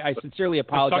 Mike. I sincerely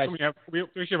apologize. We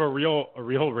should have a real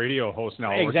radio host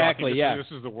now. Exactly. This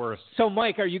is the worst. So,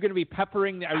 Mike, are you going to be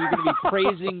peppering? Are you going to be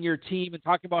praising your team and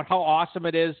talking about how awesome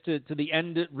it is to the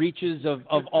end reaches of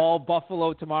all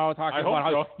Buffalo tomorrow? Talking about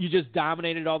how you just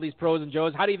dominated all these pros and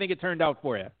Joes. How do you think it turned out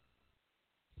for you?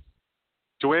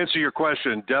 To answer your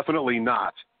question, definitely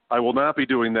not. I will not be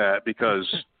doing that because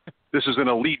this is an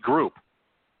elite group.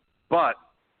 But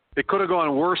it could have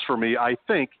gone worse for me, I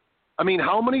think. I mean,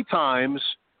 how many times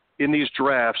in these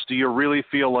drafts do you really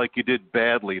feel like you did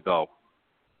badly, though?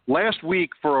 Last week,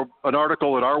 for an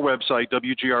article at our website,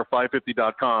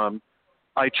 WGR550.com,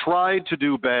 I tried to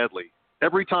do badly.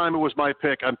 Every time it was my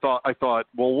pick, I thought,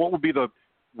 well, what would be the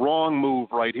wrong move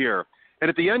right here? And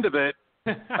at the end of it,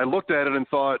 I looked at it and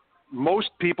thought, most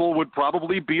people would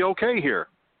probably be okay here.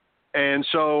 And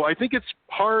so I think it's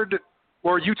hard,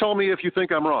 or you tell me if you think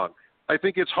I'm wrong. I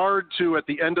think it's hard to, at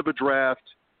the end of a draft,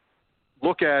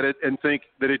 look at it and think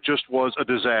that it just was a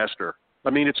disaster. I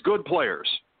mean, it's good players.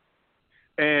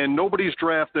 And nobody's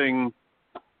drafting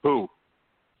who?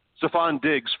 Stephon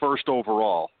Diggs first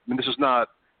overall. I mean, this is not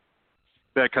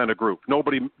that kind of group.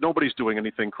 Nobody's doing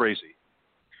anything crazy.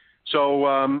 So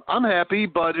I'm happy,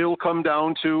 but it'll come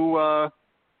down to,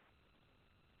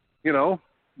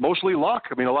 mostly luck.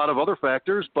 I mean, a lot of other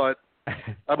factors, but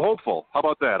I'm hopeful. How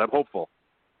about that? I'm hopeful.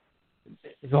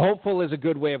 Hopeful is a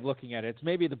good way of looking at it. It's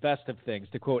maybe the best of things,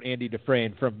 to quote Andy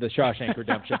Dufresne from The Shawshank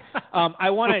Redemption. I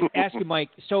want to ask you, Mike,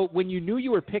 so when you knew you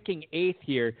were picking 8th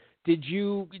here, did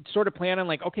you sort of plan on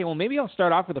like, okay, well, maybe I'll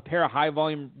start off with a pair of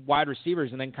high-volume wide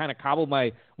receivers and then kind of cobble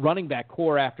my running back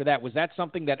core after that? Was that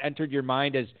something that entered your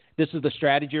mind as this is the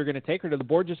strategy you're going to take, or did the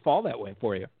board just fall that way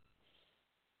for you?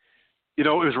 It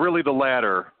was really the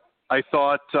latter. I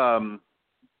thought,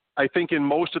 I think in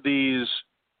most of these,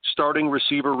 starting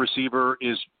receiver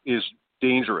is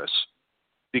dangerous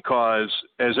because,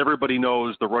 as everybody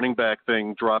knows, the running back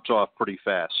thing drops off pretty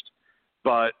fast.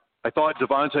 But I thought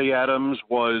Devontae Adams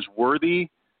was worthy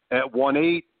at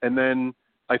 1.8, and then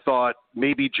I thought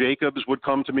maybe Jacobs would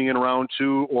come to me in round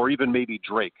 2, or even maybe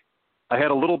Drake. I had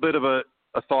a little bit of a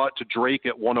thought to Drake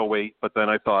at 108, but then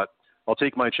I thought I'll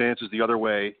take my chances the other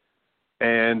way.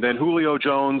 And then Julio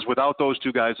Jones, without those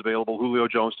two guys available, Julio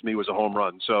Jones to me was a home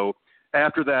run. So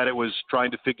after that, it was trying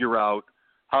to figure out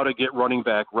how to get running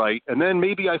back right. And then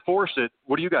maybe I forced it.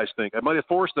 What do you guys think? I might have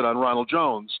forced it on Ronald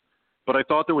Jones, but I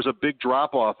thought there was a big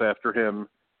drop-off after him.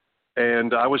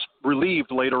 And I was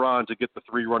relieved later on to get the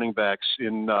 3 running backs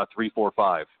in 3, 4,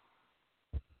 5.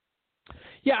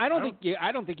 Yeah, I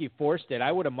don't think you forced it.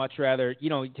 I would have much rather,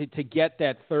 to get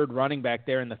that 3rd running back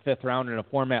there in the 5th round in a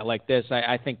format like this.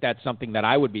 I think that's something that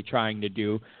I would be trying to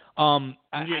do.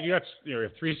 You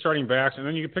have 3 starting backs, and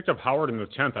then you picked up Howard in the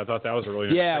 10th. I thought that was a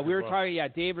really nice pick. We were talking. Yeah,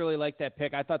 Dave really liked that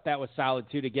pick. I thought that was solid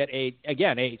too, to get a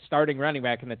starting running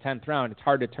back in the 10th round. It's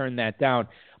hard to turn that down.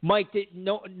 Mike,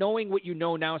 knowing what you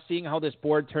know now, seeing how this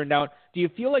board turned out, do you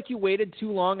feel like you waited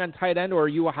too long on tight end, or are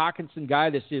you a Hawkinson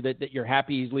guy this year that you're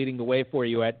happy he's leading the way for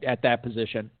you at that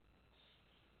position?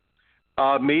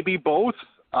 Maybe both.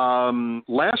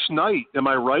 Last night, am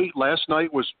I right? Last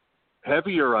night was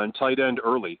heavier on tight end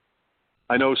early.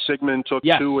 I know Sigmund took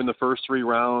 2 in the first 3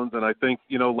 rounds, and I think,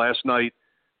 last night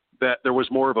that there was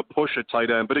more of a push at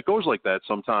tight end, but it goes like that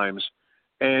sometimes.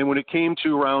 And when it came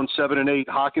to round 7 and 8,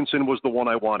 Hawkinson was the one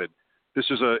I wanted. This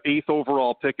is a 8th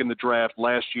overall pick in the draft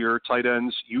last year. Tight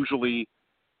ends usually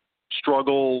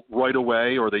struggle right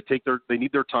away, or they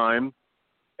need their time,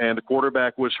 and the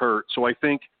quarterback was hurt. So I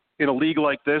think in a league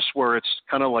like this where it's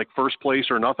kind of like first place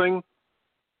or nothing,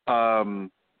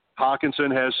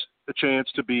 Hawkinson has a chance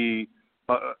to be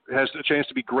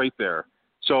great there.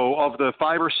 So of the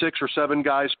 5 or 6 or 7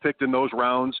 guys picked in those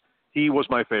rounds, he was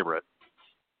my favorite.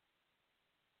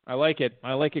 I like it.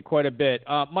 I like it quite a bit.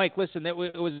 Mike, listen, it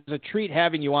was a treat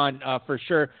having you on for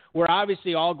sure. We're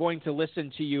obviously all going to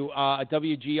listen to you at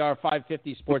WGR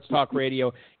 550 Sports Talk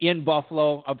Radio in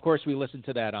Buffalo. Of course, we listen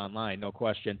to that online, no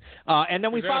question. And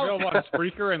then we follow on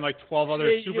Spreaker and like 12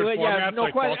 other stupid formats. No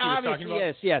like question.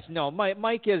 Obviously, yes. No,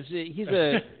 Mike is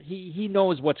he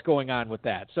knows what's going on with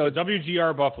that. So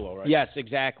WGR Buffalo, right? Yes,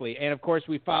 exactly. And of course,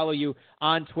 we follow you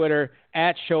on Twitter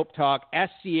at Shope Talk,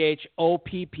 SCHOPPTALK.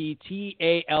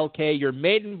 Your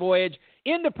maiden voyage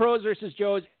into Pros versus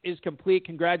Joes is complete.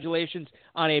 Congratulations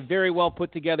on a very well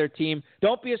put together team.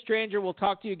 Don't be a stranger. We'll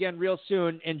talk to you again real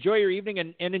soon. Enjoy your evening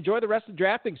and enjoy the rest of the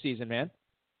drafting season, man.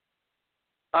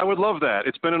 I would love that.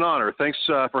 It's been an honor. Thanks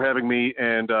for having me,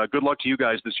 and good luck to you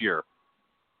guys this year.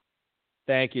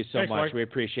 Thank you so much. Mike. We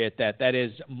appreciate that. That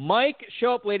is Mike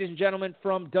Shope, ladies and gentlemen,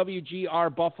 from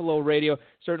WGR Buffalo Radio.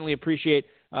 Certainly appreciate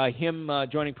him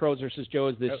joining Pros versus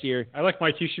Joes this year. I like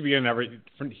Mike. He should be in every.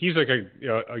 He's like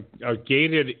a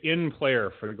gated in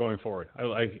player for going forward.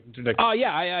 I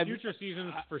future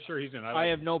seasons for sure he's in. I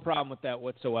have no problem with that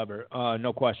whatsoever.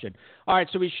 No question. All right,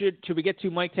 so should we get to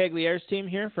Mike Tagliare's team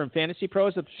here from Fantasy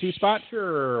Pros at the 2 spot?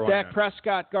 Sure. Dak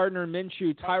Prescott, Gardner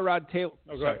Minshew, Tyrod Taylor.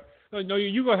 Okay. No,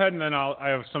 you go ahead, and then I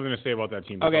have something to say about that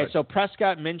team. Okay, so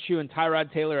Prescott, Minshew, and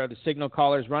Tyrod Taylor are the signal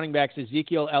callers. Running backs,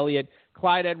 Ezekiel Elliott,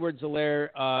 Clyde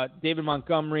Edwards-Helaire, David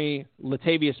Montgomery,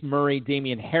 Latavius Murray,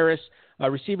 Damian Harris.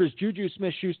 Receivers, Juju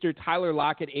Smith-Schuster, Tyler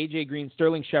Lockett, A.J. Green,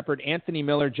 Sterling Shepard, Anthony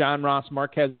Miller, John Ross,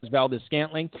 Marquez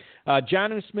Valdez-Scantling.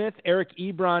 Jonnu Smith, Eric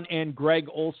Ebron, and Greg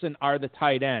Olsen are the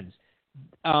tight ends.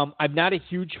 I'm not a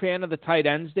huge fan of the tight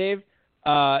ends, Dave.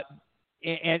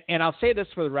 And I'll say this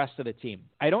for the rest of the team.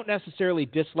 I don't necessarily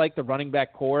dislike the running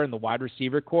back core and the wide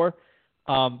receiver core,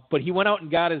 but he went out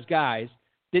and got his guys,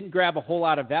 didn't grab a whole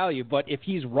lot of value. But if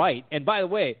he's right, and by the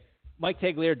way, Mike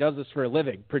Tagliere does this for a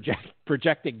living,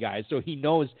 projecting guys, so he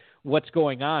knows what's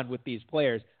going on with these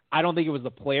players. I don't think it was the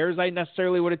players I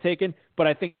necessarily would have taken, but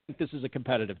I think this is a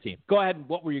competitive team. Go ahead.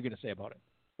 What were you going to say about it?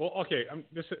 Well, okay,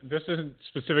 this isn't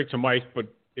specific to Mike, but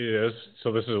it is,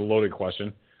 so this is a loaded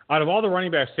question. Out of all the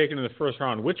running backs taken in the first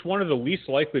round, which one are the least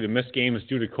likely to miss games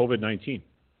due to COVID-19?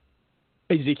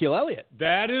 Ezekiel Elliott.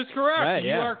 That is correct. Right,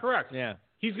 you are correct. Yeah.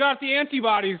 He's got the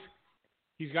antibodies.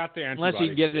 Unless he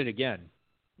can get it again.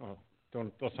 Oh,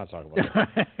 let's not talk about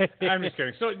it. I'm just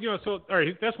kidding. So all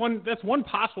right, that's one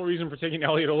possible reason for taking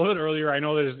Elliott a little bit earlier. I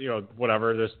know there's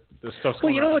whatever this stuff's going on.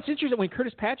 Well, you know what's interesting? When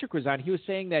Curtis Patrick was on, he was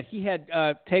saying that he had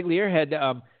Tagliere had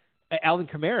Alvin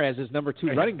Kamara as his number 2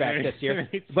 running back this year.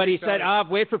 But he said,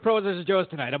 wait for Pros versus Joes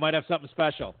tonight. I might have something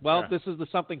special. Well, This is the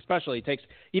something special. He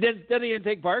didn't even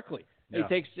take Barkley. Yeah. He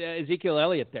takes Ezekiel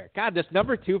Elliott there. God, this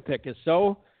number 2 pick is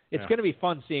so – it's going to be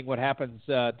fun seeing what happens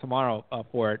tomorrow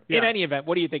for it. Yeah. In any event,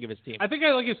 what do you think of his team? I think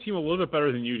I like his team a little bit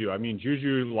better than you do. I mean,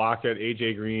 Juju, Lockett,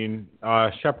 A.J. Green,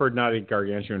 Shepard, not a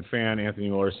gargantuan fan. Anthony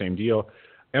Miller, same deal.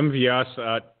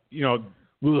 MVS,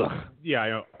 Ugh. Yeah, I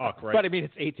know. Right. But I mean,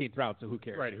 it's 18th round, so who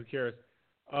cares? Right, who cares?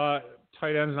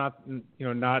 Tight ends,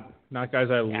 not guys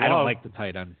I love. I don't like the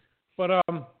tight end. But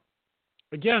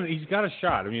again, he's got a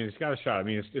shot.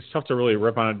 It's tough to really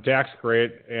rip on it. Dak's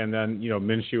great, and then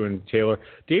Minshew and Taylor.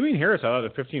 Damian Harris, I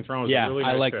thought the 15th round was a really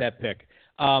nice I like pick. that pick.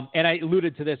 And I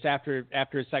alluded to this after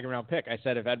his second round pick. I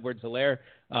said if Edwards-Helaire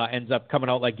ends up coming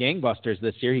out like gangbusters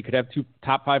this year, he could have 2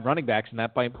 top 5 running backs, and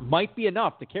that might be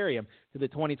enough to carry him to the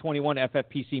 2021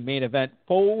 FFPC main event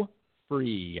for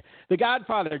free. The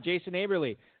Godfather, Jason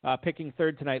Aberle, picking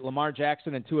 3rd tonight, Lamar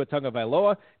Jackson and Tua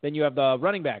Tagovailoa. Then you have the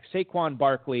running backs, Saquon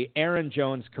Barkley, Aaron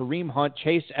Jones, Kareem Hunt,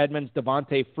 Chase Edmonds,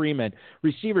 Devontae Freeman.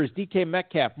 Receivers, DK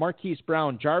Metcalf, Marquise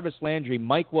Brown, Jarvis Landry,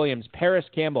 Mike Williams, Paris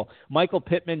Campbell, Michael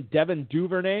Pittman, Devin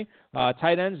Duvernay.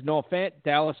 Tight ends, Noah Fant,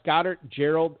 Dallas Goedert,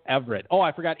 Gerald Everett. Oh,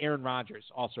 I forgot Aaron Rodgers,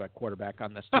 also at quarterback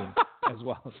on this team as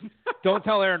well. Don't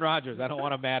tell Aaron Rodgers. I don't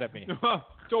want him mad at me.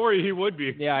 Don't worry, he would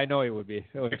be. Yeah, I know he would be.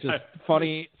 It's just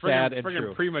funny, sad, and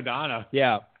true. Prima donna.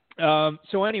 Yeah.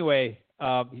 So anyway,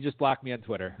 he just blocked me on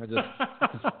Twitter. It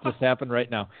just happened right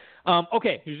now.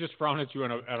 Okay. He's just frowning at you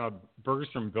on a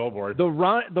Bergstrom billboard. The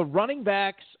running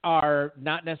backs are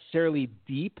not necessarily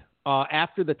deep.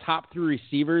 After the top 3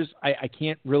 receivers, I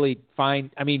can't really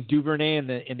find. I mean, Duvernay in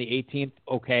the 18th.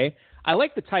 Okay. I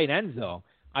like the tight ends though.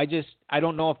 I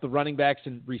don't know if the running backs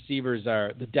and receivers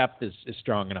the depth is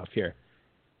strong enough here.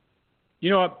 You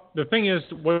know what? The thing is,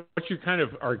 what you kind of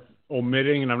are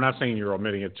omitting, and I'm not saying you're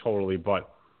omitting it totally,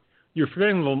 but you're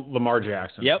forgetting Lamar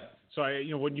Jackson. Yep. So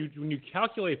when you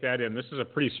calculate that in, this is a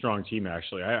pretty strong team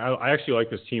actually. I actually like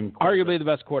this team. Arguably the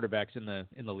best quarterbacks in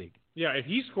the league. Yeah, if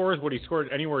he scores what he scored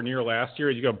anywhere near last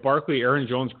year, you got Barkley, Aaron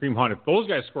Jones, Kareem Hunt. If those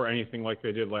guys score anything like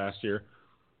they did last year,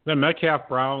 then Metcalf,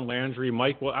 Brown, Landry,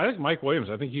 I think Mike Williams.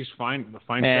 I think he's fine.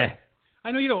 Fit.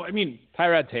 I know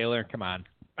Tyrod Taylor. Come on.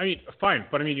 Fine,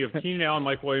 but you have Keenan Allen,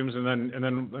 Mike Williams, and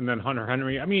then Hunter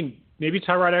Henry. Maybe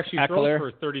Tyrod actually throws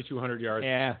for 3,200 yards.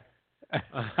 Yeah.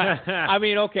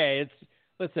 Okay.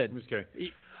 Listen. I'm just kidding.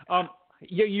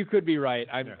 You could be right.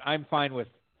 I'm fine with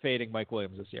fading Mike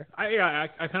Williams this year. I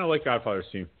kind of like Godfather's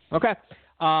team. Okay.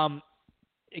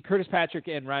 Curtis Patrick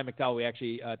and Ryan McDowell, we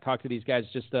actually talked to these guys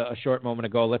just a short moment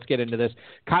ago. Let's get into this.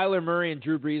 Kyler Murray and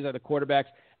Drew Brees are the quarterbacks.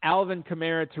 Alvin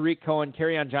Kamara, Tariq Cohen,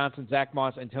 Kerryon Johnson, Zach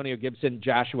Moss, Antonio Gibson,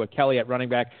 Joshua Kelly at running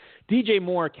back. DJ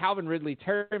Moore, Calvin Ridley,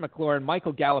 Terry McLaurin,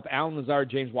 Michael Gallup, Alan Lazard,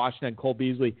 James Washington, and Cole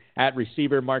Beasley at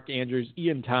receiver. Mark Andrews,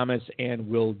 Ian Thomas, and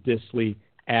Will Dissly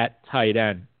at tight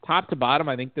end. Top to bottom,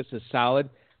 I think this is solid.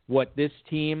 What this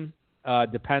team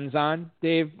depends on,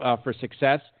 Dave, for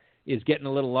success is getting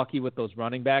a little lucky with those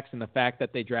running backs and the fact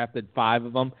that they drafted 5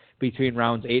 of them between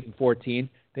rounds 8 and 14.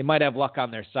 They might have luck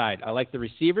on their side. I like the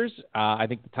receivers. I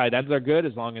think the tight ends are good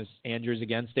as long as Andrews,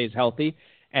 again, stays healthy.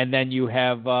 And then you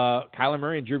have Kyler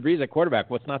Murray and Drew Brees at quarterback.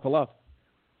 What's not to love?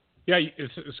 Yeah,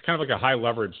 it's kind of like a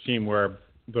high-leverage team where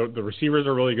the receivers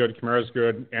are really good. Kamara's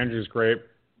good. Andrews great.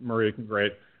 Murray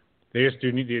great. They just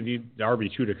need the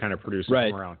RB2 to kind of produce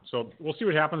and come around. So we'll see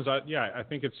what happens. I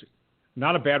think it's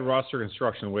not a bad roster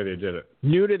construction the way they did it.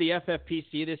 New to the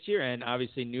FFPC this year, and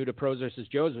obviously new to Pros vs.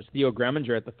 Joes, was Theo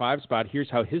Greminger at the 5 spot. Here's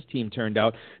how his team turned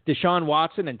out. Deshaun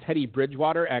Watson and Teddy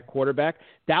Bridgewater at quarterback.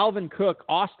 Dalvin Cook,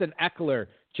 Austin Eckler,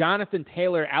 Jonathan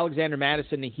Taylor, Alexander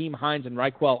Madison, Naheem Hines, and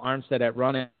Raquel Armstead at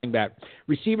running back.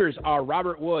 Receivers are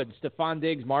Robert Woods, Stephon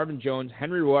Diggs, Marvin Jones,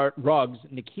 Henry Ruggs,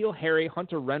 N'Keal Harry,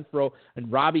 Hunter Renfrow,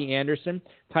 and Robbie Anderson.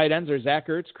 Tight ends are Zach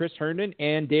Ertz, Chris Herndon,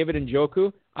 and David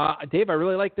Njoku. Dave, I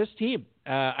really like this team.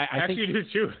 I think you do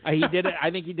too. He did it.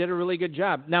 I think he did a really good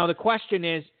job. Now the question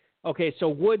is, okay, so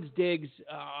Woods, Diggs,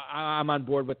 I'm on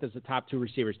board with as the top 2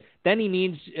 receivers. Then he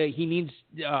needs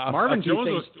Marvin Jones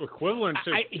was equivalent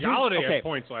to Galladay at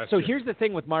points last year. So here's the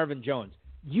thing with Marvin Jones.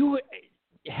 You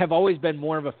have always been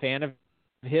more of a fan of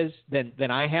his than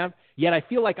I have, yet I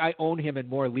feel like I own him in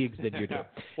more leagues than you do.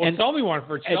 Tell me one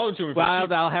sell it to me.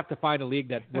 Well, I'll have to find a league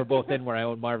that we're both in where I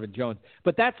own Marvin Jones.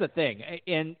 But that's the thing,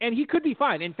 and he could be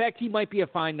fine. In fact, he might be a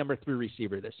fine number 3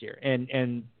 receiver this year,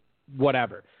 and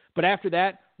whatever. But after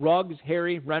that, Ruggs,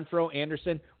 Harry, Renfrow,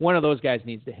 Anderson, one of those guys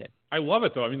needs to hit. I love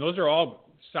it, though. Those are all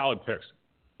solid picks.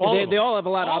 They all have a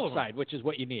lot of upside, which is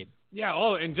what you need. Yeah,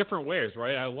 all in different ways,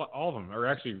 right? All of them are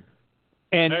actually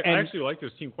 – I actually like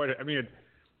this team quite –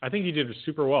 I think he did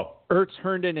super well. Ertz,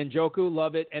 Herndon, and Njoku,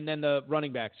 love it. And then the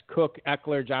running backs, Cook,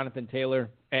 Eckler, Jonathan Taylor,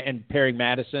 and pairing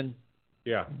Madison.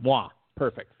 Yeah. Mwah.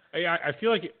 Perfect. I feel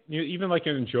like even like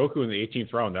in Njoku in the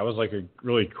 18th round, that was like a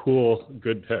really cool,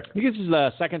 good pick. I think this is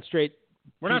the second straight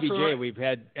PBJ we've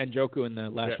had Njoku in the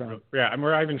last round. Yeah, and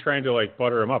we're not even trying to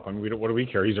butter him up. What do we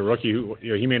care? He's a rookie.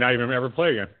 He may not even ever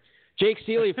play again. Jake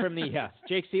Seeley from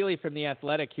the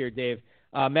Athletic here, Dave.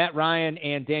 Matt Ryan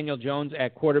and Daniel Jones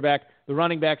at quarterback. The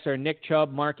running backs are Nick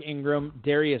Chubb, Mark Ingram,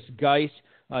 Darius Geis,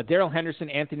 Darrell Henderson,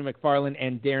 Anthony McFarland,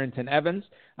 and Darrington Evans.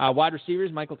 Wide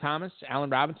receivers, Michael Thomas, Allen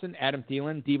Robinson, Adam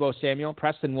Thielen, Deebo Samuel,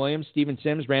 Preston Williams, Steven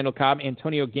Sims, Randall Cobb,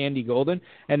 Antonio Gandy Golden.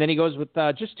 And then he goes with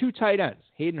just 2 tight ends,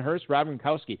 Hayden Hurst, Rob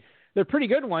Gronkowski. They're pretty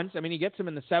good ones. He gets them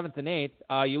in the 7th and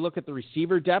 8th. You look at the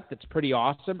receiver depth, it's pretty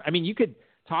awesome. You could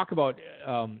talk about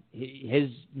his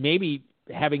maybe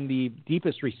having the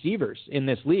deepest receivers in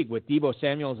this league with Deebo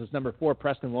Samuel as his number 4,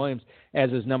 Preston Williams as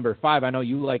his number 5. I know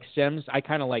you like Sims. I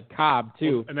kind of like Cobb,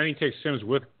 too. Well, and then he takes Sims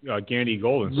with Gandy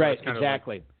Golden. So right, that's kind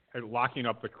exactly. Of locking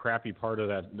up the crappy part of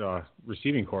that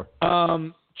receiving core.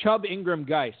 Chubb, Ingram,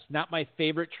 Geis. Not my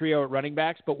favorite trio at running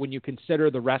backs, but when you consider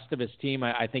the rest of his team,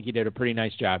 I think he did a pretty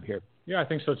nice job here. Yeah, I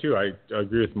think so, too. I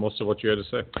agree with most of what you had to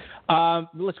say.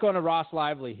 Let's go on to Ross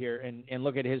Lively here and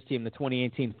look at his team, the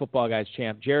 2018 Football Guys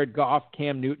champ. Jared Goff,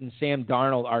 Cam Newton, Sam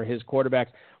Darnold are his quarterbacks.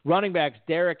 Running backs,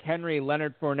 Derrick Henry,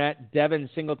 Leonard Fournette, Devin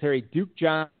Singletary, Duke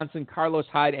Johnson, Carlos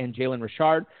Hyde, and Jalen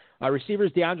Richard.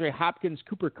 Receivers, DeAndre Hopkins,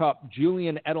 Cooper Kupp,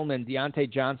 Julian Edelman,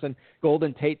 Deontay Johnson,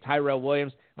 Golden Tate, Tyrell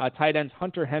Williams. Tight ends,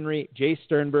 Hunter Henry, Jay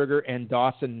Sternberger, and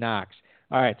Dawson Knox.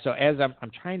 All right, so as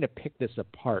I'm trying to pick this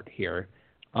apart here.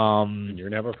 You're going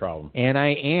to have a problem. And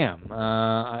I am.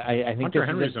 I think Hunter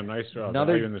Henry's a nice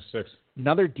value in the 6th.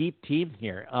 Another deep team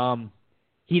here.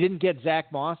 He didn't get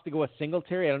Zach Moss to go with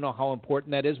Singletary. I don't know how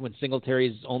important that is when Singletary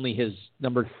is only his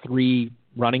number 3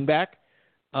 running back.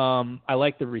 I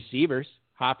like the receivers.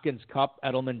 Hopkins, Cup,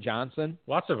 Edelman, Johnson.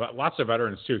 Lots of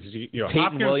veterans too, because Peyton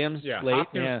Hopkins, Williams, late,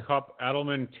 Hopkins, Cup,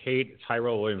 Edelman, Tate,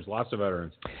 Tyrell Williams, lots of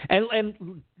veterans.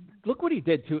 And look what he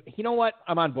did too. You know what?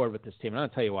 I'm on board with this team. I'm going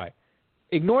to tell you why.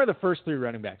 Ignore the first 3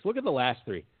 running backs. Look at the last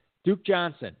 3. Duke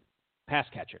Johnson, pass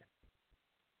catcher.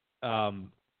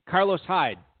 Carlos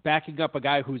Hyde, backing up a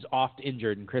guy who's oft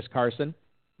injured, and Chris Carson.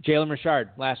 Jalen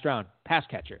Richard, last round, pass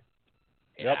catcher.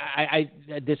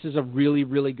 Yep. This is a really,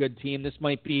 really good team. This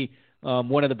might be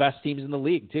one of the best teams in the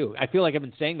league, too. I feel like I've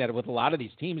been saying that with a lot of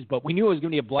these teams, but we knew it was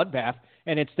going to be a bloodbath,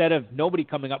 and instead of nobody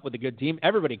coming up with a good team,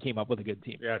 everybody came up with a good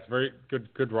team. Yeah, it's very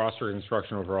good roster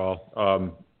construction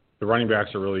overall. The running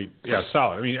backs are really,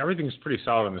 solid. I mean, everything's pretty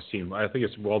solid on this team. I think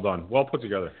it's well done, well put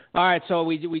together. All right, so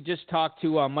we just talked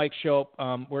to Mike Shope.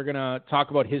 We're going to talk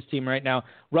about his team right now.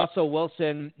 Russell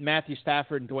Wilson, Matthew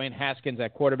Stafford, and Dwayne Haskins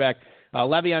at quarterback.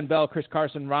 Le'Veon Bell, Chris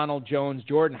Carson, Ronald Jones,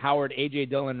 Jordan Howard, A.J.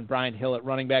 Dillon, and Brian Hill at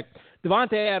running back.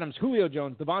 Devontae Adams, Julio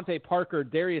Jones, Devontae Parker,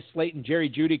 Darius Slayton, Jerry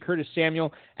Jeudy, Curtis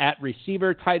Samuel at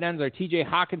receiver. Tight ends are T.J.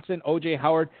 Hawkinson, O.J.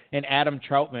 Howard, and Adam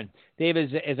Troutman. Dave,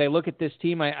 as I look at this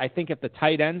team, I think if the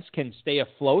tight ends can stay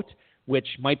afloat, which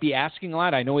might be asking a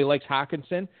lot. I know he likes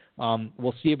Hawkinson.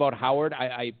 We'll see about Howard.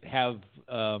 I have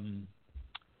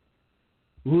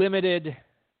limited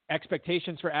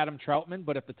expectations for Adam Troutman,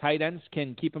 but if the tight ends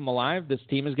can keep him alive, this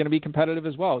team is going to be competitive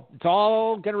as well. It's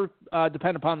all going to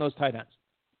depend upon those tight ends.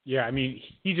 Yeah, I mean,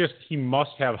 he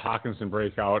must have Hawkinson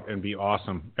break out and be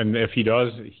awesome. And if he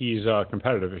does, he's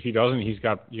competitive. If he doesn't,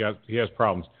 he has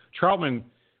problems. Troutman,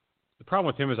 the problem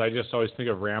with him is I just always think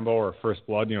of Rambo or First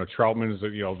Blood. Troutman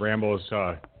is Rambo's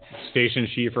station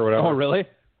chief or whatever. Oh, really?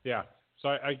 Yeah. So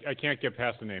I can't get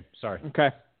past the name. Sorry.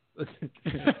 Okay.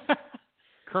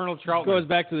 Colonel Troutman. It goes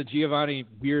back to the Giovanni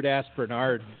weird-ass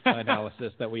Bernard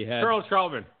analysis that we had. Colonel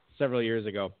Troutman. Several years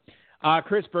ago.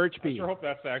 Chris Birchby. I sure hope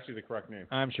that's actually the correct name.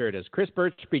 I'm sure it is. Chris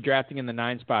Birchby drafting in the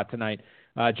 9 spot tonight.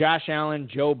 Josh Allen,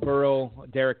 Joe Burrow,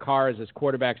 Derek Carr as his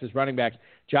quarterbacks, as running backs.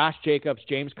 Josh Jacobs,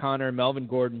 James Conner, Melvin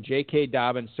Gordon, J.K.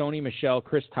 Dobbins, Sony Michel,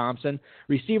 Chris Thompson.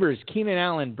 Receivers, Keenan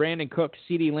Allen, Brandon Cook,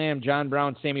 CeeDee Lamb, John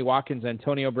Brown, Sammy Watkins,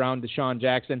 Antonio Brown, Deshaun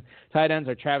Jackson. Tight ends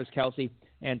are Travis Kelce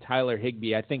and Tyler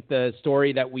Higbee. I think the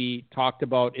story that we talked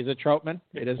about, is it Troutman?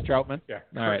 It is Troutman? Yeah.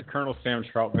 All right. Colonel Sam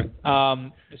Troutman.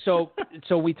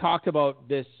 So we talked about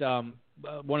this.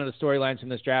 One of the storylines from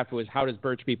this draft was, how does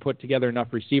Birchby put together enough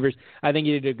receivers? I think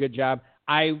he did a good job.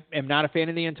 I am not a fan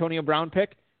of the Antonio Brown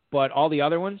pick, but all the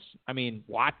other ones, I mean,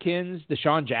 Watkins,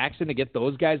 Deshaun Jackson, to get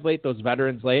those guys late, those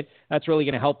veterans late, that's really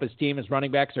going to help his team. His running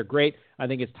backs are great. I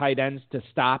think his tight ends to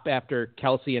stop after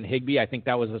Kelce and Higbee, I think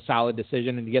that was a solid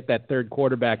decision. And to get that third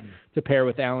quarterback to pair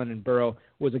with Allen and Burrow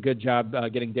was a good job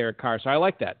getting Derek Carr. So I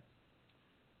like that.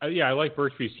 Yeah, I like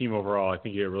Birchby's team overall. I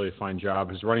think he did a really fine job.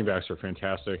 His running backs are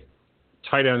fantastic.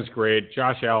 Tight end's great.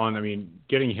 Josh Allen, I mean,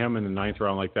 getting him in the 9th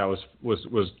round like that was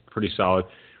pretty solid.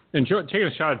 And taking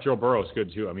a shot at Joe Burrow is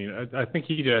good, too. I mean, I think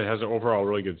he has an overall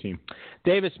really good team.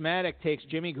 Davis Maddock takes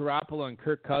Jimmy Garoppolo and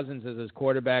Kirk Cousins as his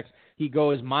quarterbacks. He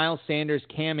goes Miles Sanders,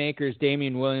 Cam Akers,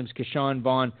 Damian Williams, Keshawn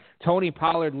Vaughn, Tony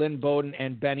Pollard, Lynn Bowden,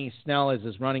 and Benny Snell as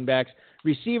his running backs.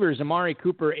 Receivers, Amari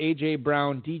Cooper, A.J.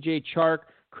 Brown, DJ Chark,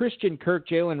 Christian Kirk,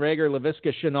 Jalen Reagor,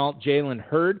 Laviska Shenault, Jalen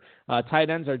Hurd. Tight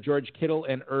ends are George Kittle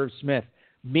and Irv Smith.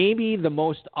 Maybe the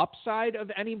most upside of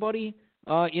anybody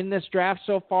in this draft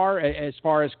so far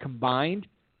as combined,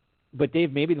 but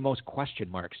Dave, maybe the most question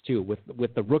marks too with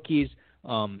the rookies.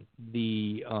 You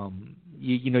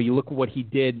look at what he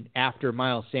did after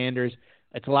Miles Sanders.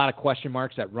 It's a lot of question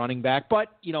marks at running back,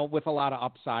 but with a lot of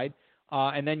upside.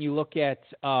 And then you look at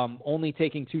only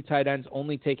taking 2 tight ends,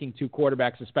 only taking 2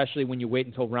 quarterbacks, especially when you wait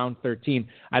until round 13.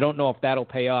 I don't know if that'll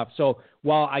pay off. So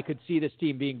while I could see this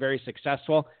team being very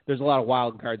successful, there's a lot of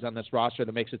wild cards on this roster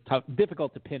that makes it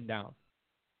difficult to pin down.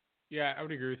 Yeah, I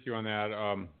would agree with you on that.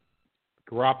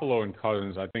 Garoppolo and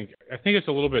Cousins, I think it's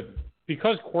a little bit,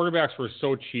 because quarterbacks were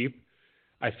so cheap,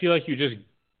 I feel like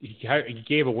he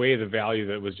gave away the value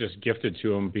that was just gifted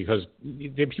to him, because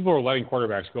people were letting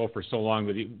quarterbacks go for so long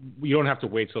that you don't have to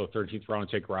wait till the 13th round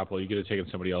to take Garoppolo. You get to take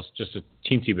somebody else just a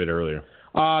teensy bit earlier.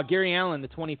 Gary Allen, the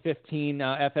 2015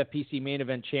 FFPC main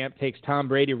event champ, takes Tom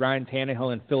Brady, Ryan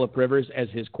Tannehill, and Phillip Rivers as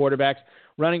his quarterbacks.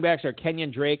 Running backs are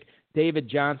Kenyon Drake, David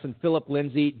Johnson, Philip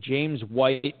Lindsay, James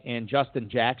White, and Justin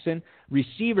Jackson.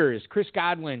 Receivers, Chris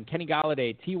Godwin, Kenny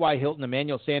Golladay, T.Y. Hilton,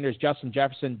 Emmanuel Sanders, Justin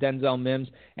Jefferson, Denzel Mims,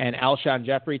 and Alshon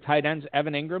Jeffrey. Tight ends,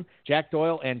 Evan Ingram, Jack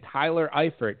Doyle, and Tyler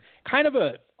Eifert. Kind of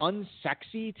a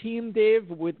unsexy team, Dave,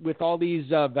 with all these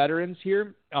veterans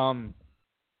here.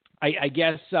 I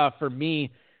guess for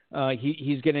me,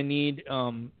 he's going to need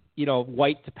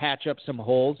White to patch up some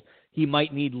holes. he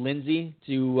might need Lindsey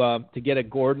to get a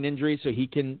Gordon injury so he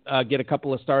can get a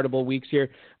couple of startable weeks here.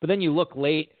 But then you look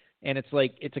late, and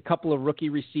it's a couple of rookie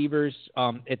receivers.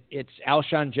 It's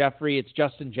Alshon Jeffrey, it's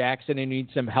Justin Jackson, who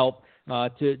needs some help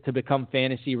to become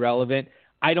fantasy relevant.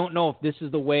 I don't know if this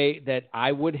is the way that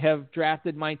I would have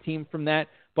drafted my team from that,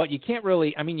 but you can't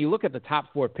really – I mean, you look at the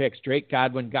top 4 picks, Drake,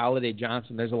 Godwin, Galladay,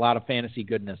 Johnson, there's a lot of fantasy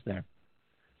goodness there.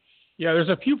 Yeah, there's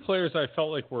a few players I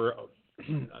felt like were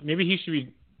 – maybe he should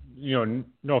be,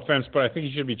 no offense, but I think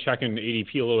he should be checking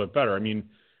ADP a little bit better. I mean,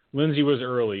 Lindsey was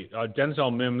early.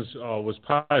 Denzel Mims was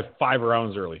probably 5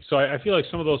 rounds early. So I feel like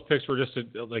some of those picks were just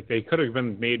like they could have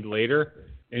been made later,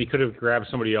 and he could have grabbed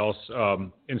somebody else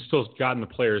and still gotten the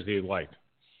players that he liked.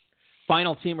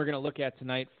 Final team we're going to look at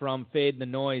tonight from Fade the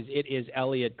Noise, it is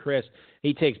Elliot Chris.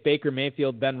 He takes Baker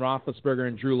Mayfield, Ben Roethlisberger,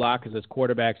 and Drew Lock as his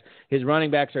quarterbacks. His running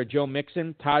backs are Joe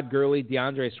Mixon, Todd Gurley,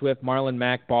 DeAndre Swift, Marlon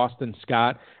Mack, Boston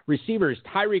Scott. Receivers,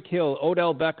 Tyreek Hill,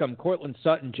 Odell Beckham, Cortland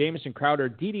Sutton, Jamison Crowder,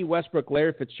 Dede Westbrook,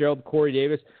 Larry Fitzgerald, Corey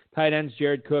Davis. Tight ends,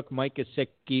 Jared Cook, Mike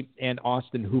Gesicki, and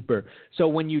Austin Hooper. So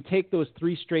when you take those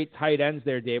 3 straight tight ends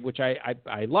there, Dave, which I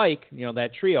like,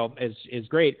 that trio is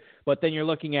great, but then you're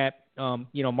looking at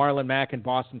Marlon Mack and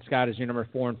Boston Scott as your number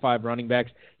 4 and 5 running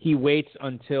backs. He waits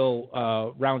until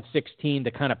round 16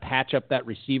 to kind of patch up that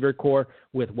receiver core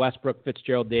with Westbrook,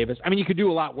 Fitzgerald, Davis. I mean, you could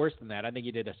do a lot worse than that. I think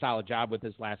he did a solid job with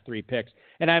his last 3 picks.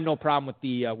 And I have no problem with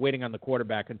the waiting on the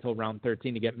quarterback until round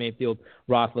 13 to get Mayfield,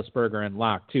 Roethlisberger, and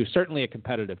Locke, too. Certainly a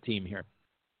competitive team here.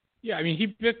 Yeah, I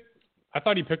mean, I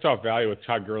thought he picked off value with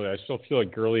Todd Gurley. I still feel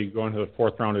like Gurley going to the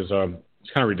 4th round is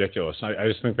it's kind of ridiculous. I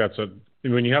just think that's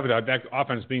when you have that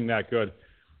offense being that good.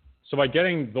 So by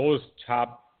getting those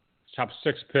top 6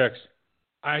 picks,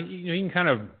 you can kind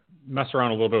of mess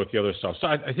around a little bit with the other stuff. So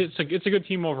it's a good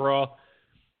team overall.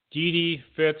 Dede,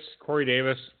 Fitz, Corey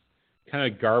Davis, kind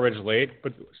of garbage late,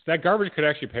 but that garbage could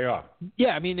actually pay off. Yeah,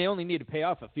 I mean, they only need to pay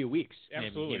off a few weeks.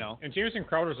 Absolutely. And Jamison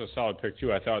Crowder's a solid pick,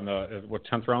 too, I thought, in the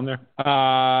 10th round there?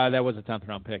 That was a 10th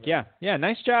round pick, yeah. Yeah,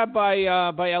 nice job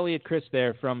by Elliot Chris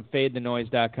there from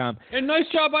FadeTheNoise.com. And nice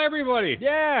job by everybody.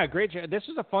 Yeah, great job. This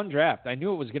was a fun draft. I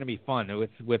knew it was going to be fun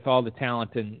with all the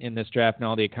talent in this draft and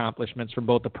all the accomplishments from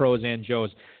both the pros and Joes.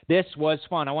 This was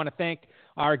fun. I want to thank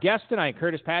our guests tonight,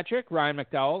 Curtis Patrick, Ryan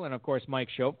McDowell, and, of course, Mike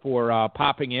Shope for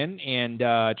popping in and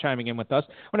chiming in with us.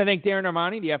 I want to thank Darren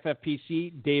Armani, the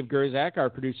FFPC, Dave Gerzak, our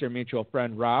producer and mutual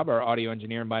friend Rob, our audio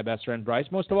engineer, and my best friend Bryce.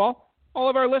 Most of all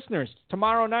of our listeners.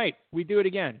 Tomorrow night, we do it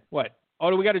again. What?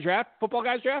 Oh, do we got a draft? Football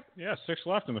guys draft? Yeah, 6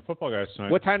 left in the football guys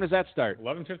tonight. What time does that start?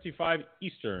 11:55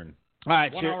 Eastern. All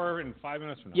right, 1 hour and 5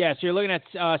 minutes from now. Yeah, so you're looking at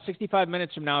 65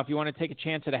 minutes from now. If you want to take a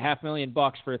chance at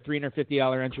 $500,000 for a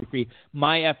 $350 entry fee,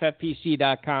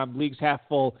 myffpc.com. League's half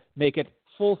full. Make it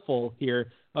full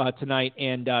here tonight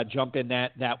and jump in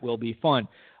that. That will be fun.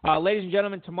 Ladies and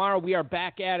gentlemen, tomorrow we are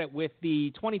back at it with the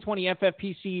 2020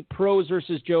 FFPC Pros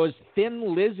versus Joes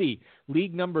Thin Lizzy,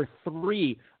 League number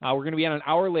 3. We're going to be on an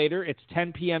hour later. It's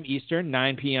 10 p.m. Eastern,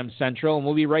 9 p.m. Central, and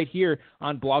we'll be right here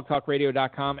on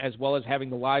blogtalkradio.com as well as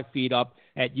having the live feed up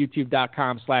at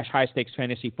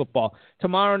youtube.com/highstakesfantasyfootball.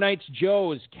 Tomorrow night's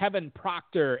Joes, Kevin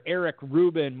Proctor, Eric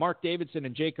Rubin, Mark Davidson,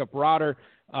 and Jacob Rotter,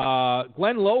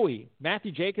 Glenn Lowy,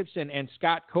 Matthew Jacobson, and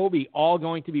Scott Kobe all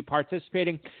going to be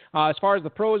participating. As far as the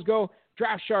pros go,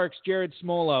 Draft Sharks, Jared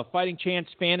Smola, Fighting Chance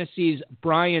Fantasies,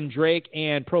 Brian Drake,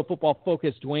 and Pro Football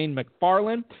Focus, Dwayne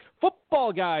McFarland.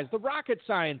 Football guys, the rocket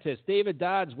scientist, David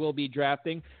Dodds will be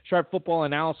drafting. Sharp Football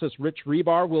Analysis, Rich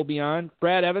Rebar will be on.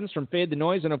 Brad Evans from Fade the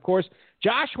Noise, and, of course,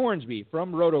 Josh Hornsby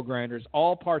from Roto Grinders,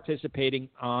 all participating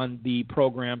on the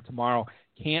program tomorrow.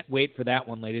 Can't wait for that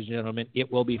one, ladies and gentlemen.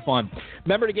 It will be fun.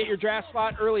 Remember to get your draft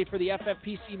spot early for the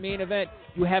FFPC main event.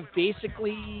 You have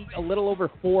basically a little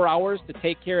over 4 hours to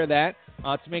take care of that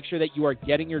to make sure that you are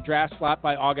getting your draft slot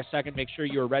by August 2nd. Make sure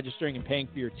you are registering and paying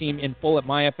for your team in full at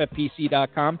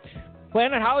myffpc.com.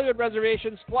 Planet Hollywood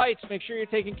reservations, flights, make sure you're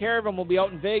taking care of them. We'll be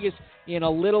out in Vegas in a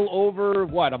little over,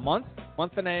 a month?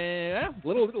 A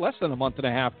little less than a month and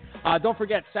a half. Don't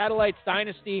forget, Satellites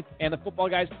Dynasty and the Football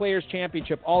Guys Players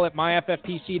Championship, all at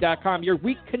myffpc.com. Your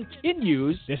week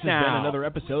continues This now. has been another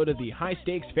episode of the High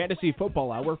Stakes Fantasy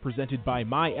Football Hour presented by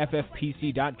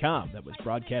myffpc.com that was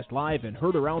broadcast live and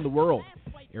heard around the world.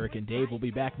 Eric and Dave will be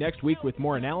back next week with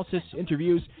more analysis,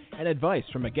 interviews, and advice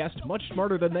from a guest much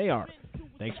smarter than they are.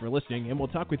 Thanks for listening, and we'll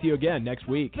talk with you again next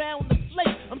week. Down the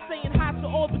slate, I'm saying hi to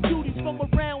all the duties from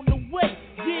around the way.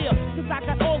 Yeah, cause I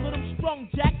got all of them strung,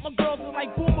 Jack. My girls are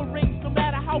like boomerangs, no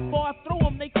matter how far I throw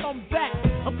them, they come back.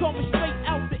 I'm coming straight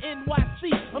out to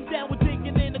NYC. I'm down with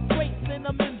digging in the crates, and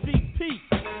I'm MVP.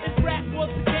 If rap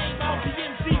was the game, I'll be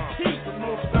MVP. The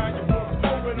most valuable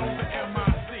moving on the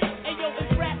MIC. Hey yo, if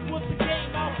rap was the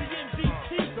game, I'll be MVP.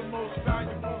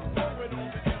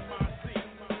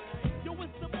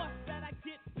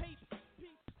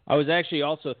 I was actually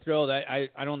also thrilled. I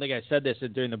don't think I said this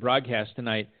during the broadcast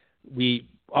tonight. We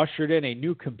ushered in a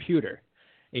new computer,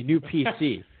 a new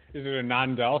PC. Is it a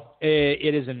non-Dell?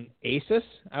 It is an Asus,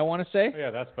 I want to say. Oh,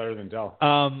 yeah, that's better than Dell.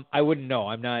 I wouldn't know.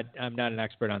 I'm not an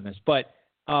expert on this, but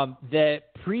the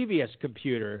previous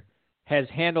computer has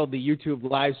handled the YouTube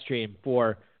live stream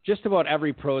for just about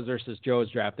every Pros versus Joes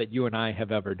draft that you and I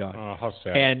have ever done. Oh, how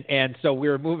sad. And so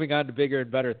we're moving on to bigger and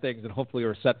better things, and hopefully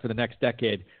we're set for the next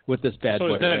decade with this bad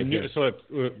boy.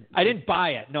 I didn't buy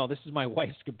it. No, this is my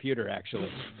wife's computer, actually.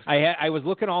 I was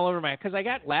looking all over because I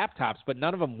got laptops, but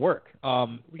none of them work.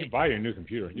 We can buy you a new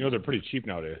computer. You know they're pretty cheap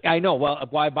nowadays. I know. Well,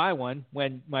 why buy one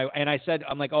when I said,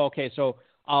 I'm like, oh, okay, so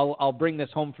I'll bring this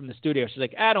home from the studio. She's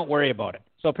like, don't worry about it.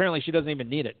 So apparently she doesn't even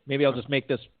need it. Maybe I'll just make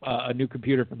this a new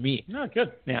computer for me. No,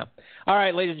 good. Yeah. All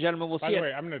right, ladies and gentlemen, we'll see. By the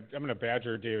way, I'm gonna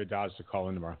badger David Dodds to call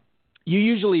in tomorrow. You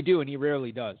usually do, and he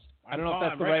rarely does. I don't know if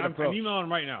that's the right approach. I'm emailing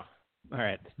him right now. All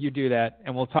right, you do that,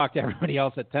 and we'll talk to everybody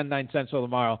else at 10/9 Central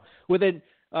tomorrow with it.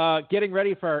 Getting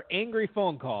ready for our angry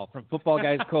phone call from Football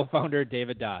Guys co-founder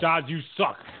David Dodds. Dodds, you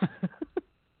suck.